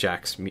Cactus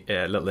Jack's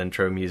little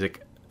intro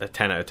music a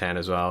 10 out of 10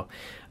 as well.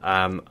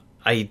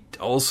 I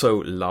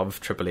also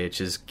love Triple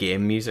H's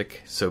game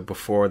music. So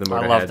before the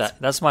Motorhead, I love that.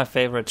 That's my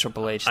favorite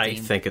Triple H theme. I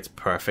think it's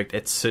perfect.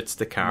 It suits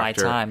the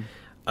character. My time.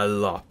 A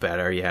lot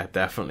better, yeah,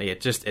 definitely.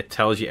 It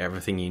tells you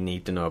everything you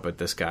need to know about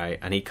this guy,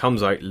 and he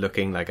comes out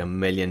looking like $1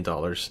 million.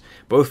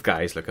 Both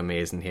guys look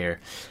amazing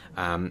here,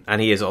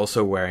 and he is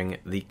also wearing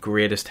the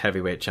greatest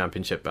heavyweight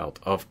championship belt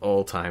of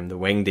all time. The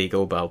Winged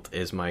Eagle belt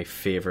is my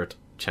favorite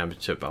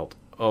championship belt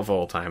of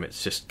all time.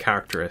 It's just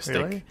characteristic.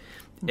 Really?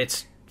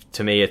 It's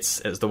to me,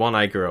 it's the one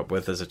I grew up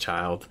with as a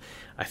child.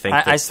 I think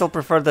I still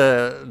prefer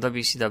the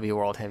WCW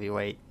World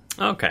Heavyweight.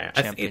 Okay,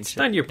 it's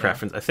not your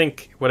preference. I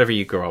think whatever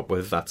you grow up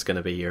with, that's going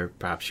to be your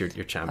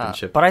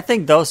championship. But I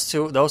think those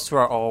two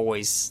are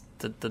always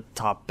the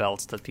top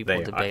belts that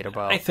people debate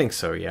about. I think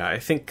so. Yeah, I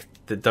think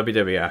the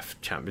WWF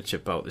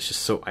Championship belt is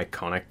just so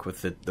iconic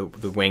with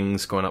the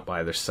wings going up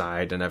either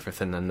side and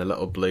everything, and the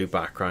little blue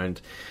background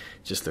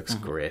just looks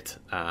great.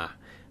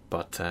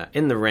 But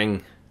in the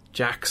ring,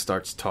 Jack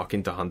starts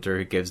talking to Hunter,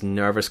 who gives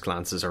nervous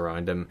glances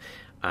around him.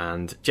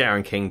 And JR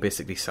and King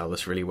basically sell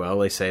this really well.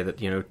 They say that,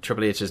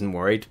 Triple H isn't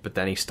worried, but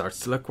then he starts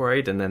to look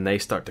worried, and then they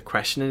start to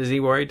question, is he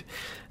worried?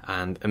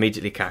 And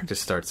immediately Cactus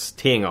starts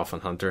teeing off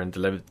on Hunter and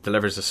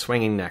delivers a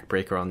swinging neck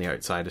breaker on the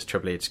outside as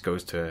Triple H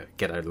goes to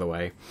get out of the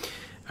way.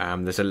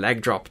 There's a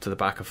leg drop to the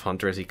back of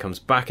Hunter as he comes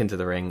back into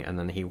the ring, and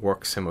then he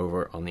works him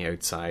over on the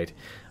outside.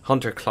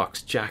 Hunter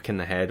clocks Jack in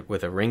the head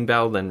with a ring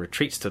bell, then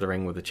retreats to the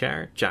ring with a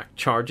chair. Jack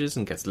charges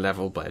and gets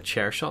leveled by a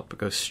chair shot, but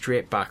goes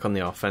straight back on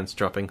the offense,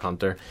 dropping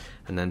Hunter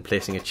and then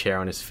placing a chair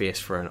on his face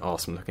for an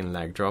awesome looking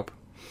leg drop.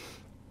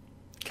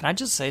 Can I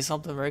just say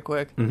something very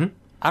quick? Mm-hmm.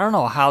 I don't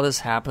know how this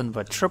happened,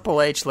 but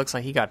Triple H looks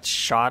like he got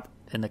shot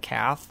in the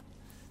calf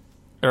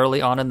early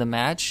on in the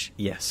match.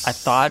 Yes. I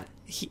thought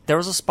there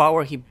was a spot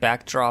where he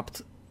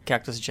backdropped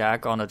Cactus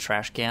Jack on a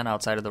trash can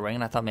outside of the ring,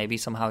 and I thought maybe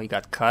somehow he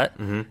got cut.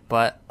 Mm-hmm.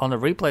 But on the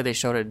replay they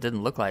showed it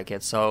didn't look like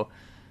it, so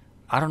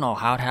I don't know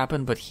how it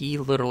happened, but he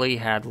literally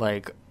had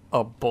like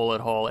a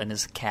bullet hole in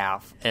his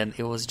calf, and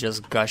it was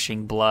just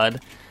gushing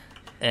blood.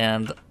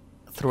 And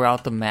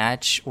throughout the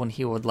match, when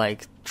he would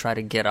like try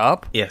to get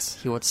up,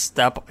 yes, he would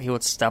step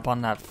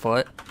on that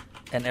foot,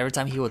 and every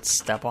time he would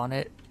step on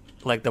it,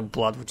 like the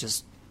blood would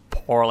just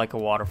pour like a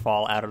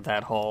waterfall out of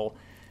that hole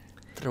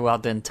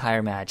throughout the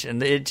entire match,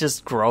 and it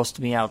just grossed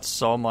me out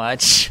so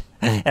much.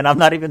 And I'm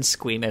not even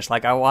squeamish.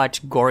 Like, I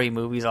watch gory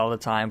movies all the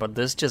time, but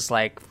this just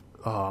like,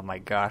 oh my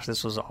gosh,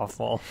 this was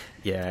awful.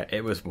 Yeah,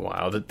 it was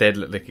wild. It did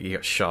look like he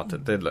got shot.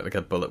 It did look like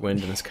a bullet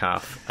wound in his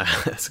calf.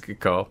 That's a good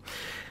call.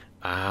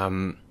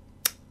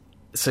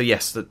 So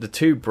yes, the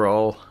two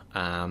brawl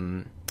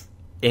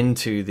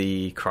into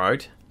the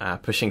crowd,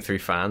 pushing through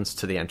fans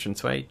to the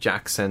entranceway.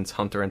 Jack sends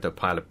Hunter into a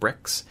pile of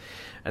bricks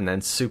and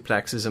then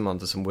suplexes him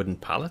onto some wooden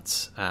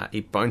pallets.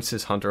 He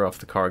bounces Hunter off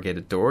the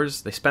corrugated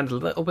doors. They spend a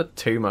little bit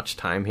too much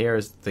time here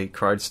as the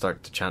crowd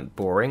start to chant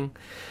boring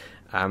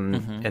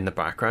in the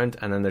background,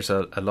 and then there's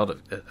a lot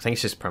of, I think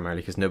it's just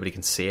primarily because nobody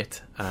can see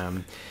it.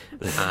 And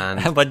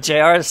but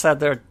JR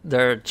said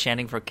they're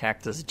chanting for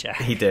Cactus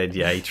Jack. He did,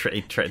 yeah.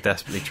 He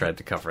desperately tried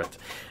to cover it.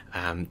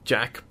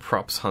 Jack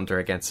props Hunter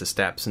against the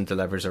steps and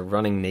delivers a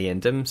running knee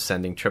into him,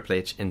 sending Triple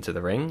H into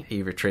the ring.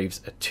 He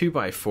retrieves a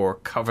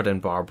 2x4 covered in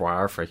barbed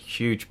wire for a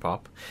huge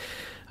pop.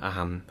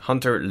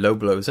 Hunter low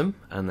blows him,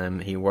 and then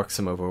he works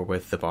him over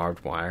with the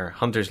barbed wire.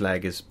 Hunter's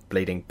leg is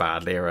bleeding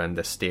badly around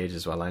this stage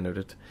as well, I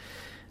noted.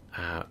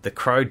 The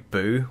crowd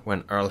boo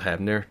when Earl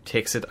Hebner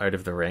takes it out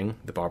of the ring,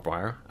 the barbed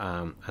wire,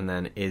 and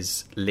then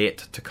is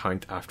late to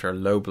count after a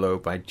low blow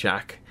by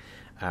Jack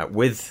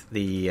with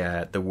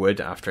the wood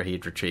after he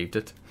had retrieved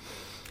it.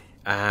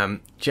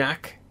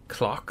 Jack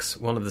clocks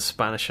one of the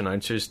Spanish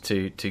announcers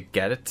to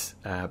get it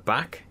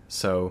back.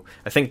 So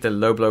I think the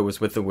low blow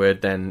was with the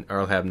wood, then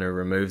Earl Hebner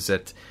removes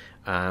it,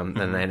 and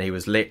then he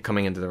was late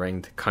coming into the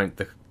ring to count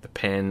the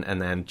pin,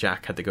 and then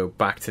Jack had to go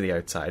back to the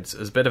outside. So it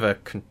was a bit of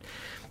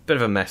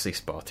a messy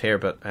spot here,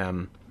 but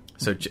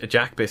so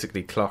Jack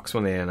basically clocks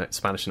one of the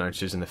Spanish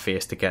announcers in the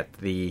face to get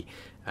the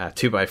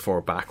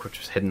 2x4 back, which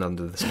was hidden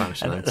under the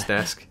Spanish announce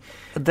desk.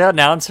 The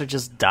announcer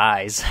just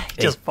dies.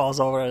 He just falls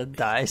over and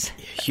dies.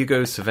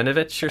 Hugo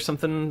Savinovich or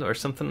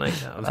something like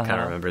that. I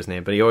can't remember his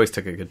name, but he always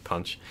took a good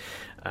punch.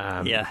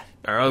 Yeah.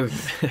 Earl,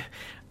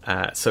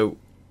 so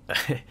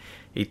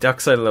He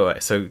ducks out of the way.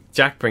 So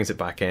Jack brings it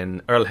back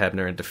in. Earl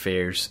Hebner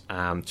interferes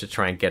to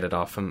try and get it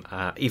off him.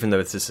 Even though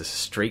this is a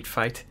street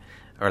fight,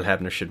 Earl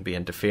Hebner shouldn't be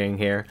interfering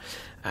here.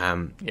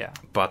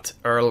 But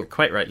Earl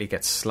quite rightly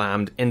gets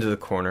slammed into the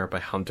corner by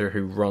Hunter,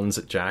 who runs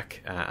at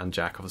Jack, and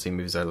Jack obviously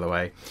moves out of the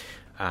way.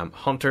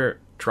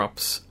 Hunter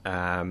drops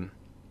Jack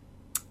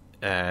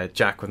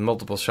with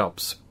multiple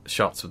shots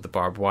with the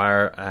barbed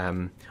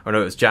wire. It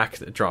was Jack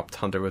that dropped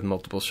Hunter with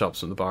multiple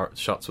shots with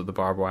the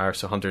barbed wire,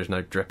 so Hunter is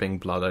now dripping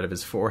blood out of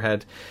his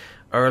forehead.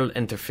 Earl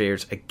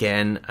interferes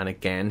again and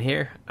again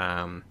here.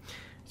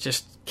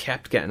 Just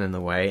kept getting in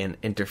the way and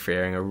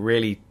interfering. I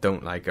really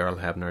don't like Earl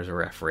Hebner as a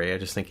referee. I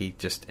just think he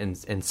just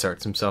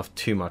inserts himself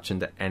too much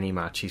into any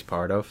match he's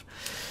part of.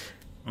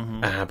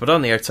 But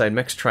on the outside,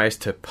 Mix tries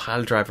to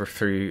pile driver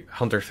through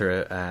Hunter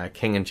through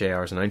King and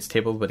JR's announce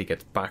table, but he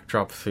gets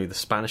backdropped through the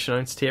Spanish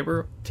announce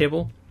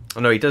table. Oh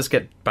no, he does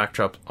get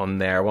backdropped on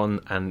their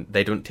one, and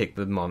they don't take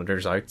the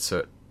monitors out, so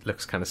it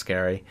looks kind of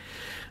scary.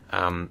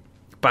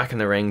 Back in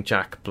the ring,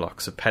 Jack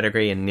blocks a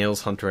pedigree and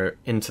nails Hunter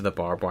into the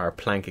barbed wire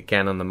plank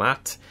again on the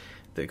mat.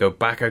 They go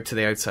back out to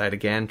the outside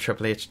again.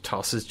 Triple H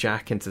tosses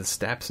Jack into the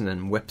steps and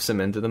then whips him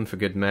into them for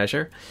good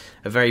measure.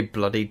 A very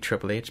bloodied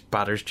Triple H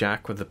batters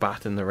Jack with the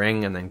bat in the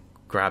ring and then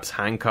grabs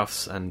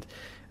handcuffs, and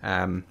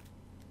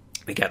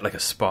we get like a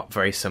spot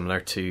very similar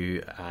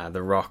to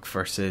The Rock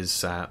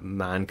versus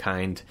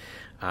Mankind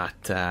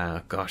at,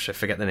 I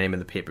forget the name of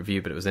the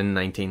pay-per-view, but it was in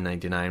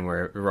 1999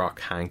 where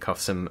Rock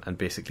handcuffs him and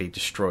basically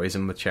destroys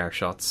him with chair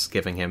shots,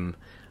 giving him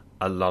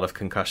a lot of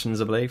concussions,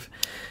 I believe.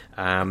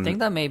 I think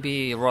that may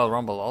be Royal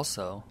Rumble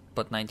also,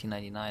 but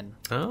 1999.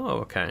 Oh,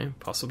 okay.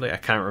 Possibly. I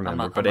can't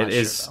remember, but it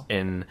is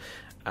in,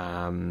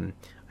 I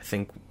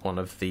think, one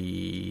of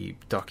the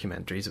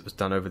documentaries that was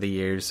done over the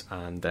years,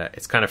 and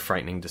it's kind of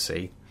frightening to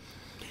see.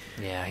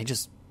 Yeah, he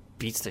just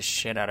beats the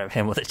shit out of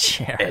him with a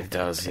chair. It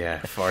does, yeah.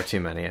 Far too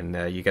many.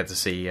 And you get to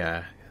see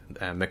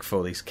Mick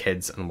Foley's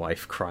kids and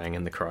wife crying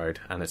in the crowd,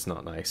 and it's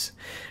not nice.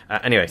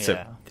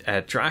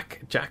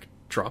 Jack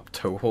drop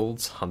toe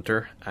holds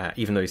Hunter,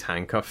 even though he's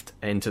handcuffed,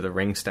 into the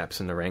ring steps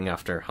in the ring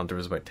after Hunter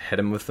was about to hit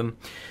him with them.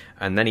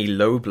 And then he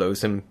low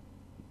blows him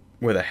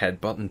with a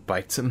headbutt and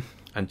bites him.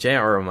 And JR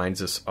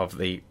reminds us of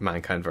the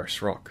Mankind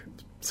vs. Rock.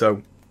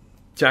 So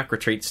Jack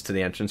retreats to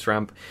the entrance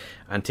ramp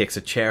and takes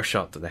a chair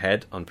shot to the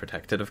head,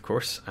 unprotected of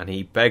course, and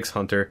he begs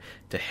Hunter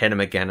to hit him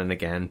again and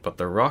again, but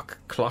The Rock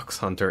clocks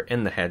Hunter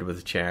in the head with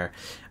a chair,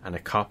 and a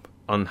cop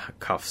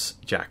uncuffs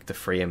Jack to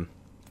free him.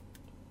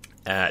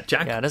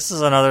 Jack? Yeah, this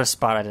is another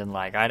spot I didn't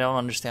like. I don't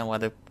understand why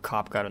the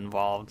cop got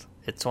involved.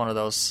 It's one of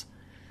those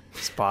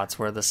spots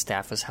where the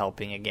staff is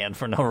helping again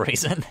for no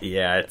reason.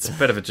 Yeah, it's a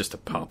bit of just a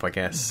pop, I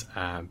guess.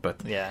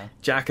 But yeah.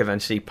 Jack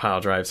eventually pile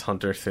drives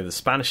Hunter through the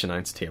Spanish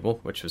announce table,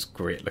 which was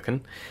great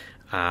looking.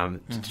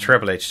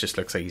 Triple H just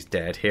looks like he's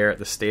dead here at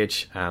this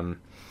stage.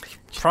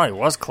 Probably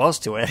was close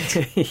to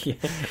it. Yeah.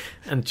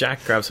 And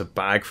Jack grabs a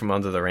bag from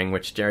under the ring,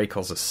 which Jerry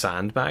calls a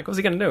sandbag. What's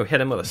he going to do?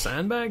 Hit him with a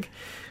sandbag?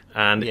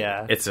 And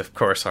it's, of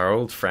course, our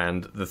old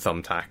friend, the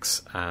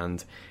Thumbtacks.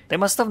 And they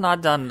must have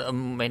not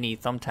done many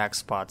Thumbtack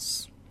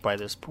spots by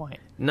this point.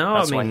 No,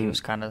 that's I mean, why he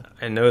was kind of.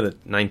 I know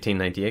that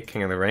 1998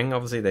 King of the Ring,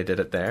 obviously they did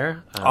it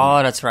there.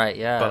 Oh, that's right,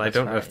 yeah. But I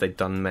don't know if they've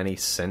done many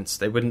since.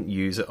 They wouldn't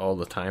use it all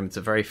the time. It's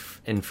a very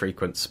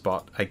infrequent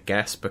spot, I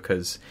guess,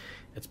 because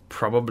it's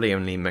probably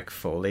only Mick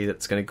Foley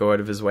that's going to go out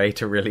of his way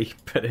to really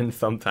put in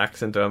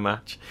Thumbtacks into a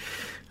match.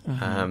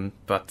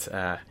 But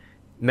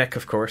Mick,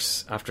 of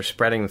course, after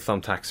spreading the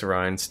Thumbtacks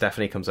around,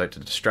 Stephanie comes out to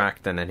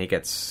distract, and then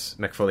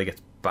Mick Foley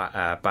gets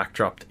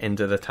backdropped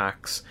into the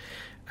tacks.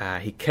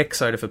 He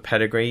kicks out of a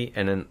pedigree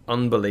in an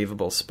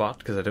unbelievable spot,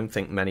 because I don't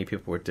think many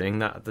people were doing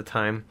that at the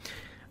time.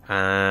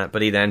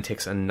 But he then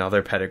takes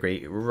another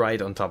pedigree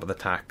right on top of the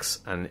tacks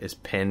and is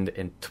pinned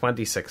in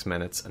 26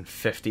 minutes and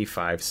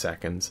 55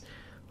 seconds.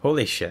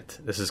 Holy shit,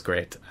 this is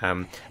great.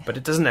 But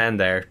it doesn't end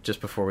there. Just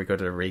before we go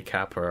to the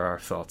recap or our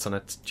thoughts on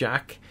it,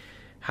 Jack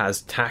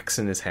has tacks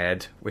in his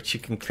head, which you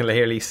can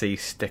clearly see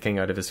sticking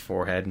out of his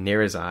forehead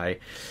near his eye,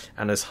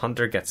 and as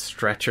Hunter gets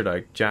stretchered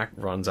out, Jack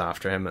runs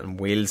after him and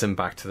wheels him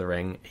back to the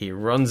ring. He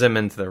runs him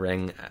into the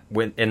ring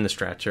in the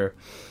stretcher,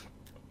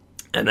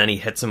 and then he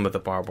hits him with a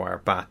barbed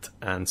wire bat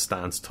and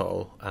stands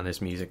tall, and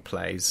his music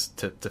plays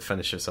to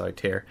finish us out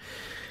here.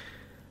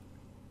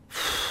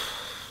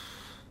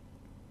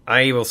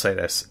 I will say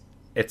this,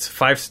 it's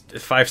five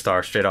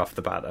stars straight off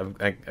the bat.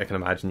 I can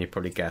imagine you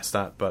probably guessed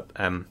that, but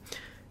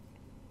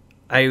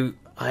I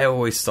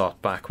always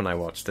thought back when I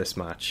watched this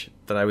match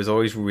that I was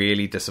always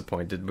really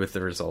disappointed with the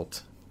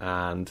result,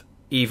 and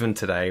even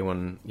today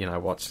when I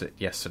watched it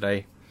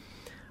yesterday,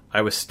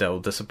 I was still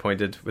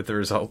disappointed with the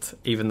result,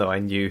 even though I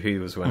knew who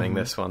was winning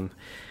this one.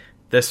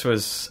 This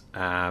was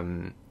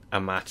a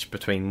match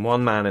between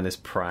one man in his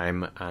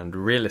prime and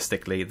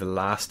realistically the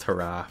last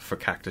hurrah for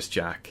Cactus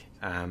Jack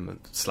 /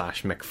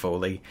 Mick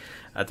Foley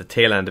at the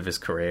tail end of his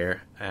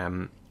career.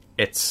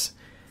 It's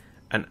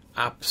an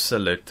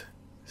absolute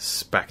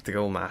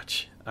spectacle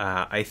match.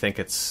 I think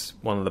it's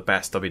one of the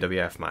best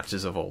WWF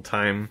matches of all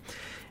time.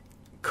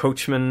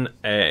 Coachman,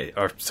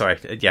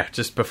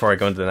 just before I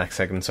go into the next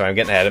segment, sorry, I'm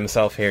getting ahead of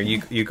myself here.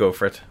 You go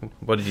for it.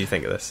 What did you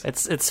think of this?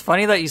 It's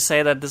funny that you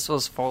say that this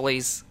was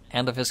Foley's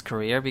end of his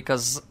career,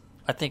 because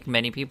I think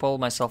many people,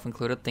 myself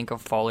included, think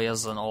of Foley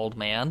as an old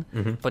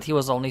man, but he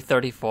was only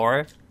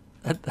 34.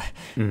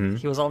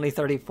 He was only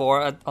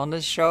 34 on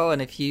this show,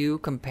 and if you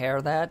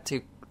compare that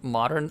to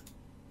modern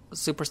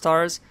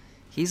superstars,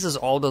 he's as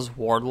old as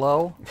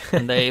Wardlow,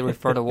 and they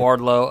refer to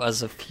Wardlow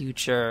as a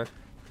future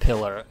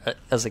pillar.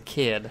 As a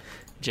kid,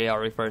 JR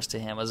refers to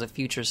him as a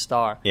future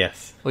star.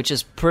 Yes. Which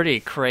is pretty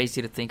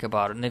crazy to think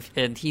about.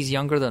 And he's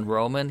younger than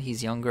Roman.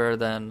 He's younger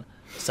than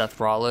Seth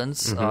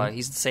Rollins.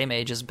 He's the same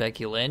age as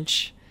Becky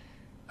Lynch.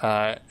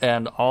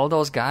 And all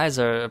those guys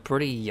are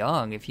pretty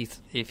young if you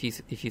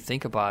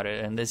think about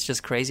it. And it's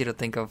just crazy to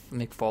think of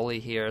Mick Foley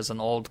here as an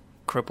old,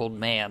 crippled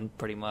man,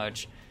 pretty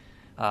much.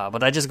 But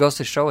that just goes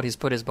to show what he's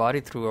put his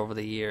body through over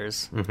the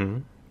years.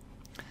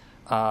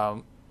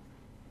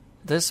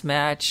 This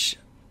match,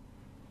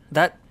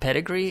 that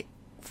pedigree,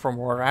 from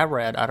what I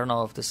read, I don't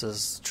know if this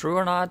is true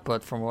or not,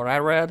 but from what I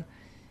read,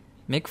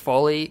 Mick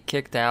Foley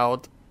kicked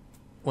out.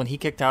 When he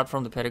kicked out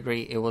from the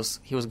pedigree, he was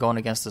going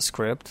against the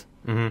script,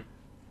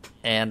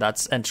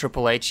 and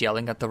Triple H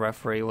yelling at the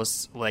referee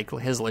was like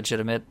his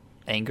legitimate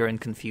anger and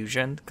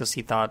confusion, because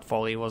he thought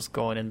Foley was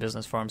going in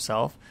business for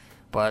himself,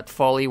 but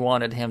Foley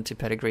wanted him to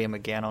pedigree him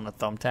again on the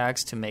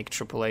thumbtacks to make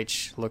Triple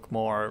H look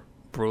more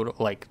brutal,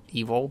 like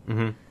evil.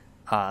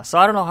 So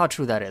I don't know how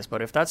true that is,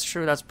 but if that's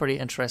true, that's pretty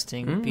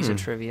interesting piece of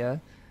trivia.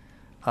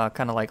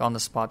 Kind of like on the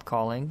spot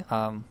calling.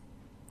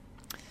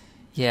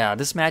 Yeah,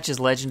 this match is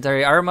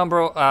legendary. I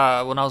remember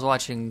when I was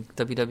watching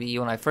WWE,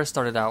 when I first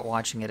started out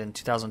watching it in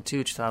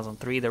 2002,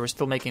 2003, they were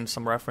still making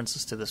some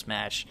references to this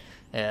match.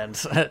 And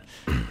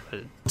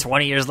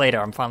 20 years later,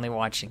 I'm finally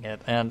watching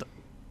it. And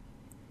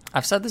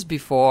I've said this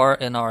before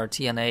in our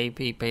TNA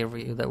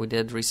pay-per-view that we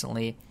did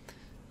recently.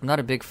 I'm not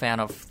a big fan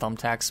of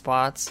thumbtack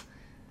spots.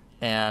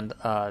 And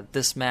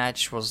this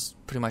match was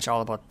pretty much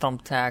all about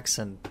thumbtacks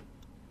and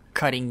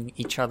cutting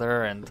each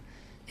other, and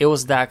it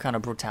was that kind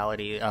of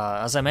brutality.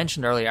 As I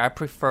mentioned earlier, I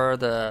prefer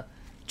the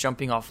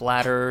jumping off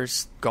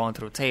ladders, going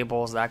through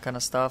tables, that kind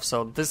of stuff.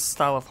 So this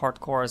style of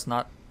hardcore is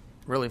not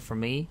really for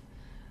me.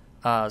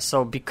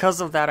 So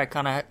because of that, I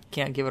kind of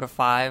can't give it a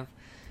 5.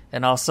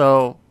 And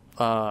also,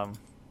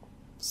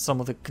 some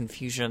of the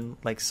confusion,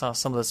 like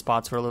some of the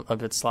spots were a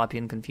bit sloppy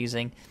and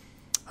confusing.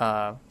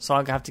 So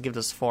I'll have to give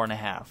this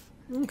 4.5.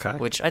 Okay.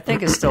 Which I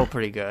think is still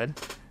pretty good.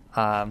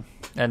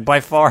 And by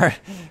far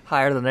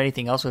higher than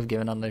anything else we've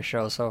given on this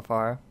show so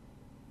far.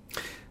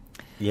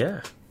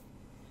 Yeah.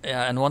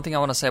 Yeah, and one thing I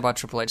want to say about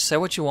Triple H, say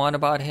what you want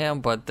about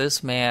him, but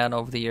this man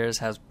over the years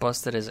has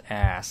busted his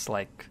ass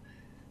like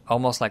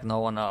almost like no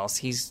one else.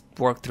 He's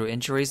worked through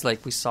injuries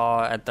like we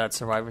saw at that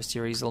Survivor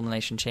Series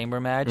Elimination Chamber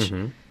match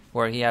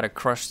where he had a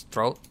crushed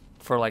throat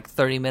for like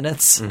 30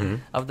 minutes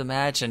of the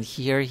match, and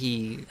here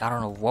I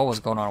don't know what was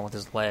going on with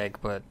his leg,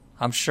 but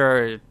I'm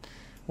sure it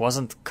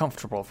wasn't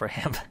comfortable for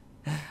him.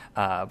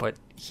 But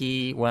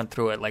he went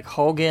through it. Like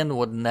Hogan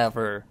would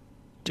never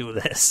do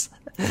this.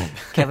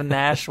 Kevin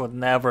Nash would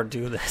never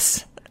do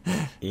this.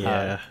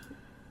 Yeah.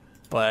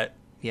 But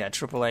yeah,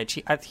 Triple H,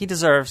 he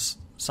deserves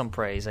some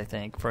praise, I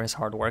think, for his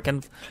hard work.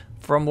 And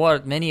from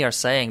what many are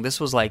saying, this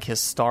was like his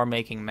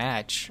star-making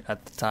match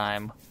at the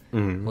time.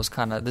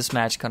 This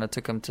match kind of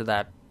took him to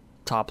that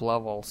top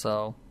level.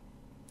 So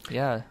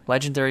yeah,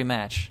 legendary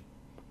match.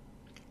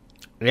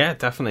 Yeah,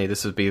 definitely.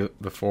 This would be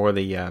before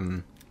the,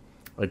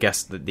 I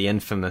guess, the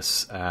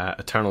infamous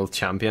Eternal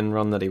Champion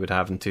run that he would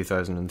have in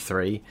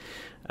 2003,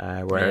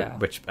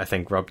 which I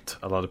think rubbed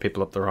a lot of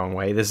people up the wrong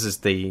way. This is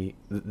the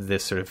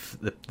sort of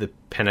the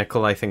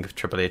pinnacle, I think, of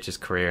Triple H's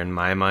career in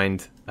my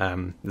mind.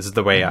 This is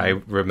the way I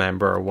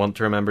remember or want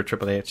to remember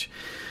Triple H.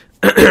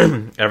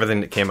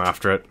 Everything that came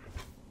after it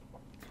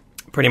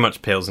pretty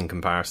much pales in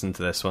comparison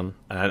to this one.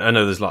 I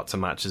know there's lots of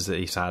matches that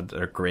he's had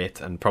that are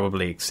great and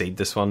probably exceed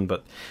this one,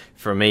 but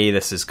for me,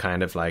 this is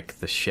kind of like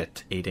the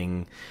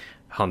shit-eating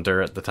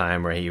Hunter at the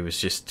time, where he was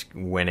just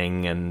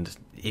winning, and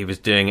he was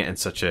doing it in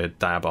such a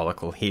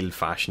diabolical heel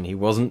fashion. He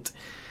wasn't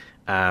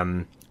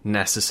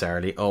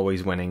necessarily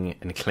always winning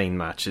in clean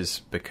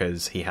matches,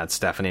 because he had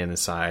Stephanie on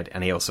his side,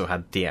 and he also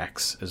had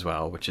DX as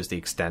well, which is the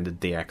extended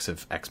DX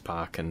of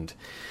X-Pac and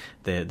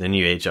the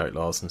New Age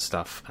Outlaws and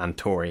stuff, and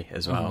Tori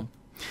as well.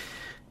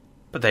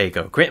 But there you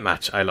go. Great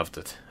match. I loved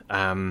it.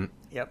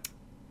 Yep.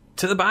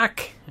 To the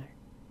back,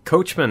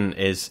 Coachman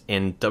is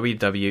in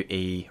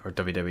WWE or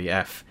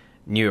WWF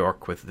New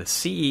York with the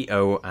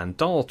CEO and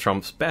Donald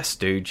Trump's best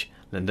stooge,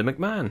 Linda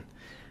McMahon.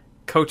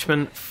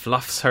 Coachman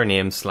fluffs her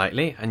name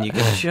slightly, and you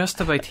can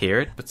just about hear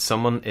it, but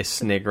someone is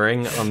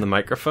sniggering on the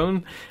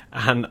microphone,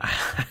 and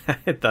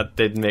that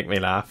did make me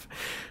laugh.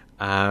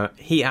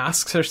 He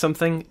asks her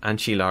something, and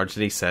she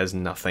largely says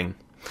nothing.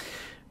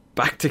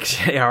 Back to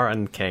JR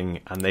and King,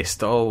 and they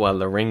stall while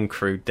the ring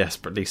crew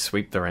desperately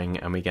sweep the ring,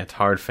 and we get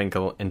Hard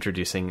Finkel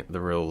introducing the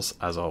rules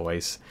as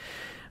always.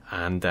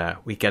 And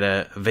we get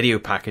a video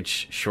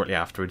package shortly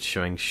afterwards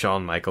showing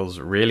Shawn Michaels,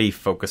 really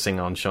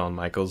focusing on Shawn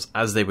Michaels,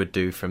 as they would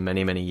do for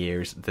many, many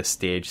years at this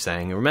stage,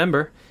 saying,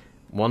 remember,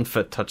 one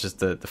foot touches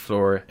the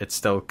floor, it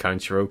still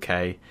counts, you're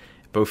okay.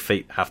 Both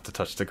feet have to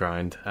touch the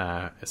ground.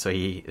 So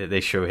they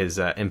show his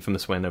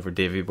infamous win over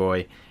Davey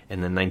Boy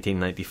in the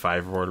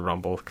 1995 Royal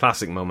Rumble.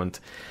 Classic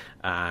moment.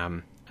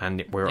 And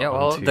we're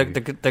on to...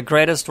 the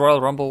greatest Royal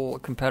Rumble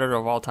competitor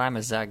of all time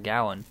is Zach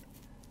Gowen.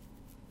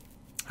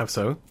 How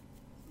so?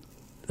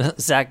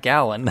 Zach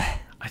Gowen.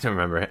 I don't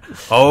remember it.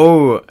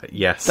 Oh,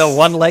 yes. The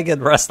one-legged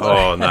wrestler.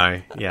 Oh,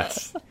 no.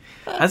 Yes.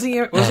 Was he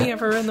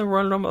ever in the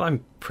Royal Rumble?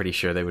 I'm pretty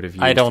sure they would have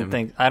used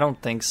him. I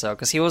don't think so,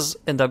 because he was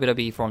in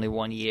WWE for only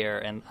 1 year,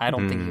 and I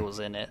don't think he was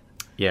in it.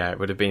 Yeah, it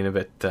would have been a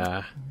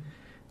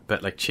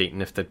bit like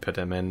cheating if they'd put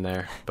him in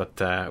there. But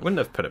wouldn't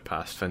have put it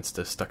past Vince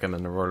to stuck him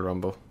in the Royal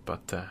Rumble.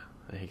 But there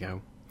you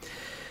go.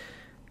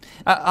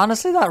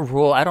 Honestly, that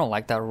rule, I don't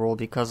like that rule,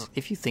 because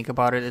if you think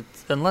about it,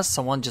 unless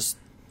someone just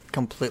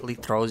completely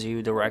throws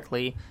you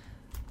directly,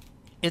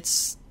 it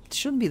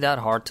shouldn't be that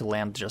hard to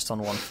land just on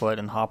one foot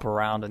and hop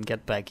around and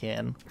get back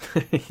in.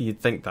 You'd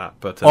think that,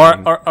 but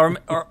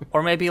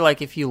or maybe like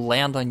if you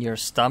land on your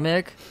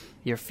stomach,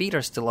 your feet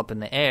are still up in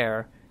the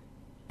air,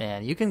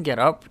 and you can get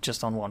up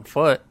just on one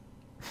foot,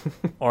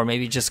 or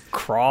maybe just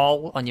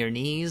crawl on your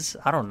knees.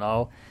 I don't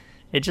know.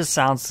 It just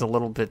sounds a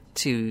little bit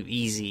too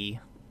easy.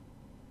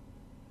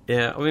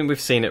 Yeah, I mean,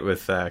 we've seen it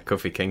with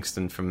Kofi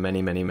Kingston for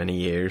many, many, many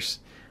years.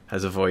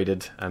 Has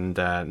avoided, and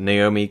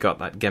Naomi got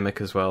that gimmick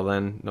as well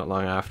then, not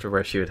long after,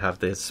 where she would have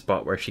this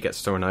spot where she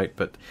gets thrown out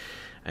but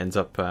ends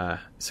up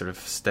sort of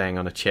staying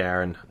on a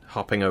chair and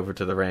hopping over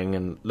to the ring,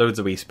 and loads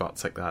of wee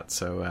spots like that.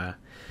 So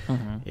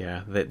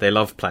yeah, they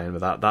love playing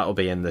with that. That'll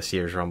be in this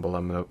year's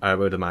Rumble, I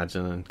would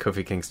imagine, and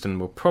Kofi Kingston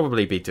will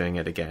probably be doing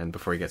it again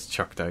before he gets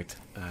chucked out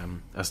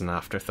as an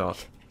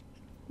afterthought.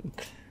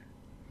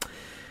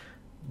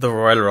 The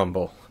Royal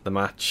Rumble, the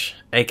match,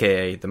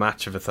 aka the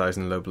match of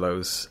 1,000 low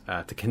blows,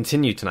 to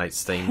continue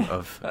tonight's theme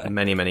of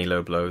many, many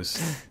low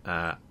blows.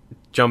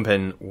 Jump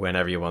in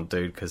whenever you want,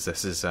 dude, because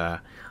this is... I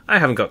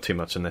haven't got too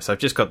much on this. I've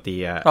just got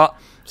the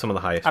some of the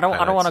highest. I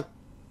don't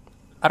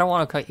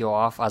want to cut you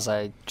off as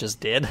I just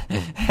did,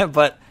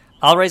 but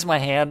I'll raise my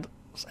hand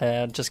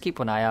and just keep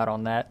an eye out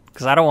on that,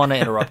 because I don't want to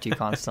interrupt you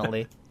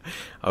constantly.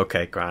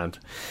 Okay, grand.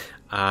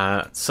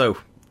 So,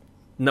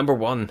 number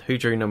one. Who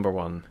drew number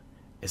one?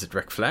 Is it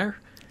Ric Flair?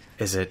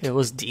 It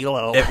was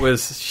D'Lo. It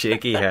was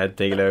shaky head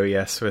D'Lo,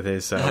 yes, with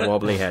his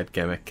wobbly head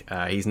gimmick.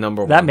 He's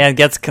number one. That man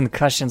gets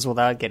concussions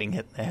without getting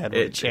hit in the head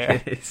with a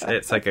chair.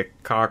 It's like a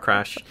car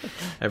crash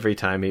every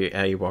time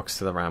he walks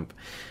to the ramp.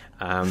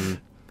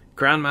 Grandmaster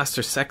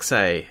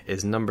Sexay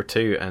is number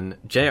two, and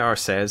JR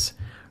says,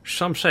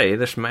 some say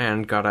this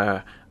man got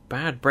a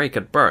bad break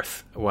at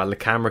birth, while the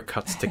camera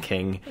cuts to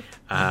King.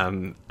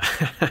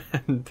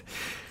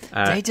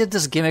 They did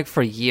this gimmick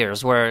for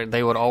years where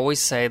they would always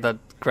say that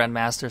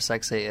Grandmaster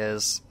Sexay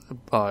is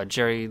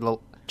Jerry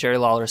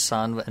Lawler's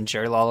son, and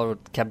Jerry Lawler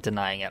kept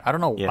denying it. I don't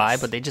know why,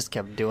 but they just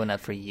kept doing that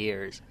for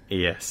years.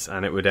 Yes,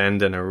 and it would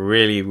end in a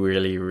really,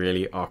 really,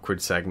 really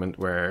awkward segment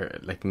where,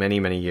 like, many,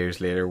 many years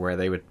later, where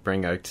they would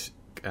bring out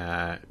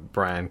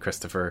Brian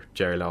Christopher,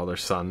 Jerry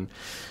Lawler's son,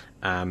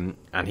 and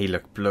he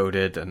looked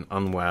bloated and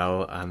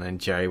unwell, and then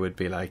Jerry would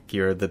be like,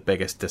 you're the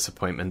biggest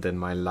disappointment in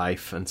my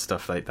life, and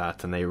stuff like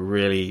that. And they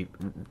really,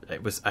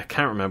 I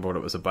can't remember what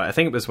it was about. I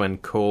think it was when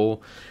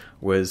Cole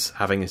was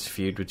having his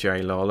feud with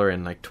Jerry Lawler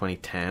in like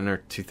 2010 or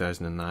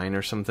 2009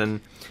 or something.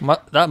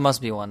 That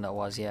must be one that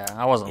was, yeah.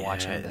 I wasn't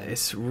watching it.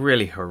 It's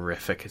really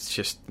horrific. It's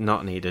just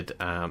not needed.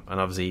 And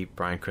obviously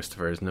Brian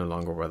Christopher is no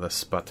longer with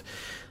us. But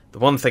the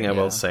one thing I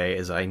will say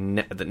is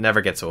that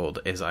never gets old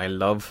is I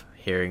love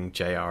hearing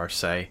JR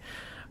say,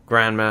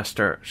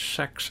 Grandmaster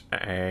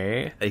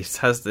Sexay. He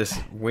has this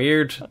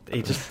weird,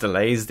 he just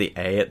delays the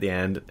A at the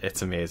end.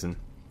 It's amazing.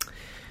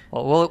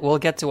 Well, we'll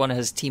get to one of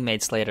his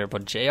teammates later,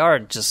 but JR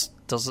just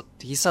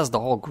he says the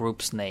whole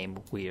group's name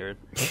weird.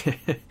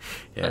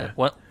 Yeah.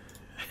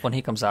 When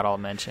he comes out, I'll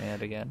mention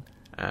it again.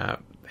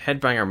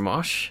 Headbanger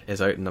Mosh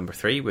is out in number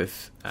 3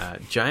 with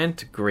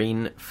giant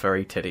green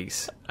furry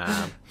titties.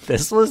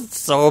 This was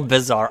so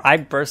bizarre. I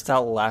burst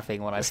out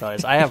laughing when I saw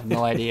this. I have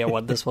no idea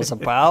what this was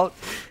about.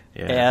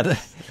 Yeah, and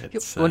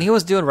when he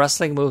was doing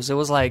wrestling moves, it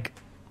was like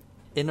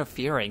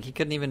interfering. He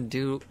couldn't even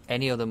do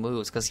any of the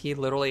moves because he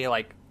literally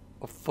like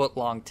a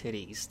foot-long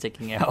titty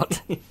sticking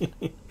out.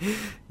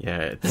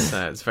 Yeah,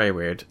 it's very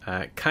weird.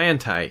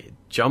 Kaientai,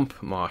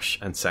 Jump, Mosh,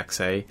 and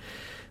Sexay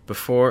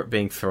before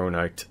being thrown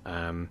out.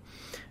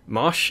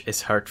 Mosh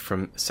is hurt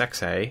from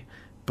Sexay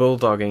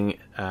bulldogging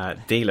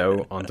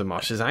D'Lo onto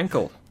Mosh's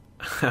ankle.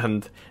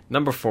 And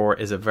number 4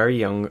 is a very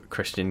young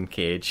Christian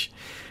Cage.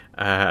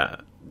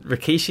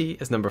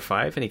 Rikishi is number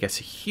 5, and he gets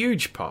a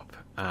huge pop,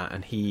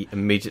 and he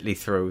immediately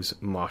throws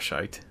Mosh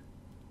out.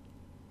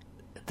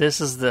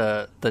 This is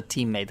the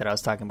teammate that I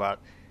was talking about.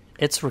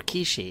 It's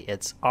Rikishi.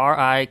 It's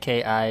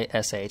Rikishi.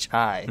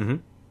 Mm-hmm.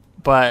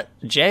 But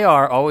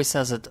JR always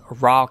says it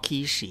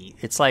Raw-Kishi.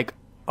 It's like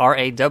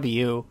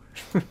RAW-KISHI.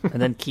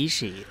 and then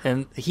Kishi.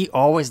 And he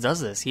always does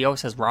this. He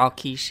always says Raw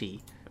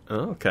Kishi.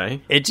 Oh,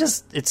 okay.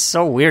 It's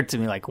so weird to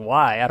me. Like,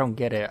 why? I don't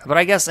get it. But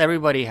I guess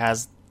everybody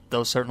has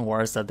those certain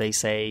words that they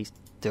say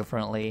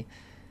differently.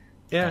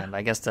 Yeah. And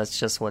I guess that's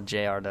just what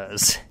JR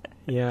does.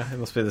 Yeah, it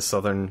must be the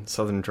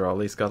southern drawl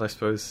he's got, I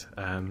suppose.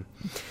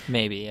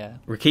 Maybe, yeah.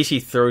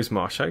 Rikishi throws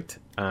Mosh out,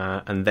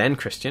 and then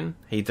Christian.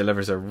 He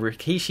delivers a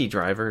Rikishi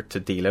driver to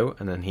D'Lo,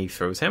 and then he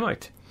throws him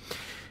out.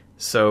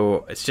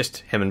 So it's just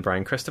him and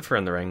Brian Christopher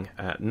in the ring.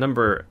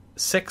 Number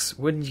 6,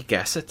 wouldn't you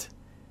guess it?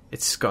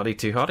 It's Scotty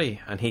 2 Hotty,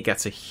 and he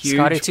gets a huge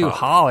Scotty 2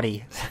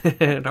 Hotty.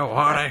 No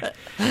Hotty.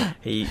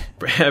 He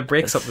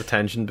breaks up the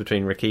tension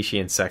between Rikishi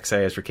and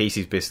Sexay, as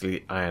Rikishi's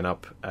basically eyeing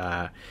up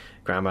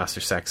Grandmaster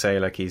Sexay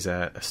like he's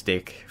a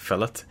steak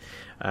fillet.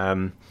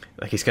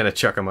 Like he's going to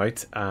chuck him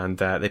out, and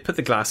they put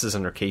the glasses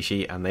on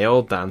Rikishi, and they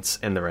all dance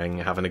in the ring,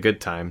 having a good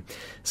time.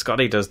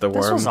 Scotty does the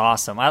worm. This was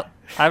awesome.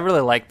 I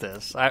really like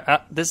this.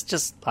 This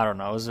just, I don't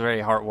know, it was a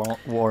very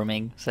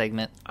heartwarming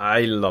segment.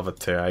 I love it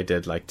too. I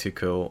did like Too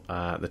Cool,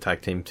 the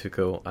tag team Too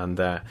Cool,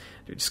 and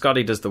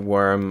Scotty does the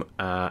worm,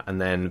 and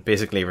then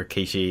basically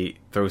Rikishi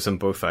throws them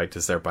both out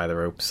as they're by the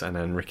ropes, and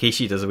then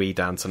Rikishi does a wee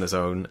dance on his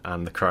own,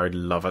 and the crowd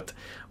love it,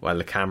 while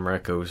the camera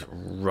goes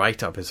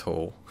right up his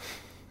hole.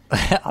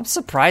 I'm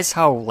surprised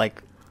how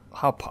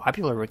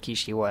popular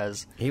Rikishi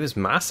was. He was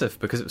massive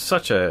because it was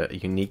such a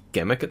unique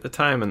gimmick at the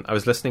time, and I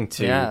was listening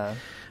to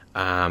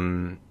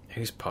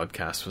whose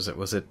podcast was it?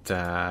 Was it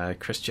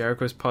Chris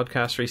Jericho's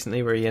podcast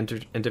recently where he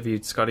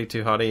interviewed Scotty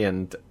 2 Hotty,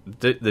 and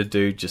the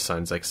dude just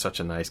sounds like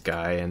such a nice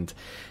guy, and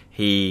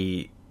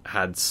he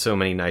had so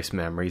many nice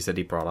memories that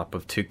he brought up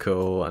of Too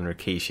Cool and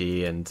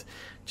Rikishi, and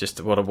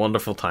just what a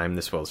wonderful time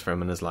this was for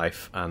him in his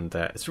life. And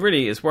it's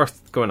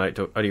worth going out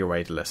of your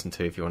way to listen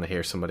to if you want to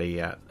hear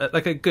somebody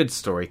like a good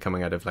story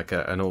coming out of like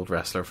an old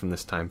wrestler from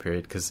this time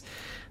period, because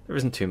there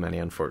isn't too many,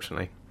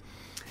 unfortunately.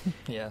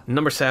 Yeah.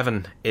 Number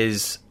 7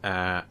 is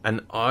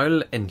an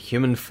owl in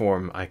human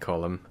form, I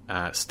call him,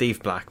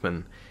 Steve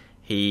Blackman.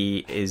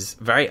 He is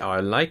very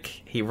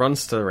owl-like. He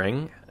runs to the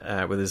ring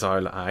with his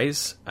owl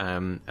eyes,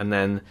 and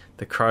then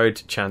the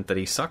crowd chant that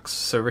he sucks,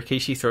 so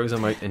Rikishi throws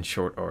him out in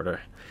short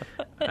order.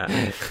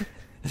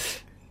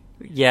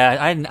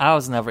 Yeah, I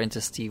was never into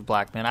Steve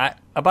Blackman.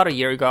 About a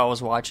year ago, I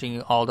was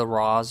watching all the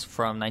Raws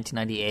from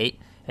 1998,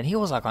 and he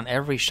was like on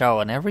every show.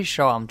 And every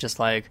show, I'm just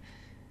like,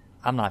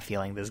 I'm not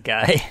feeling this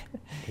guy.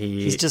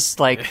 He's just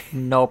like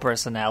no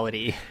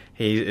personality.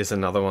 He is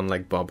another one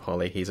like Bob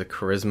Holly. He's a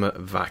charisma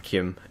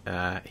vacuum.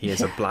 He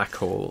is a black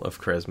hole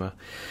of charisma.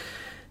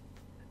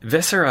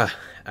 Viscera,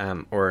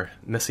 or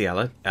Missy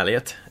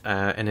Elliott,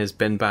 in his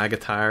bin bag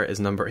attire is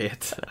number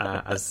 8.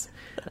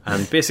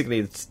 And basically,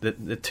 it's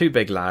the two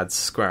big lads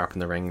square up in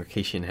the ring,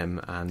 Rikishi and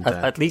him. And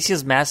at least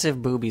his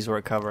massive boobies were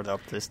covered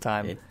up this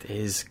time. It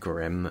is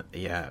grim,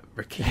 yeah.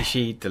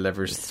 Rikishi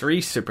delivers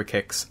 3 super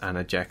kicks and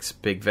ejects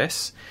Big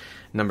Vis.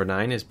 Number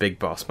 9 is Big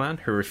Boss Man,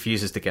 who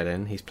refuses to get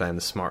in. He's playing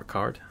the smart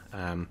card.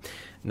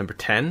 Number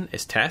 10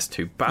 is Test,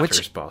 who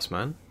batters Boss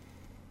Man.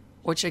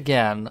 Which,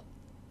 again,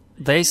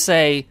 they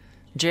say...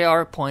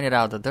 JR pointed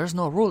out that there's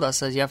no rule that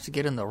says you have to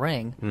get in the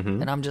ring. Mm-hmm.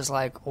 And I'm just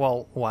like,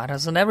 well, why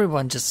doesn't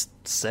everyone just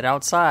sit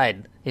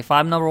outside? If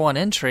I'm number 1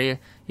 entry,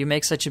 you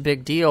make such a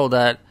big deal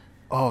that,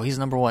 oh, he's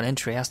number 1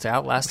 entry, has to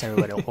outlast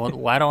everybody.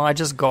 Why don't I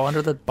just go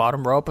under the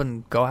bottom rope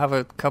and go have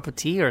a cup of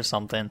tea or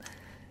something?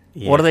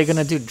 Yes. What are they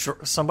going to do?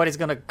 Somebody's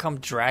going to come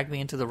drag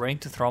me into the ring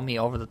to throw me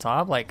over the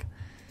top? Like...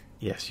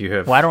 Yes, you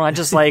have. Why don't I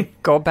just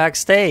go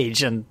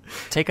backstage and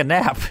take a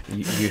nap?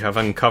 You have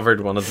uncovered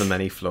one of the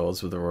many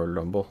flaws with the Royal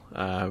Rumble.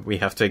 We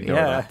have to ignore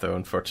that, though,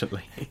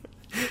 unfortunately.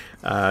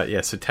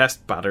 So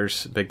Test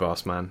batters Big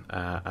Boss Man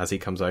as he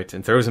comes out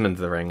and throws him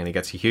into the ring, and he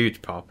gets a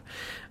huge pop.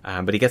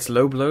 But he gets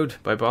low blowed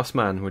by Boss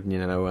Man, wouldn't you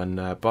know?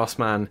 And Boss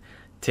Man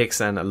takes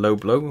then a low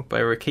blow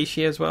by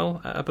Rikishi as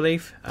well, I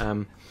believe.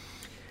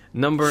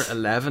 Number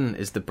 11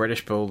 is the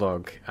British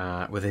Bulldog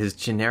with his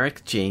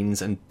generic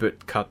jeans and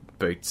bootcut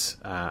boots,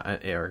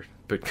 or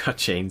bootcut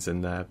jeans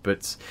and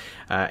boots.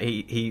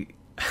 He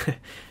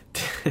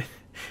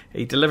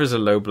he delivers a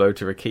low blow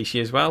to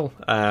Rikishi as well.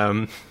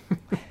 At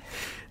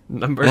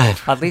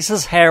least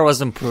his hair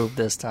was improved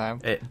this time.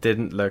 It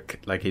didn't look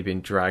like he'd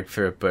been dragged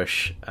through a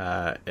bush.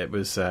 It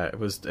was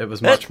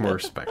much more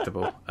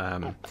respectable.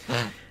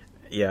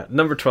 Yeah,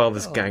 number 12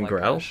 is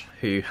Gangrel,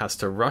 who has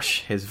to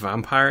rush his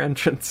vampire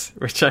entrance,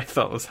 which I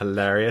thought was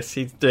hilarious.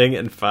 He's doing it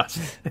in fast.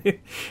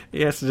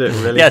 He has to do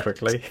it really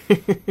quickly.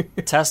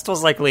 Test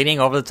was leaning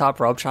over the top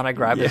rope trying to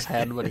grab his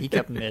head, but he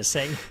kept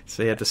missing.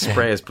 So he had to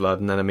spray his blood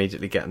and then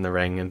immediately get in the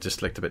ring and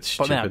just looked a bit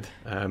stupid.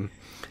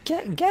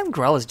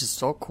 Gangrel is just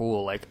so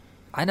cool.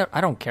 I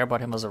don't care about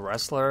him as a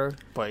wrestler,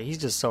 but he's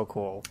just so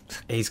cool.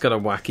 He's got a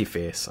wacky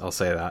face, I'll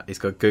say that. He's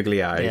got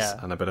googly eyes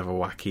and a bit of a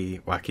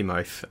wacky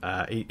mouth.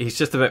 He's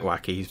just a bit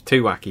wacky. He's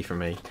too wacky for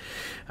me.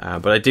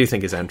 But I do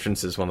think his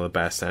entrance is one of the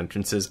best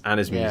entrances, and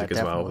his music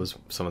as well was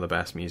some of the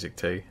best music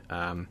too.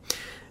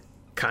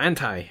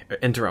 Kaientai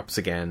interrupts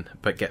again,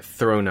 but get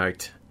thrown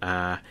out.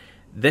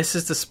 This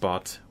is the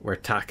spot where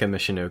Taka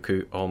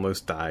Michinoku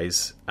almost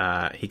dies.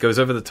 He goes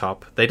over the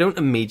top. They don't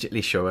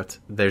immediately show it.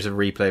 There's a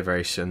replay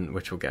very soon,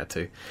 which we'll get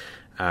to.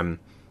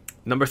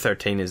 Number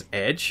 13 is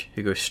Edge,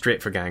 who goes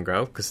straight for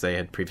Gangrel, because they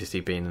had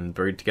previously been in the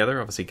Brood together.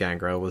 Obviously,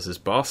 Gangrel was his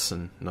boss,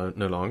 and no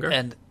longer.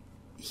 And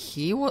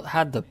he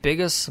had the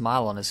biggest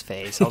smile on his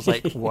face. I was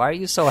like, why are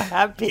you so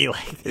happy?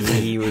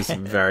 He was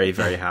very,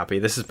 very happy.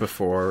 This is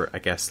before, I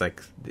guess,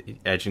 like,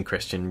 Edge and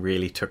Christian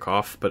really took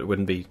off, but it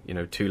wouldn't be,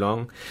 too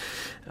long.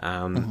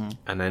 And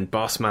then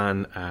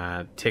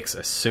Bossman takes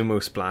a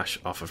sumo splash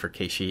off of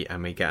Rikishi,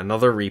 and we get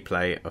another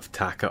replay of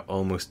Taka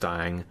almost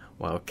dying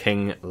while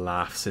King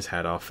laughs his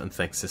head off and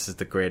thinks this is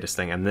the greatest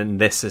thing. And then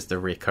this is the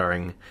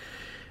recurring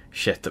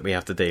shit that we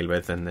have to deal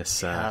with in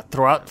this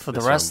throughout for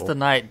the rest of the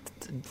night.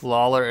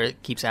 Lawler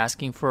keeps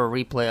asking for a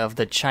replay of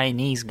the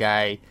Chinese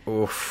guy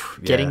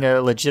getting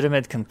a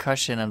legitimate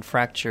concussion and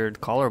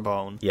fractured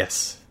collarbone.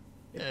 Yes.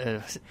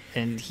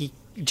 And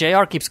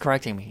JR keeps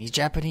correcting me. He's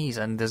Japanese,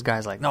 and this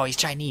guy's like, no, he's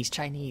Chinese.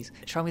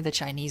 Show me the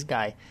Chinese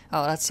guy.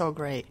 Oh, that's so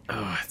great.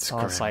 Oh, it's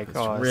grim. It's like, it's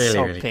really, it's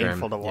so really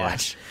painful grim. to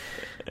watch. Yeah.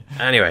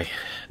 Anyway,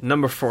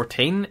 number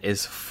 14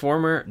 is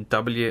former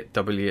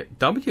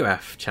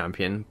WWF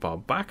champion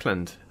Bob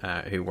Backlund,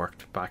 who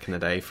worked back in the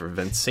day for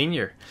Vince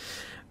Sr.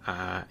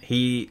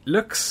 He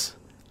looks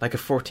like a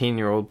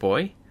 14-year-old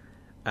boy,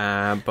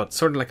 but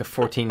sort of like a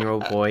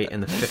 14-year-old boy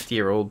in the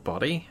 50-year-old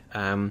body.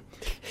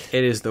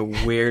 It is the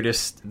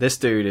weirdest. This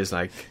dude is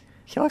like...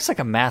 He looks like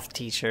a math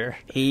teacher.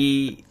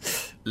 He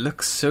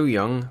looks so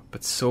young,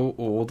 but so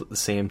old at the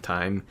same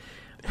time.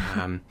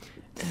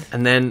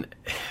 And then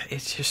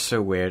it's just so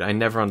weird. I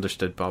never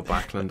understood Bob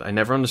Backlund. I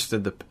never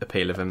understood the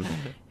appeal of him.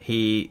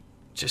 He's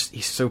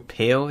so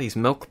pale. He's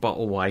milk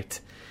bottle white.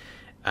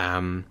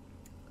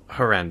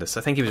 Horrendous.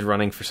 I think he was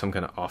running for some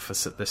kind of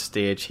office at this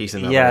stage. He's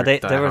another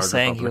they were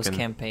saying he was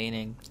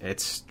campaigning.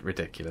 It's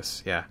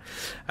ridiculous. Yeah.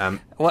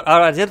 What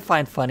I did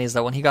find funny is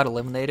that when he got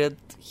eliminated,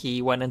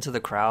 he went into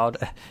the crowd,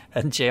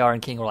 and JR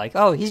and King were like,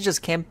 "Oh, he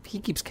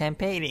keeps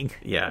campaigning."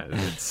 Yeah,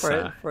 it's,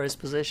 for his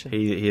position.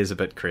 He is a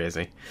bit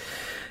crazy.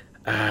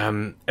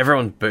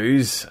 Everyone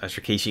boos as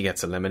Rikishi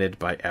gets eliminated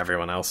by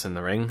everyone else in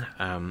the ring.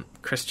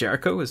 Chris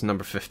Jericho is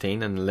number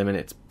 15 and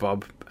eliminates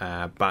Bob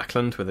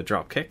Backlund with a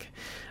dropkick.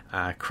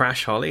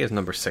 Crash Holly is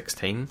number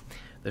 16.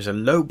 There's a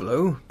low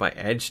blow by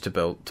Edge to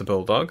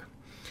Bulldog.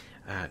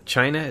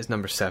 Chyna is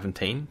number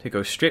 17, who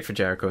goes straight for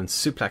Jericho and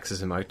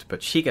suplexes him out,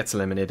 but she gets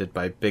eliminated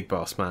by Big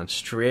Boss Man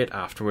straight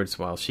afterwards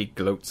while she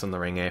gloats on the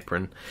ring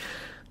apron.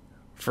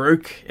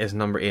 Farouk is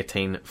number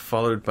 18,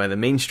 followed by the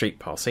Mean Street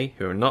Posse,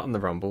 who are not in the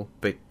Rumble,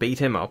 but beat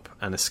him up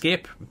and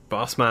escape.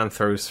 Bossman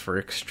throws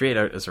Farouk straight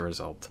out as a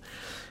result.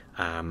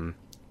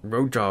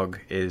 Road Dogg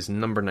is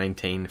number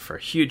 19 for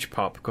a huge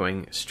pop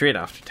going straight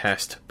after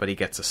Test, but he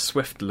gets a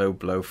swift low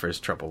blow for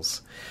his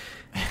troubles.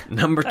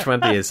 Number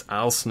 20 is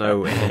Al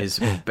Snow in his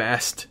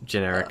best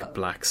generic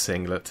black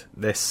singlet.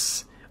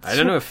 I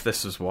don't know if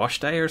this was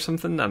wash day or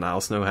something, and Al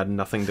Snow had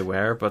nothing to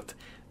wear, but...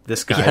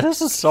 This guy... Yeah,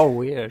 this is so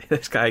weird.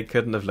 This guy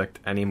couldn't have looked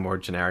any more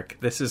generic.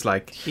 This is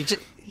like...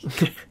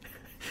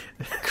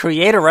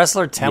 Create a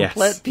wrestler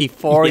template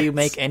before you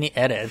make any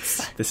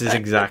edits. This is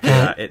exactly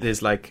that. It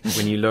is like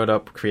when you load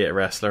up Create a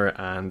Wrestler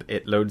and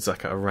it loads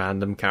like a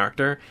random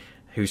character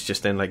who's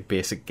just in like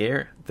basic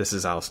gear. This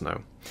is Al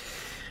Snow.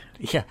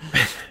 Yeah.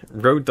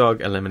 Road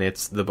Dogg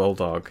eliminates the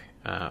Bulldog.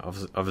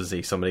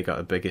 Obviously somebody got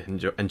a big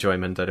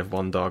enjoyment out of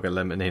one dog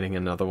eliminating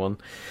another one.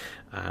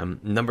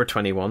 Number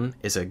 21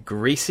 is a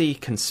greasy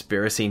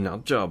conspiracy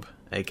nutjob,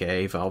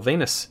 aka Val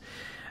Venus.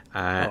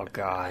 Oh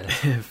god.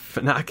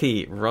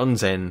 Funaki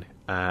runs in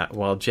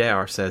while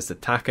JR says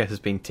that Taka has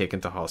been taken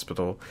to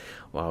hospital,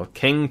 while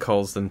King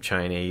calls them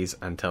Chinese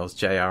and tells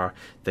JR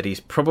that he's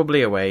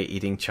probably away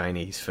eating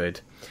Chinese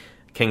food.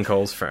 King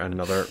calls for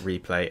another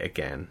replay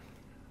again.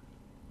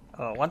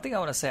 One thing I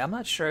want to say, I'm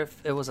not sure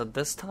if it was at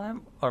this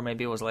time or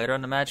maybe it was later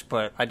in the match,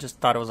 but I just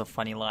thought it was a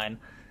funny line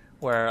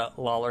where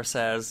Lawler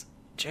says,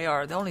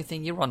 JR, the only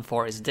thing you run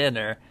for is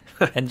dinner.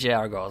 And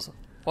JR goes,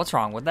 what's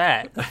wrong with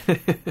that?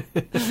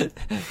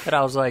 And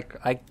I was like,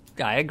 I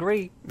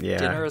agree. Yeah.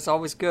 Dinner is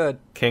always good.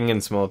 King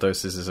in small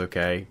doses is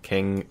okay.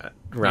 King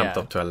ramped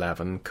up to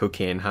 11.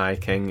 Cocaine high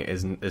King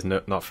is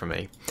not for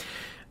me.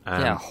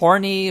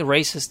 Horny,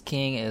 racist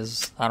King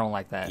I don't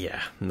like that.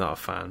 Yeah, not a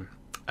fan.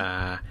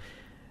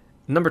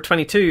 Number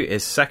 22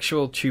 is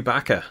Sexual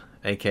Chewbacca,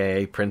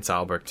 aka Prince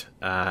Albert,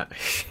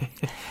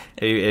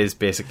 who is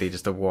basically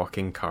just a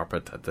walking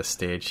carpet at this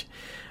stage.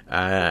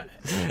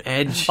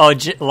 Edge.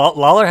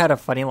 Lawler had a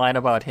funny line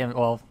about him.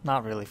 Well,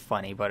 not really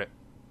funny, but it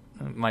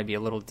might be a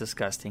little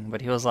disgusting.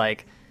 But he was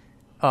like,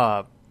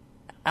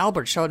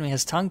 Albert showed me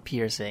his tongue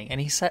piercing,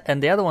 and he said,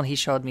 and the other one he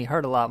showed me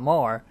hurt a lot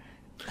more.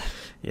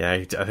 Yeah,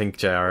 I think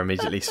JR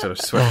immediately sort of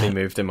swiftly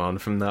moved him on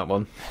from that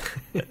one.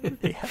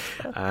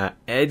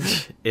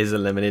 Edge is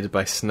eliminated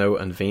by Snow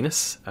and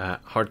Venus.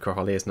 Hardcore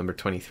Holly is number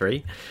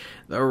 23.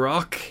 The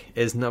Rock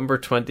is number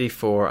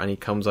 24, and he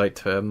comes out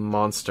to a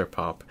monster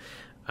pop.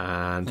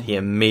 And he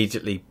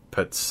immediately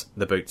puts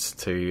the boots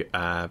to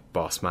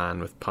Boss Man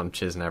with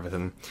punches and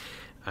everything.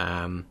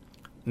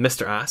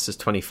 Mr. Ass is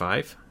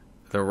 25.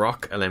 The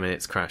Rock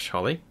eliminates Crash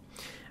Holly.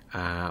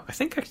 I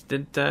think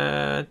did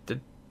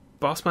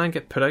Bossman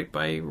get put out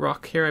by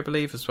Rock here, I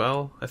believe, as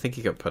well? I think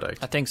he got put out.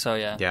 I think so,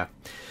 yeah. Yeah.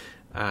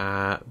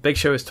 Big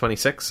Show is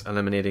 26,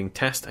 eliminating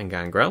Test and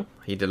Gangrel.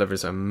 He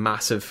delivers a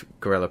massive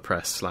gorilla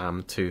press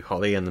slam to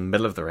Holly in the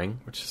middle of the ring,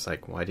 which is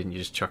like, why didn't you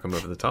just chuck him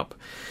over the top?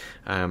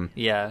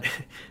 Yeah.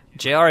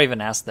 JR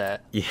even asked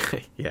that.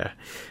 Yeah.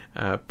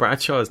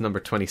 Bradshaw is number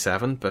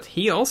 27, but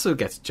he also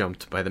gets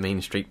jumped by the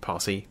Main Street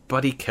Posse,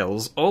 but he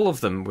kills all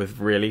of them with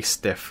really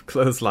stiff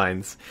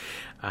clotheslines.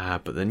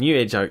 But the New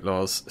Age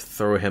Outlaws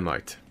throw him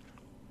out.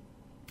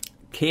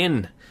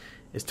 Kane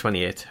is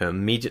 28, who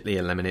immediately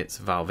eliminates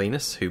Val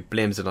Venus, who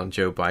blames it on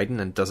Joe Biden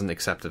and doesn't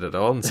accept it at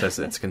all and says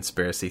it's a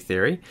conspiracy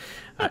theory.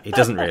 He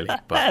doesn't really,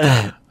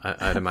 but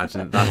I'd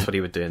imagine that's what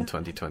he would do in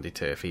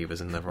 2022 if he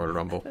was in the Royal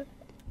Rumble.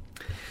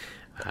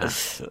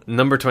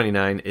 Number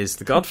 29 is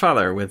The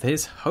Godfather with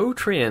his Ho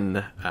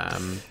Train.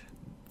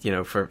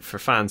 For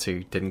fans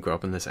who didn't grow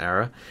up in this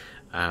era,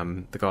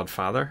 The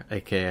Godfather,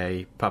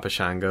 aka Papa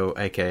Shango,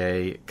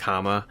 aka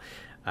Kama,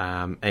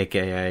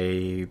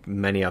 aka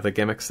many other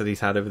gimmicks that he's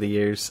had over the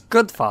years.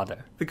 Good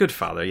Father. The Good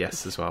Father,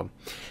 yes, as well.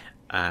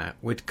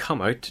 Would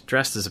come out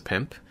dressed as a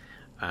pimp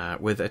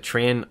with a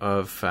train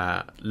of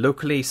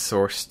locally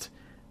sourced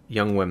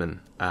young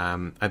women.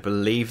 I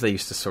believe they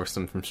used to source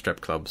them from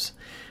strip clubs.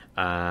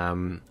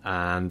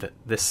 And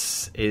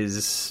this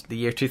is the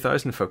year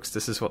 2000, folks.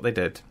 This is what they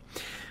did.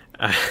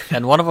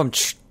 And one of them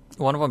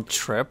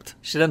tripped.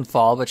 She didn't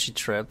fall, but she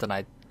tripped, and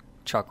I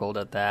chuckled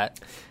at that.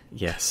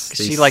 Yes,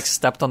 she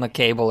stepped on the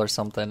cable or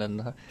something,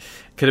 and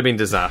could have been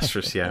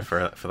disastrous. Yeah,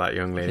 for that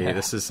young lady. Yeah.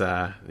 This is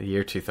the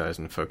year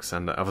 2000, folks,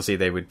 and obviously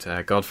they would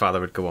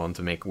Godfather would go on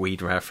to make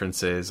weed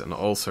references and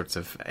all sorts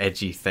of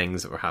edgy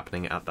things that were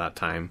happening at that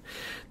time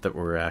that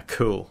were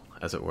cool,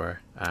 as it were.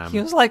 He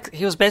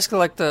was basically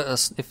like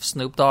if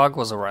Snoop Dogg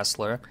was a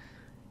wrestler.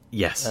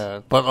 Yes,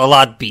 but a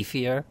lot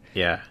beefier.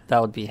 Yeah,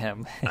 that would be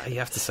him. You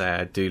have to say,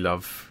 I do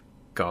love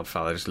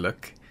Godfather's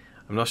look.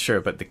 I'm not sure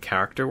about the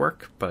character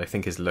work, but I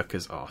think his look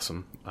is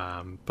awesome.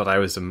 But I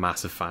was a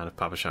massive fan of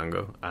Papa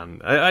Shango,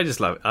 and I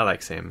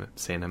like seeing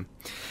him.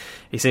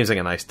 He seems like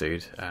a nice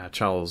dude.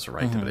 Charles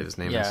Wright, I believe his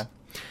name is.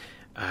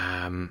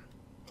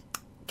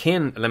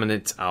 Kane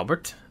eliminates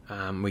Albert.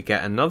 We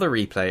get another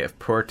replay of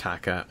poor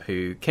Taka,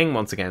 who King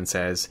once again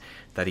says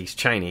that he's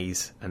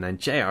Chinese, and then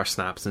JR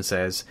snaps and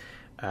says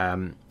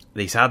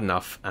he's had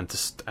enough,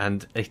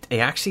 and he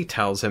actually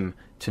tells him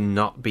to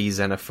not be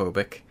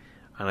xenophobic.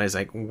 And I was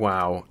like,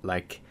 wow,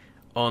 like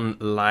on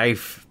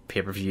live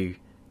pay-per-view,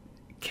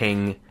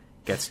 King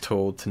gets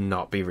told to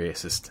not be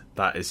racist.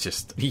 That is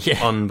just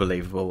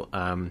unbelievable.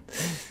 And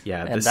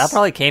that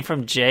probably came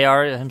from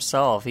JR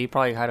himself. He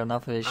probably had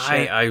enough of his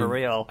shit for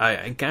real.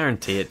 I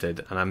guarantee it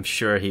did, and I'm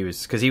sure he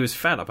was, because he was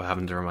fed up of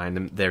having to remind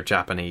them they're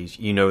Japanese.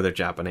 You know they're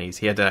Japanese.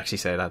 He had to actually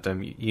say that to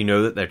him. You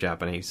know that they're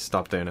Japanese.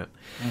 Stop doing it.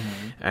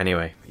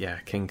 Anyway,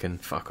 King can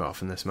fuck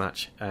off in this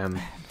match.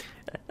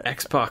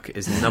 X-Pac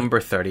is number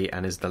 30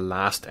 and is the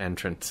last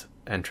entrant.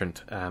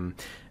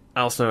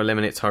 Al Snow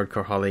eliminates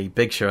Hardcore Holly.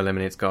 Big Show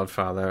eliminates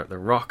Godfather. The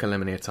Rock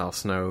eliminates Al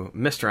Snow.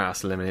 Mr.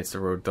 Ass eliminates the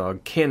Road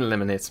Dogg. Kane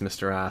eliminates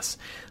Mr. Ass.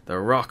 The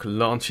Rock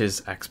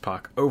launches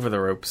X-Pac over the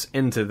ropes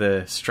into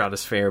the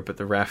stratosphere, but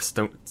the refs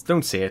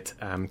don't see it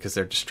because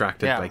they're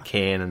distracted by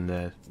Kane and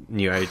the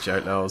New Age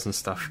Outlaws and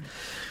stuff.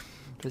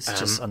 This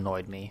just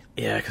annoyed me.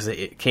 Yeah, because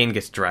Kane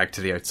gets dragged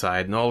to the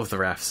outside, and all of the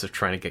refs are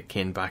trying to get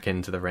Kane back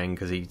into the ring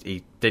because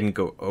he didn't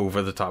go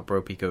over the top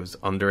rope. He goes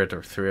under it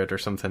or through it or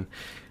something.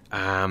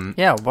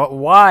 But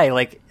why?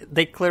 Like,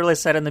 they clearly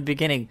said in the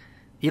beginning,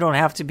 you don't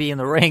have to be in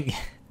the ring.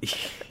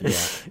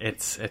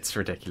 It's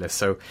ridiculous.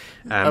 So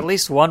at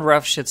least one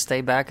ref should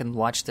stay back and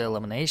watch the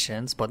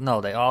eliminations. But no,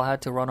 they all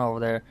had to run over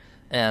there.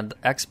 And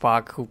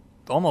X-Pac, who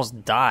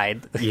almost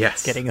died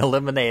getting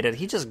eliminated,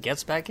 he just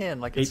gets back in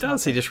like he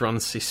does. He just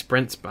runs, he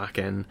sprints back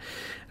in.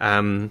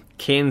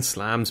 Kane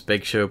slams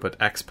Big Show, but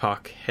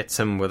X-Pac hits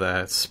him with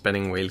a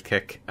spinning wheel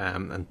kick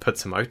and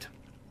puts him out,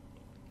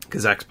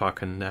 because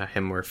X-Pac and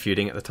him were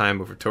feuding at the time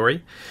over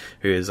Tori,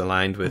 who is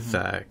aligned with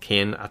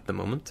Kane at the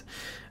moment.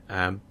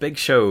 Big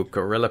Show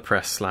gorilla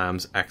press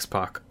slams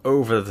X-Pac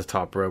over the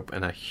top rope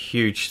in a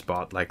huge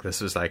spot. Like, this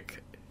was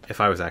like,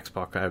 if I was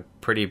X-Pac,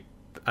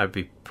 I'd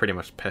be pretty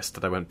much pissed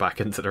that I went back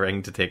into the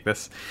ring to take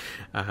this.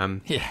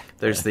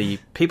 There's the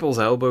People's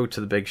Elbow to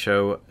the Big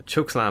Show,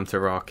 chokeslam to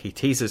Rock. He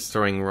teases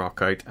throwing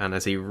Rock out, and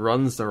as he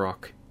runs the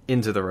Rock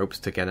into the ropes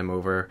to get him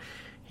over,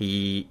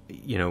 the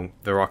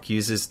Rock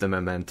uses the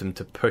momentum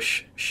to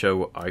push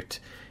Show out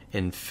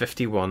in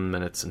 51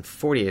 minutes and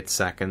 48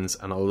 seconds.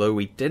 And although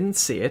we didn't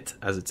see it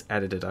as it's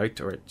edited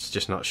out, or it's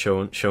just not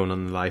shown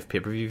on the live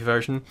pay-per-view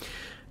version,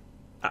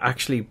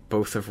 actually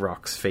both of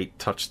Rock's feet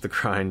touched the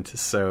ground,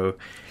 so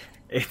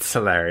it's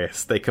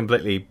hilarious. They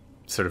completely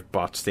sort of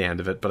botched the end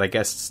of it, but I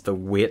guess it's the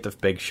weight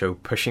of Big Show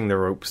pushing the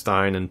ropes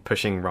down and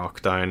pushing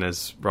Rock down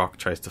as Rock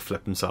tries to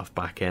flip himself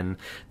back in.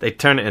 They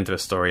turn it into a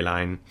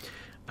storyline,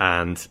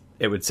 and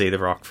it would see The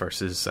Rock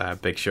versus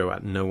Big Show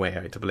at No Way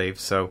Out, I believe.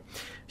 So,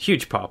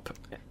 huge pop.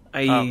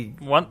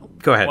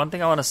 Go ahead. One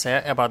thing I want to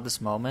say about this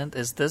moment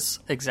is this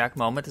exact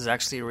moment is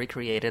actually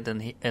recreated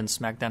in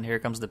SmackDown Here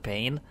Comes the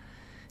Pain.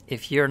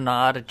 If you're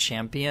not a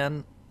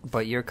champion,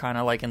 but you're kind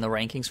of like in the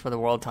rankings for the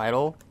world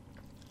title,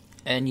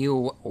 and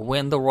you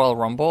win the Royal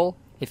Rumble,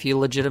 if you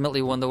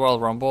legitimately win the Royal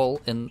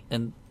Rumble in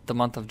the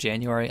month of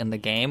January in the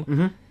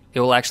game, it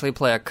will actually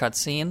play a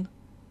cutscene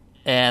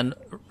and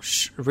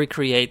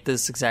recreate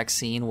this exact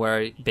scene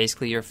where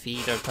basically your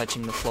feet are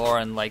touching the floor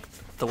and like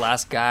the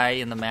last guy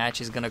in the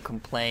match is going to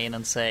complain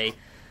and say,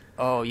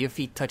 oh, your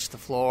feet touched the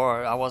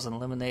floor, I wasn't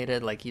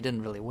eliminated, like you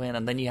didn't really win.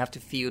 And then you have to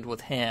feud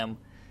with him,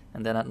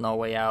 and then at No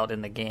Way Out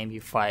in the game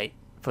you fight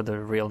for the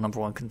real number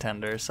one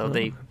contender. So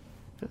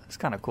it's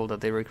kind of cool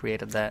that they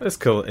recreated that. It's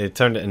cool. It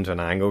turned it into an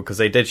angle because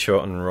they did show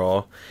it on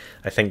Raw,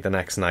 I think, the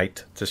next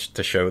night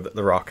to show that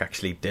The Rock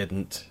actually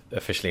didn't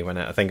officially win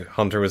it. I think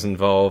Hunter was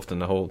involved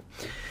and the whole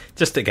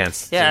just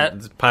against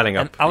piling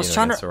up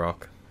against The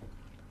Rock.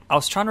 I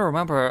was trying to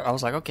remember. I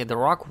was like, okay, The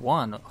Rock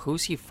won.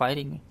 Who's he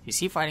fighting? Is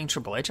he fighting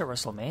Triple H at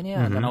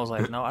WrestleMania? And then I was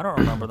like, no, I don't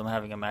remember them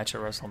having a match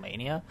at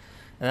WrestleMania.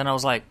 And then I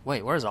was like,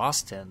 wait, where's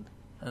Austin?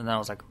 And then I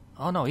was like,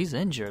 oh no, he's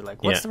injured.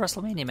 Like, what's the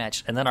WrestleMania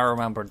match? And then I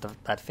remembered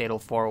that Fatal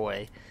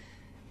 4-Way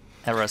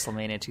at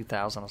WrestleMania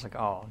 2000. I was like,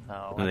 oh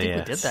no, I think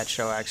we did that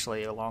show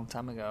actually a long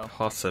time ago.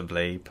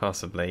 Possibly,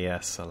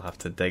 yes. I'll have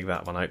to dig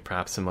that one out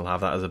perhaps, and we'll have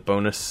that as a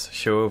bonus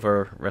show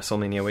over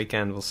WrestleMania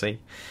weekend. We'll see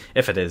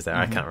if it is there.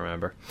 I can't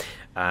remember.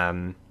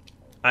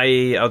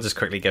 I'll just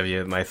quickly give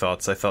you my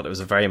thoughts. I thought it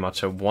was very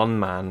much a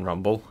one-man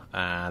Rumble.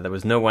 There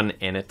was no one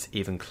in it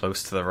even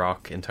close to The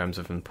Rock in terms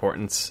of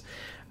importance.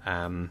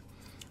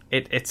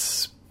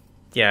 It's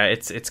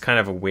kind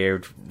of a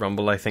weird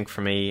Rumble, I think, for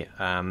me.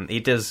 He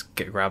does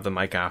grab the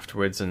mic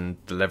afterwards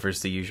and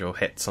delivers the usual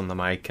hits on the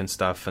mic and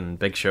stuff, and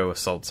Big Show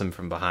assaults him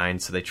from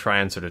behind, so they try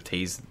and sort of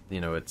tease,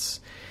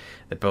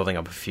 they're building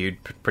up a feud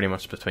pretty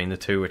much between the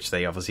two, which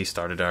they obviously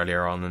started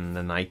earlier on in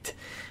the night.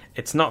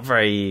 It's not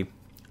very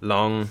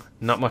long,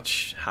 not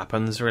much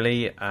happens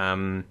really.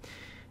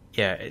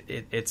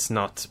 It's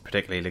not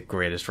particularly the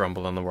greatest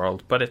Rumble in the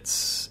world, but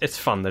it's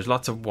fun. There's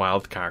lots of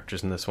wild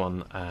characters in this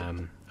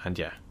one,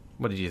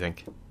 what did you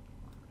think?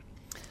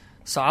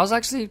 So I was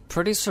actually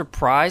pretty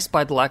surprised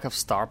by the lack of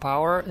star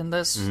power in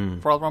this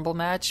Royal Rumble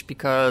match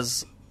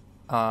because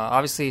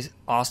obviously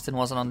Austin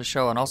wasn't on the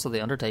show and also The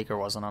Undertaker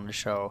wasn't on the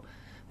show,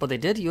 but they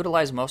did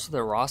utilize most of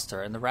their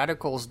roster, and the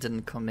Radicals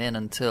didn't come in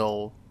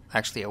until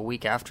actually a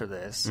week after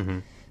this.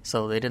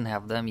 So they didn't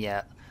have them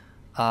yet.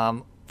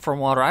 From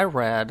what I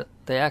read,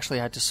 they actually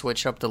had to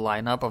switch up the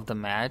lineup of the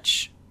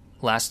match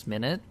last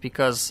minute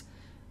because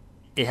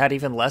it had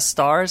even less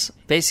stars.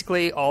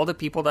 Basically, all the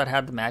people that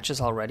had the matches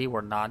already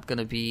were not going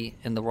to be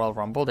in the Royal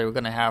Rumble. They were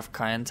going to have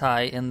Kai and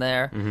Tai in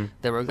there.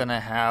 They were going to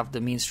have the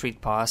Mean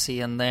Street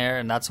Posse in there,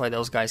 and that's why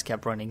those guys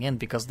kept running in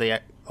because they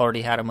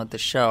already had them at the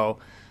show.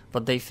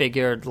 But they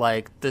figured,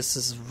 like, this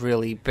is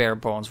really bare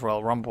bones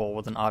Royal Rumble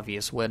with an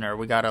obvious winner.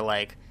 We got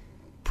to,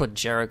 put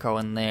Jericho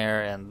in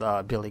there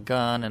and Billy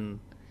Gunn and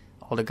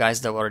all the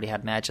guys that already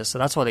had matches. So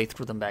that's why they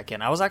threw them back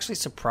in. I was actually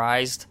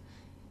surprised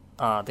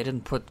they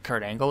didn't put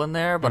Kurt Angle in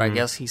there, but I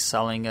guess he's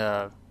selling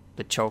the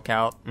choke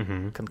out,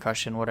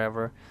 concussion,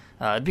 whatever.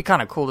 It'd be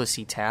kind of cool to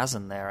see Taz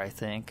in there, I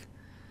think.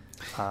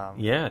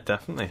 Yeah,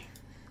 definitely.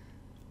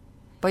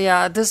 But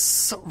yeah,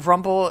 this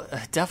Rumble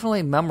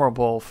definitely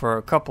memorable for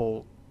a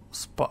couple.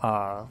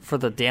 For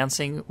the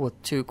dancing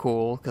with Too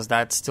Cool, because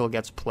that still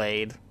gets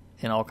played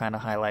in all kind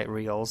of highlight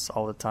reels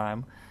all the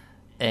time,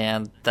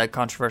 and that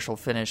controversial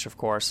finish, of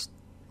course,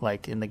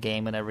 like in the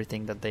game and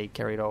everything that they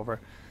carried over.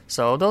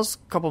 So those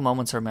couple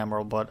moments are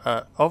memorable,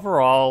 but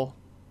overall,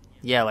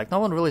 no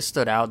one really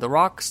stood out. The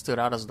Rock stood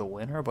out as the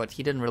winner, but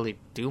he didn't really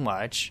do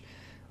much.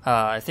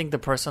 I think the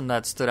person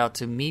that stood out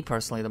to me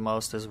personally the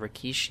most is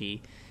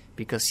Rikishi,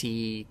 because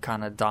he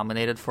kind of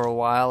dominated for a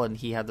while and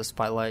he had the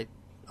spotlight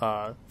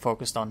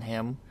focused on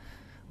him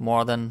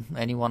more than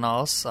anyone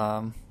else.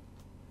 I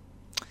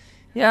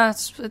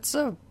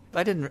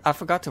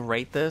forgot to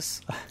rate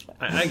this.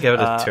 I give it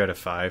a 2 out of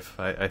 5.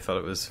 I thought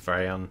it was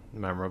very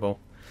unmemorable.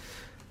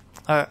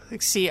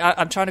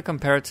 I'm trying to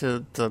compare it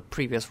to the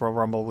previous Royal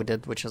Rumble we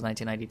did, which was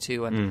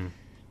 1992, and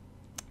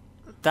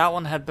that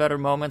one had better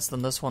moments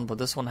than this one, but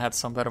this one had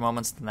some better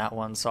moments than that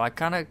one. So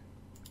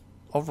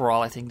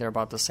overall, I think they're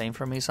about the same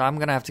for me. So I'm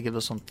going to have to give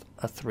this one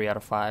a 3 out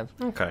of 5.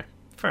 Okay,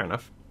 fair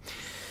enough.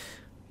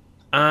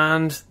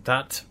 And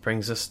that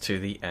brings us to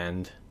the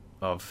end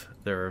of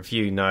the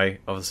review. Now,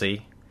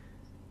 obviously,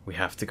 we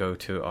have to go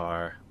to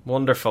our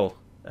wonderful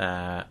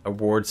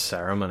awards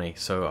ceremony.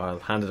 So I'll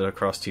hand it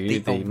across to you,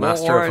 the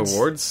Master of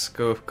Awards.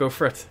 Go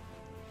for it.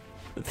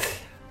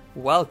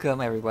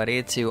 Welcome,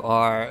 everybody, to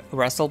our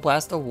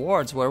WrestleBlast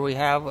Awards, where we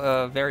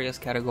have various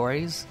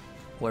categories,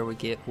 where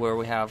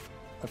we have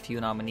a few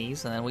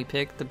nominees, and then we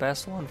pick the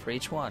best one for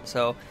each one.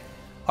 So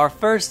our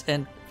first,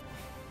 and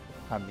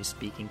I'm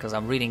misspeaking because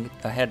I'm reading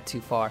ahead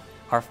too far.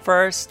 Our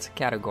first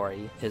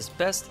category is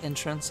Best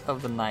Entrance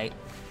of the Night,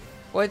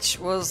 which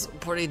was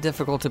pretty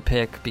difficult to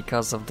pick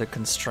because of the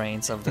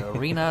constraints of the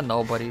arena.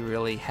 Nobody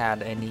really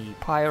had any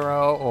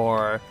pyro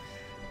or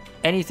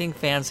anything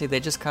fancy. They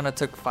just kind of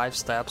took 5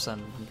 steps,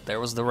 and there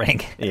was the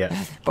ring.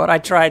 Yeah. But I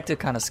tried to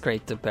kind of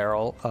scrape the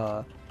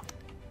barrel.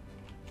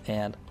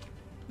 And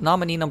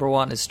nominee number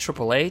 1 is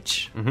Triple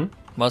H,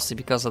 mostly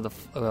because of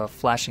the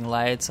flashing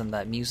lights and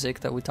that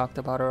music that we talked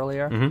about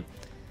earlier.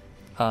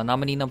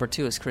 Nominee number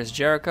 2 is Chris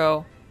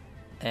Jericho,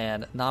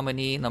 and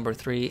nominee number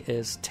 3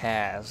 is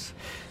Taz.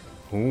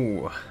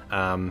 Ooh.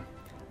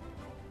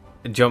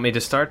 Do you want me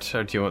to start,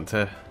 or do you want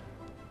to...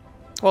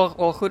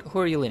 Well, who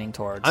are you leaning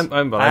towards? I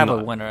have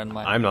a winner in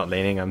mind. I'm not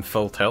leaning. I'm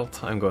full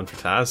tilt. I'm going for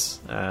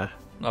Taz.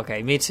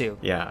 Okay, me too.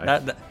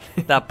 Yeah.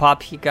 That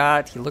pop he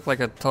got, he looked like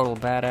a total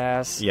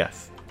badass.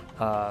 Yes.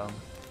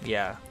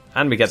 Yeah.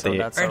 And we get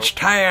it's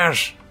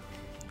Taz!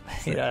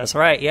 Yeah, that's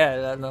right. Yeah,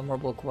 that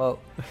memorable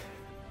quote.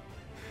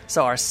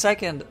 So our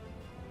second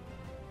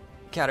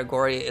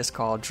category is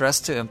called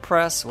Dress to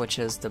Impress, which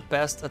is the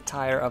best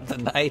attire of the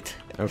night.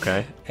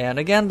 Okay. And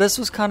again, this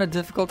was kind of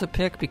difficult to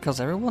pick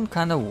because everyone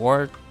kind of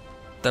wore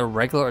their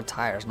regular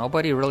attires.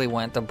 Nobody really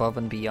went above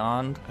and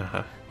beyond.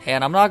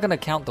 And I'm not going to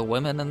count the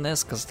women in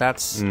this because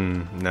that's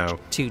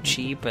too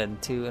cheap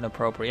and too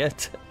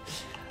inappropriate.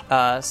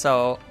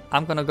 So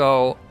I'm going to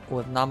go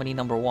with nominee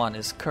number 1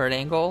 is Kurt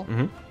Angle.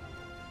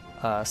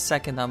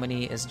 Second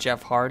nominee is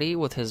Jeff Hardy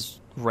with his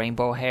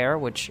rainbow hair,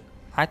 which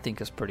I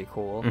think is pretty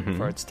cool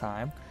for its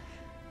time.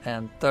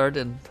 And third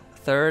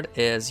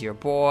is your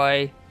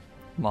boy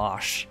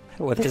Mosh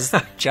with his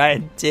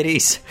giant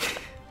titties.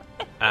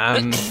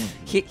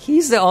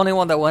 He's the only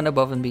one that went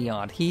above and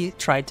beyond. He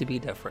tried to be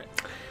different.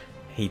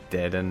 He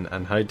did, and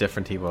how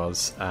different he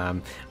was.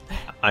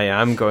 I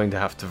am going to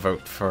have to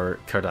vote for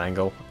Kurt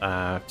Angle,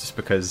 just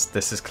because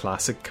this is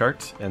classic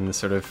Kurt in the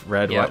sort of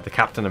red, white, the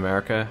Captain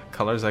America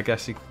colors, I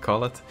guess you could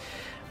call it.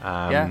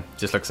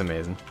 Just looks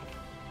amazing.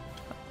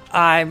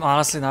 I'm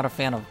honestly not a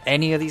fan of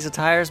any of these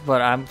attires, but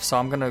I'm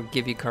going to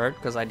give you Kurt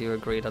because I do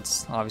agree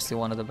that's obviously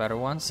one of the better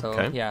ones.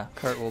 So yeah,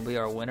 Kurt will be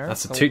our winner.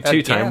 That's a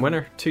two-time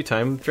winner,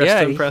 2-time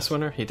Dress to Impress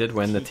winner. He did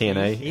win the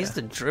TNA. He's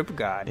the drip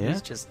god. Yeah.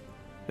 He's just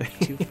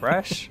too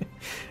fresh.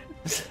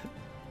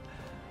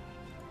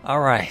 All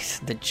right,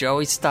 the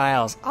Joey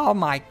Styles "Oh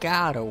My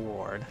God"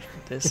 award.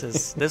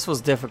 This was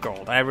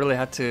difficult. I really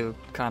had to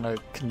kind of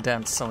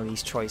condense some of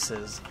these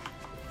choices.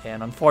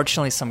 And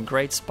unfortunately, some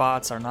great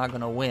spots are not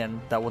going to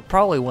win that would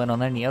probably win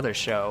on any other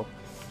show.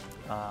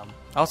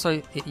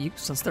 Also,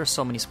 since there's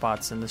so many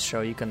spots in this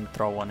show, you can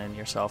throw one in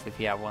yourself if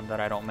you have one that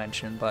I don't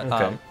mention.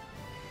 But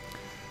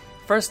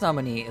first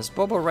nominee is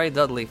Bubba Ray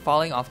Dudley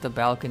falling off the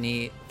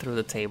balcony through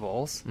the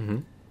tables.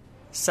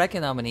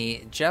 Second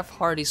nominee, Jeff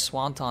Hardy's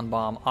swanton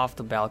bomb off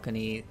the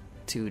balcony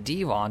to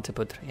Devon to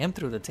put him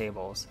through the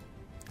tables.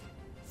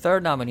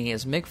 Third nominee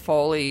is Mick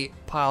Foley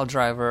pile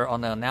driver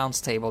on the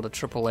announce table to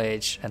Triple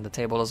H, and the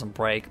table doesn't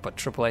break, but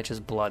Triple H's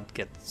blood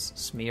gets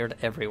smeared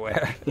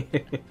everywhere.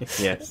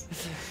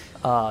 Yes.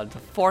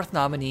 The fourth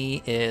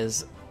nominee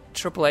is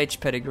Triple H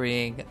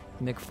pedigreeing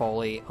Mick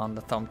Foley on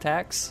the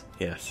thumbtacks.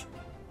 Yes.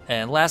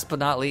 And last but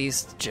not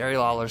least, Jerry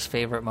Lawler's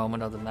favorite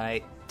moment of the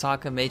night,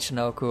 Taka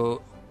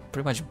Michinoku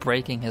pretty much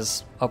breaking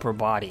his upper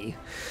body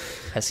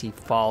as he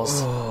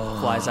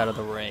flies out of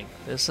the ring.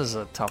 This is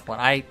a tough one.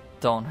 I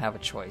don't have a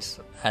choice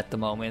at the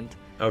moment.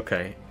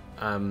 Okay.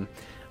 I'm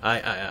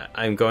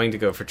going to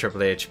go for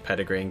Triple H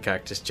pedigreeing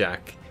Cactus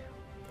Jack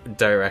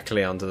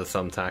directly onto the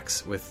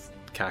thumbtacks with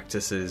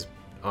Cactus's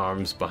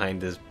arms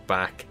behind his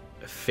back,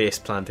 face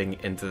planting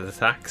into the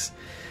tacks.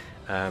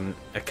 I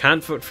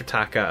can't vote for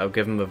Taka. I'll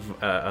give him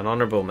an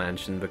honourable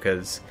mention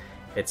because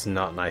it's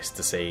not nice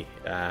to see.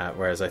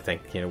 Whereas I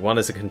think one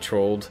is a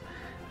controlled.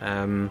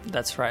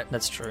 That's right.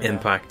 That's true.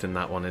 Impact, and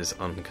that one is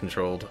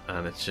uncontrolled,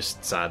 and it's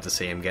just sad to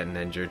see him getting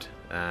injured.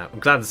 I'm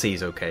glad to see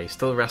he's okay.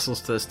 Still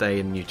wrestles to this day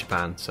in New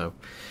Japan, so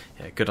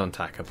yeah, good on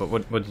Taka. But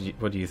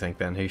what do you think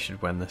then? Who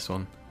should win this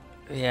one?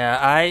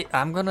 Yeah,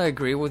 I'm gonna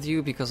agree with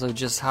you because of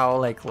just how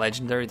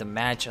legendary the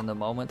match and the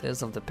moment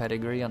is of the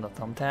pedigree on the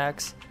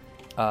thumbtacks.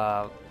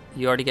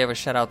 You already gave a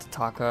shout out to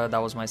Taka. That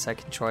was my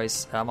second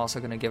choice. I'm also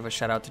gonna give a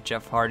shout out to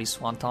Jeff Hardy's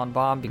Swanton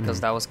Bomb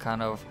because that was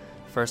kind of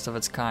first of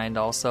its kind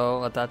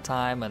also at that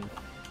time, and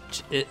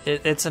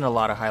it's in a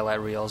lot of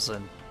highlight reels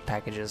and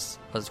packages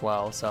as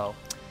well. So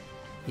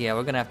yeah,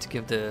 we're gonna have to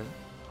give the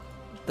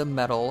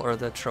medal or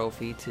the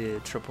trophy to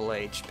Triple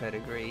H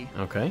pedigree.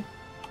 Okay.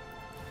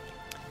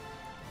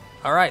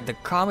 All right, the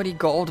comedy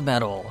gold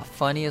medal,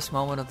 funniest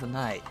moment of the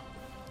night.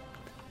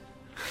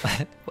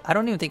 I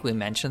don't even think we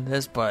mentioned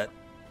this, but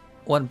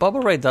when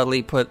Bubba Ray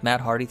Dudley put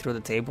Matt Hardy through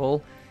the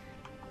table,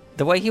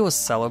 the way he was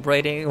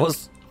celebrating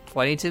was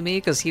funny to me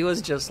because he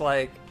was just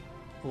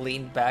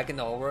leaned back and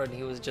over, and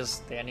he was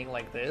just standing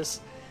like this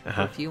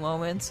for a few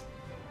moments.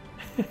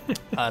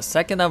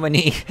 Second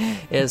nominee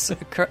is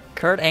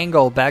Kurt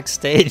Angle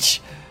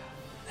backstage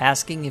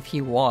asking if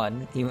he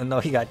won, even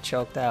though he got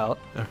choked out.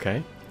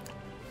 Okay.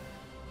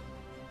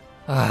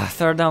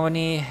 Third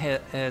nominee,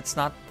 it's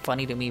not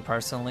funny to me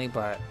personally,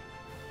 but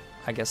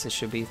I guess it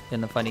should be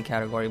in the funny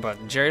category.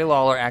 But Jerry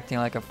Lawler acting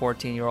like a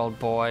 14-year-old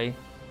boy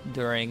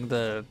during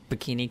the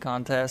bikini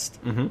contest.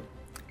 Mm-hmm.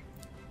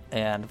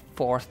 And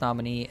fourth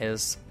nominee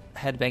is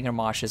Headbanger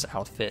Mosh's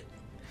outfit?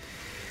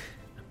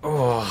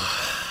 Oh.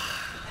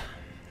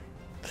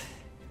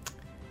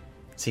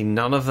 See,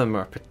 none of them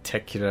are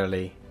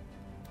particularly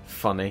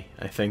funny,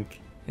 I think.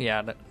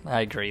 Yeah,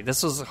 I agree.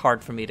 This was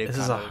hard for me to... This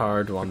is a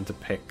hard one to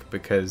pick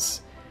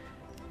because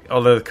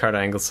although the Kurt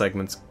Angle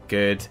segment's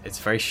good, it's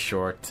very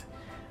short.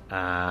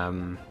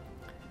 And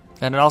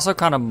it also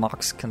kind of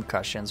mocks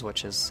concussions,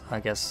 which is, I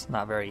guess,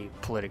 not very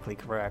politically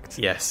correct.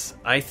 Yes,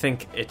 I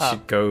think it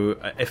should go...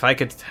 If I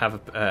could have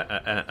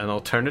an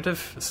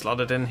alternative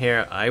slotted in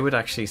here, I would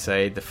actually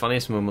say the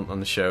funniest moment on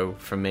the show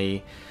for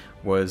me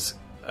was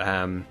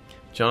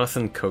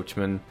Jonathan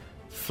Coachman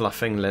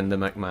fluffing Linda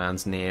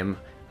McMahon's name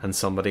and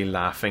somebody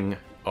laughing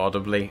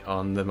audibly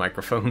on the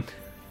microphone.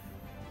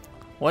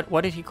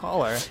 What did he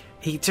call her?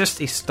 He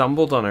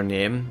stumbled on her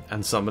name,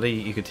 and somebody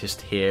you could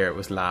just hear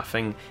was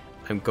laughing.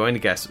 I'm going to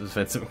guess it was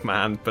Vince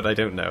McMahon, but I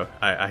don't know.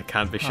 I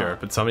can't be sure.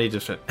 But somebody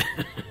just went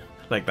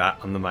like that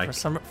on the mic.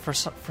 For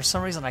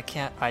some reason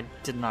I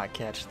did not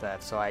catch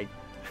that, so I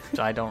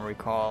don't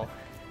recall.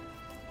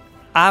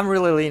 I'm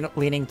really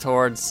leaning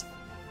towards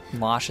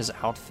Mosh's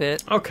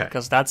outfit. Okay,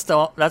 because that's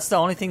the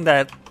only thing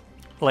that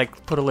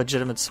like put a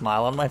legitimate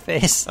smile on my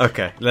face.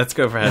 Okay, let's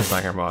go for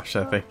Headbanger Mosh,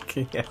 I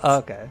think. Yes.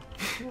 Okay,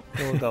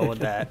 we'll go with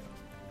that.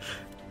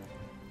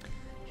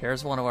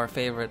 Here's one of our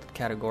favorite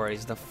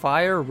categories, the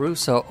Fire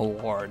Russo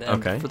Award.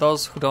 And for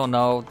those who don't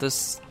know,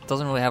 this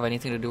doesn't really have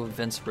anything to do with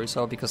Vince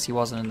Russo because he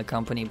wasn't in the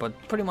company, but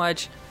pretty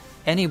much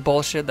any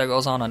bullshit that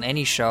goes on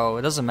any show,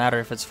 it doesn't matter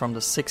if it's from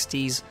the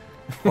 60s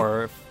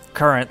or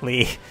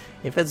currently,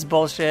 if it's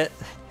bullshit,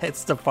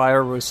 it's the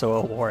Fire Russo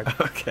Award.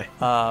 Okay.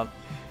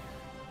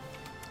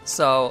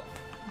 So,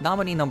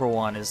 nominee number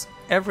 1 is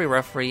every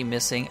referee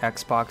missing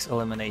Xbox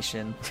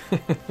elimination.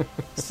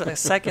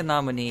 Second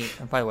nominee,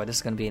 and by the way, this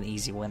is going to be an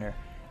easy winner.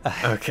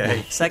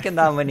 Okay. Second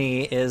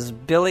nominee is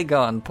Billy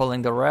Gunn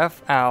pulling the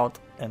ref out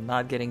and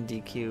not getting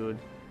DQ'd.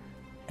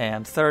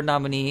 And third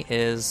nominee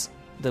is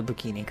the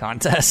bikini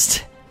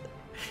contest.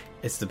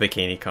 It's the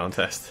bikini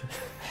contest.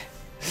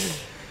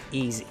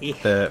 Easy.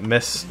 The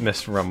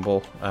Miss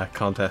Rumble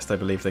contest, I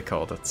believe they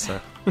called it. So.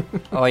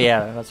 Oh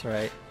yeah, that's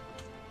right.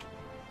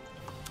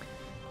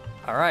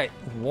 Alright,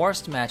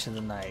 worst match of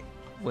the night.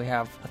 We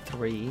have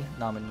 3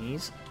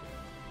 nominees.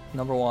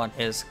 Number 1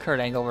 is Kurt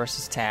Angle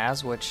versus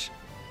Taz, which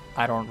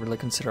I don't really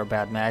consider a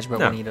bad match, but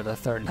we needed a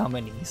third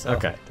nominee, so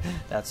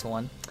that's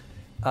one.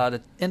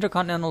 The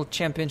Intercontinental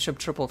Championship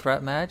Triple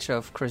Threat match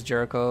of Chris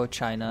Jericho,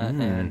 Chyna,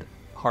 and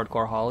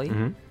Hardcore Holly.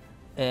 Mm-hmm.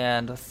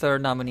 And the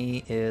third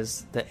nominee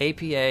is the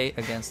APA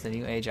against the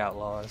New Age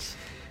Outlaws.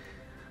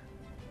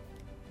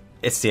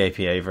 It's the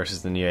APA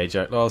versus the New Age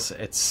Outlaws.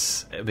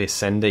 It'd be a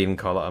sin to even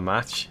call it a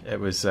match. It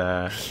was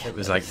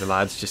like the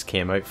lads just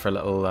came out for a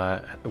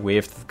little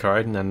wave to the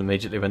crowd and then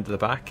immediately went to the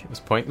back. It was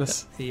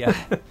pointless. Yeah.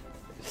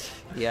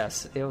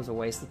 Yes, it was a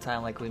waste of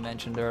time like we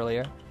mentioned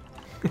earlier.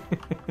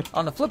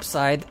 On the flip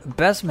side,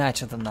 best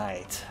match of the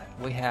night.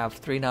 We have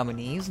 3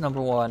 nominees.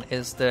 Number 1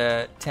 is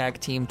the tag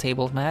team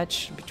table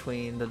match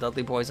between the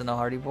Dudley Boys and the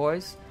Hardy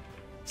Boys.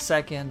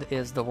 Second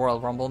is the Royal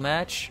Rumble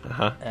match.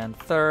 And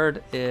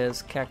third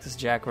is Cactus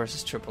Jack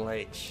versus Triple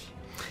H.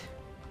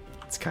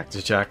 It's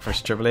Cactus Jack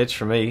versus Triple H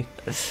for me.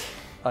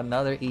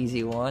 Another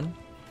easy one.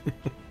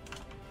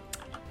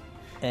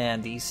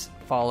 And these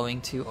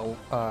following 2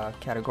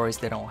 categories,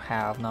 they don't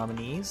have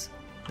nominees.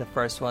 The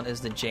first one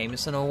is the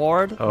Jameson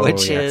Award,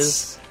 which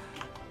is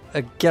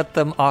get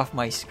them off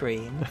my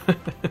screen.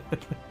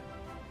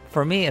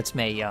 For me, it's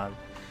Mae Young.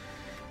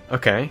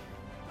 Okay.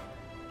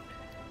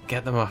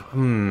 Get them off.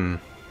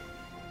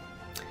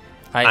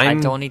 I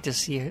don't need to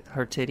see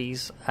her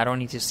titties. I don't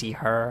need to see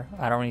her.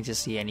 I don't need to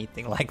see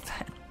anything like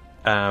that.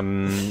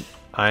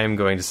 I am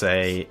going to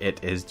say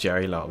it is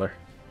Jerry Lawler.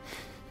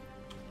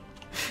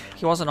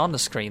 He wasn't on the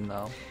screen,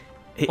 though.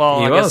 He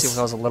guess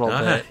he was a little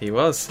bit. He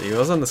was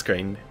on the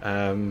screen.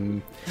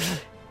 He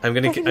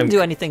didn't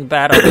do anything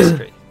bad on the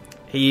screen.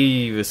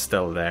 He was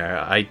still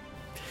there.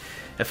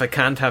 If I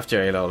can't have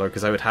Jerry Lawler,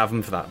 because I would have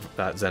him for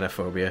that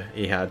xenophobia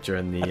he had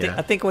during the...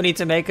 I think we need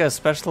to make a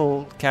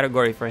special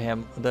category for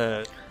him,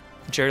 the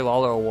Jerry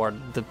Lawler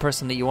Award, the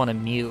person that you want to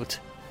mute.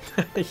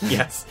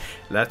 Yes,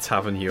 let's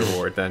have a new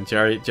award then.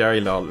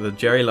 Jerry Lawler. The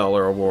Jerry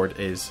Lawler Award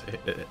is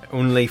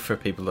only for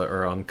people that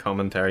are on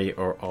commentary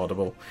or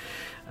Audible.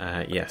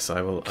 Yes,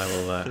 I will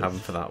have him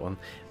for that one.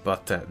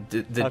 But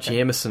the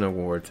Jameson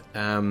Award...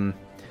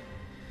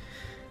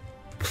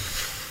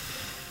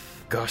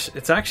 Gosh,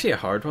 it's actually a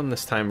hard one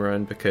this time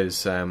around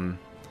because I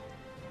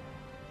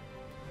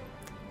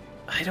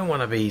don't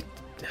want to be...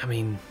 I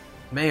mean,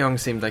 Mae Young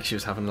seemed like she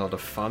was having a lot of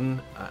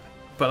fun,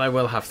 but I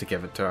will have to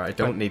give it to her. I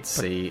don't need to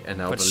see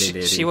an elderly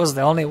lady... She was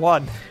the only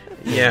one.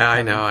 Yeah,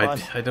 I know.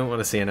 I don't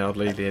want to see an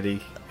elderly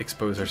lady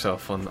expose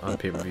herself on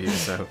pay-per-view,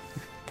 so...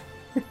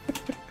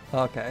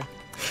 Okay.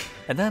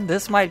 And then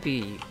this might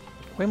be...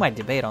 We might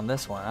debate on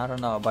this one, I don't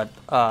know, but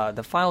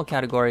the final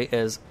category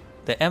is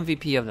the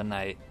MVP of the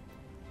night.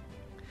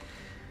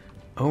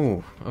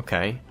 Oh,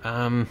 okay.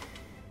 I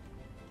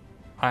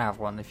have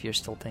one if you're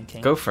still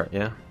thinking. Go for it,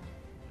 yeah.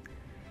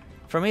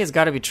 For me, it's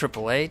got to be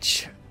Triple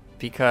H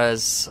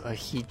because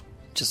he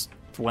just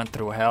went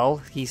through hell.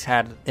 He's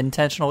had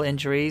intentional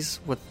injuries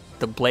with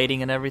the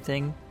blading and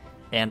everything,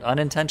 and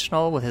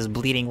unintentional with his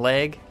bleeding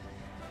leg.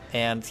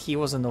 And he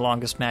was in the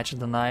longest match of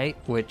the night,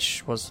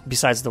 which was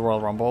besides the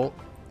Royal Rumble,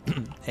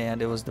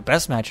 and it was the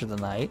best match of the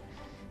night.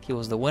 He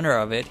was the winner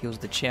of it. He was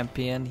the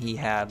champion. He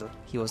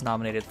was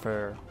nominated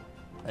for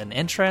an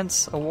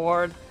entrance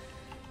award,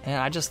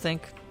 and I just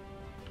think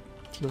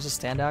he was a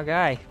standout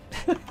guy.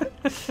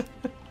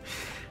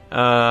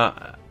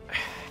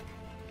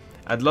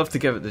 I'd love to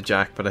give it to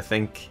Jack, but I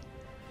think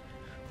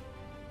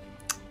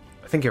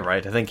you're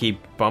right. I think he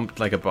bumped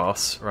like a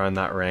boss around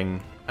that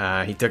ring.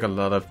 He took a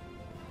lot of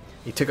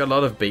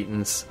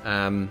beatings.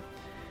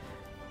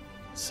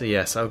 So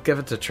yes, I'll give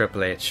it to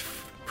Triple H.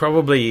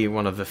 Probably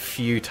one of the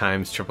few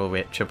times Triple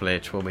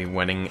H will be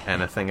winning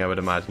anything, I would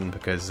imagine,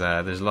 because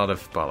there's a lot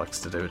of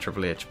bollocks to do with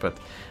Triple H. But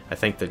I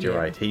think that you're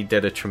right. He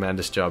did a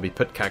tremendous job. He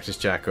put Cactus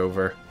Jack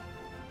over.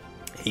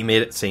 He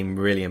made it seem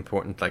really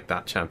important. Like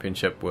that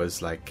championship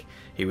was like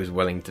he was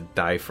willing to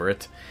die for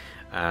it.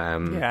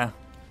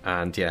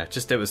 And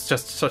it was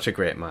just such a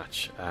great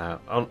match.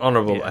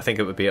 Honorable. Yeah. I think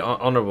it would be an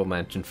honorable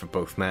mention for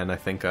both men. I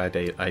think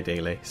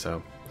ideally.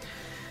 So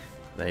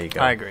there you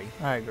go. I agree.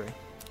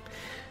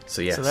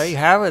 So yes. So there you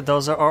have it.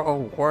 Those are our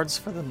awards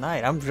for the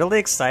night. I'm really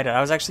excited.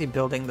 I was actually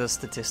building the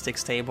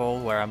statistics table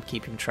where I'm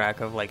keeping track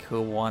of like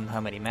who won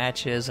how many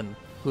matches and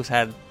who's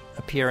had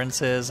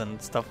appearances and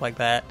stuff like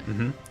that,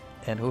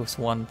 and who's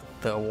won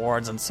the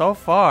awards. And so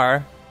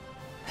far,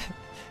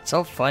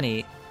 so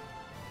funny.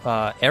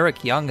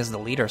 Eric Young is the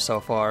leader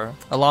so far,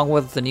 along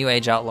with the New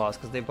Age Outlaws,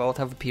 because they both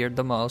have appeared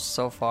the most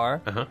so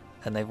far,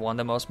 and they've won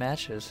the most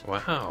matches.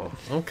 Wow.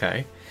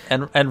 Okay.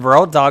 And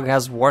Road Dogg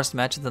has worst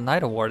match of the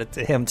night awarded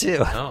to him too.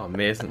 Oh,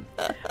 amazing!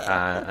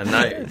 And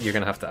now you're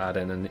gonna have to add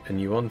in a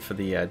new one for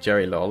the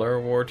Jerry Lawler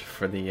Award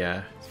for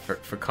the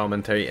for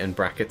commentary in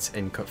brackets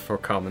for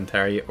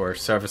commentary or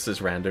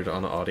services rendered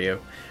on audio.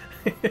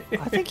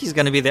 I think he's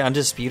going to be the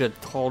undisputed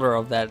holder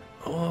of that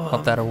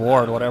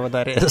award, whatever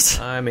that is.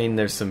 I mean,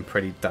 there's some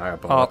pretty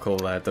diabolical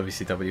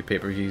WCW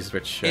pay-per-views.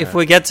 Which if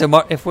we get to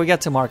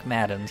Mark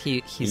Madden,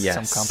 he's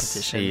some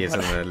competition. He is in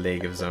a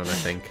league of his own, I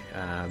think,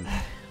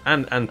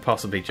 and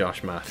possibly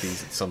Josh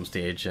Matthews at some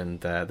stage.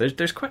 And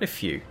there's quite a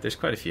few.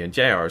 And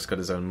JR's got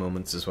his own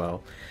moments as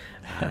well.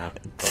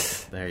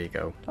 But there you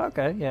go.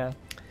 Okay, yeah.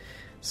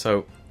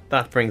 So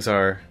that brings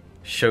our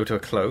show to a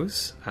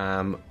close.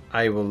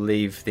 I will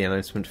leave the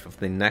announcement of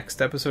the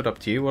next episode up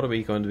to you. What are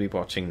we going to be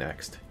watching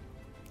next?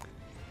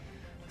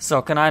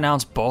 So can I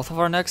announce both of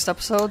our next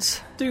episodes?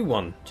 Do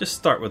one. Just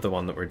start with the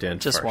one that we're doing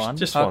just first. One?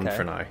 Just one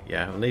for now.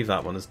 Yeah, we'll leave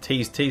that one as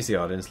tease the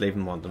audience, leave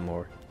them wanting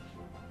more.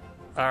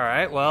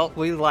 Alright, well,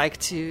 we like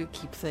to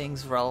keep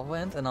things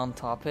relevant and on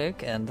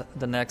topic, and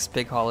the next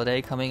big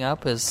holiday coming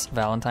up is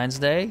Valentine's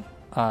Day.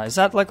 Is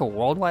that like a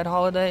worldwide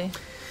holiday?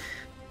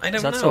 I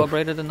don't know. Is that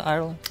celebrated in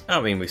Ireland? I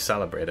mean, we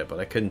celebrate it,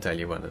 but I couldn't tell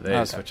you when it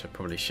is, which I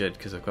probably should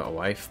because I've got a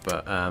wife.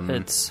 But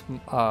it's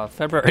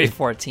February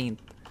 14th.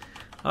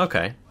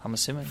 Okay. I'm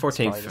assuming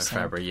 14th of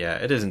February. Yeah,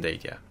 it is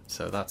indeed. Yeah,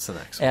 so that's the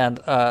next one.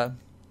 And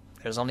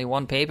there's only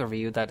one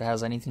pay-per-view that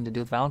has anything to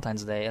do with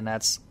Valentine's Day, and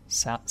that's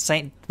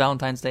St.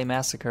 Valentine's Day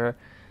Massacre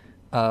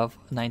of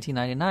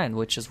 1999,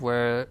 which is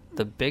where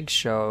the Big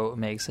Show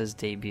makes his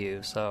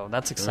debut. So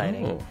that's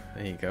exciting. Oh,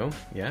 there you go.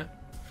 Yeah.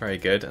 Very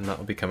good, and that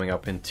will be coming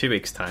up in 2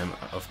 weeks' time,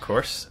 of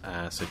course.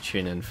 So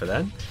tune in for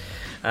that.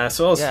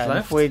 So all's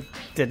left. If we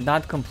did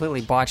not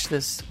completely botch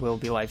this, we'll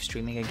be live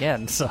streaming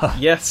again. So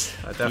yes,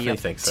 I definitely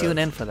think so. Tune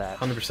in for that.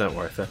 100%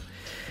 worth it.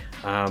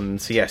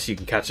 So yes, you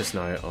can catch us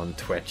now on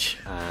Twitch,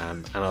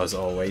 and as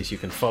always, you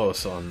can follow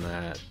us on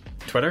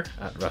Twitter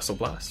at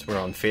WrestleBlast. We're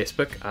on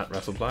Facebook at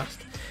WrestleBlast.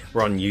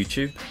 We're on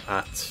YouTube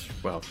at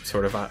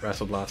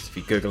WrestleBlast. If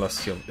you Google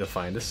us, you'll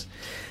find us.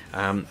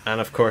 And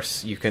of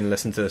course, you can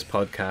listen to this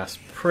podcast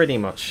pretty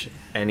much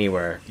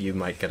anywhere you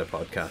might get a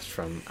podcast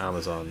from.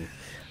 Amazon,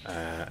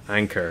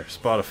 Anchor,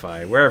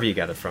 Spotify, wherever you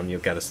get it from,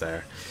 you'll get us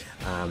there.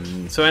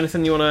 So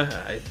anything you want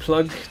to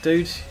plug,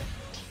 dude?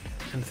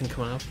 Anything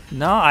coming up?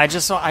 No, I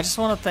just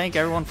want to thank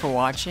everyone for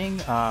watching.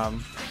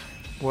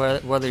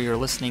 Whether you're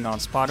listening on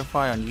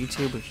Spotify, on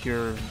YouTube, if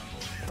you're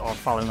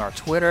following our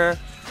Twitter,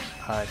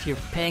 if you're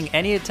paying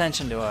any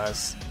attention to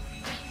us,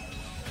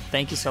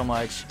 thank you so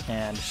much,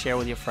 and share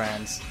with your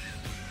friends.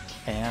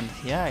 And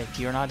yeah, if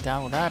you're not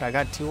down with that, I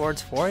got 2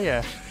 words for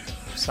you.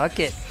 Suck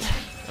it.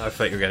 I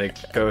thought you were gonna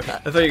go. I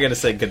thought you were gonna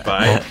say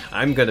goodbye.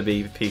 I'm gonna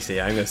be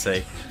PC. I'm gonna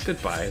say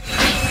goodbye.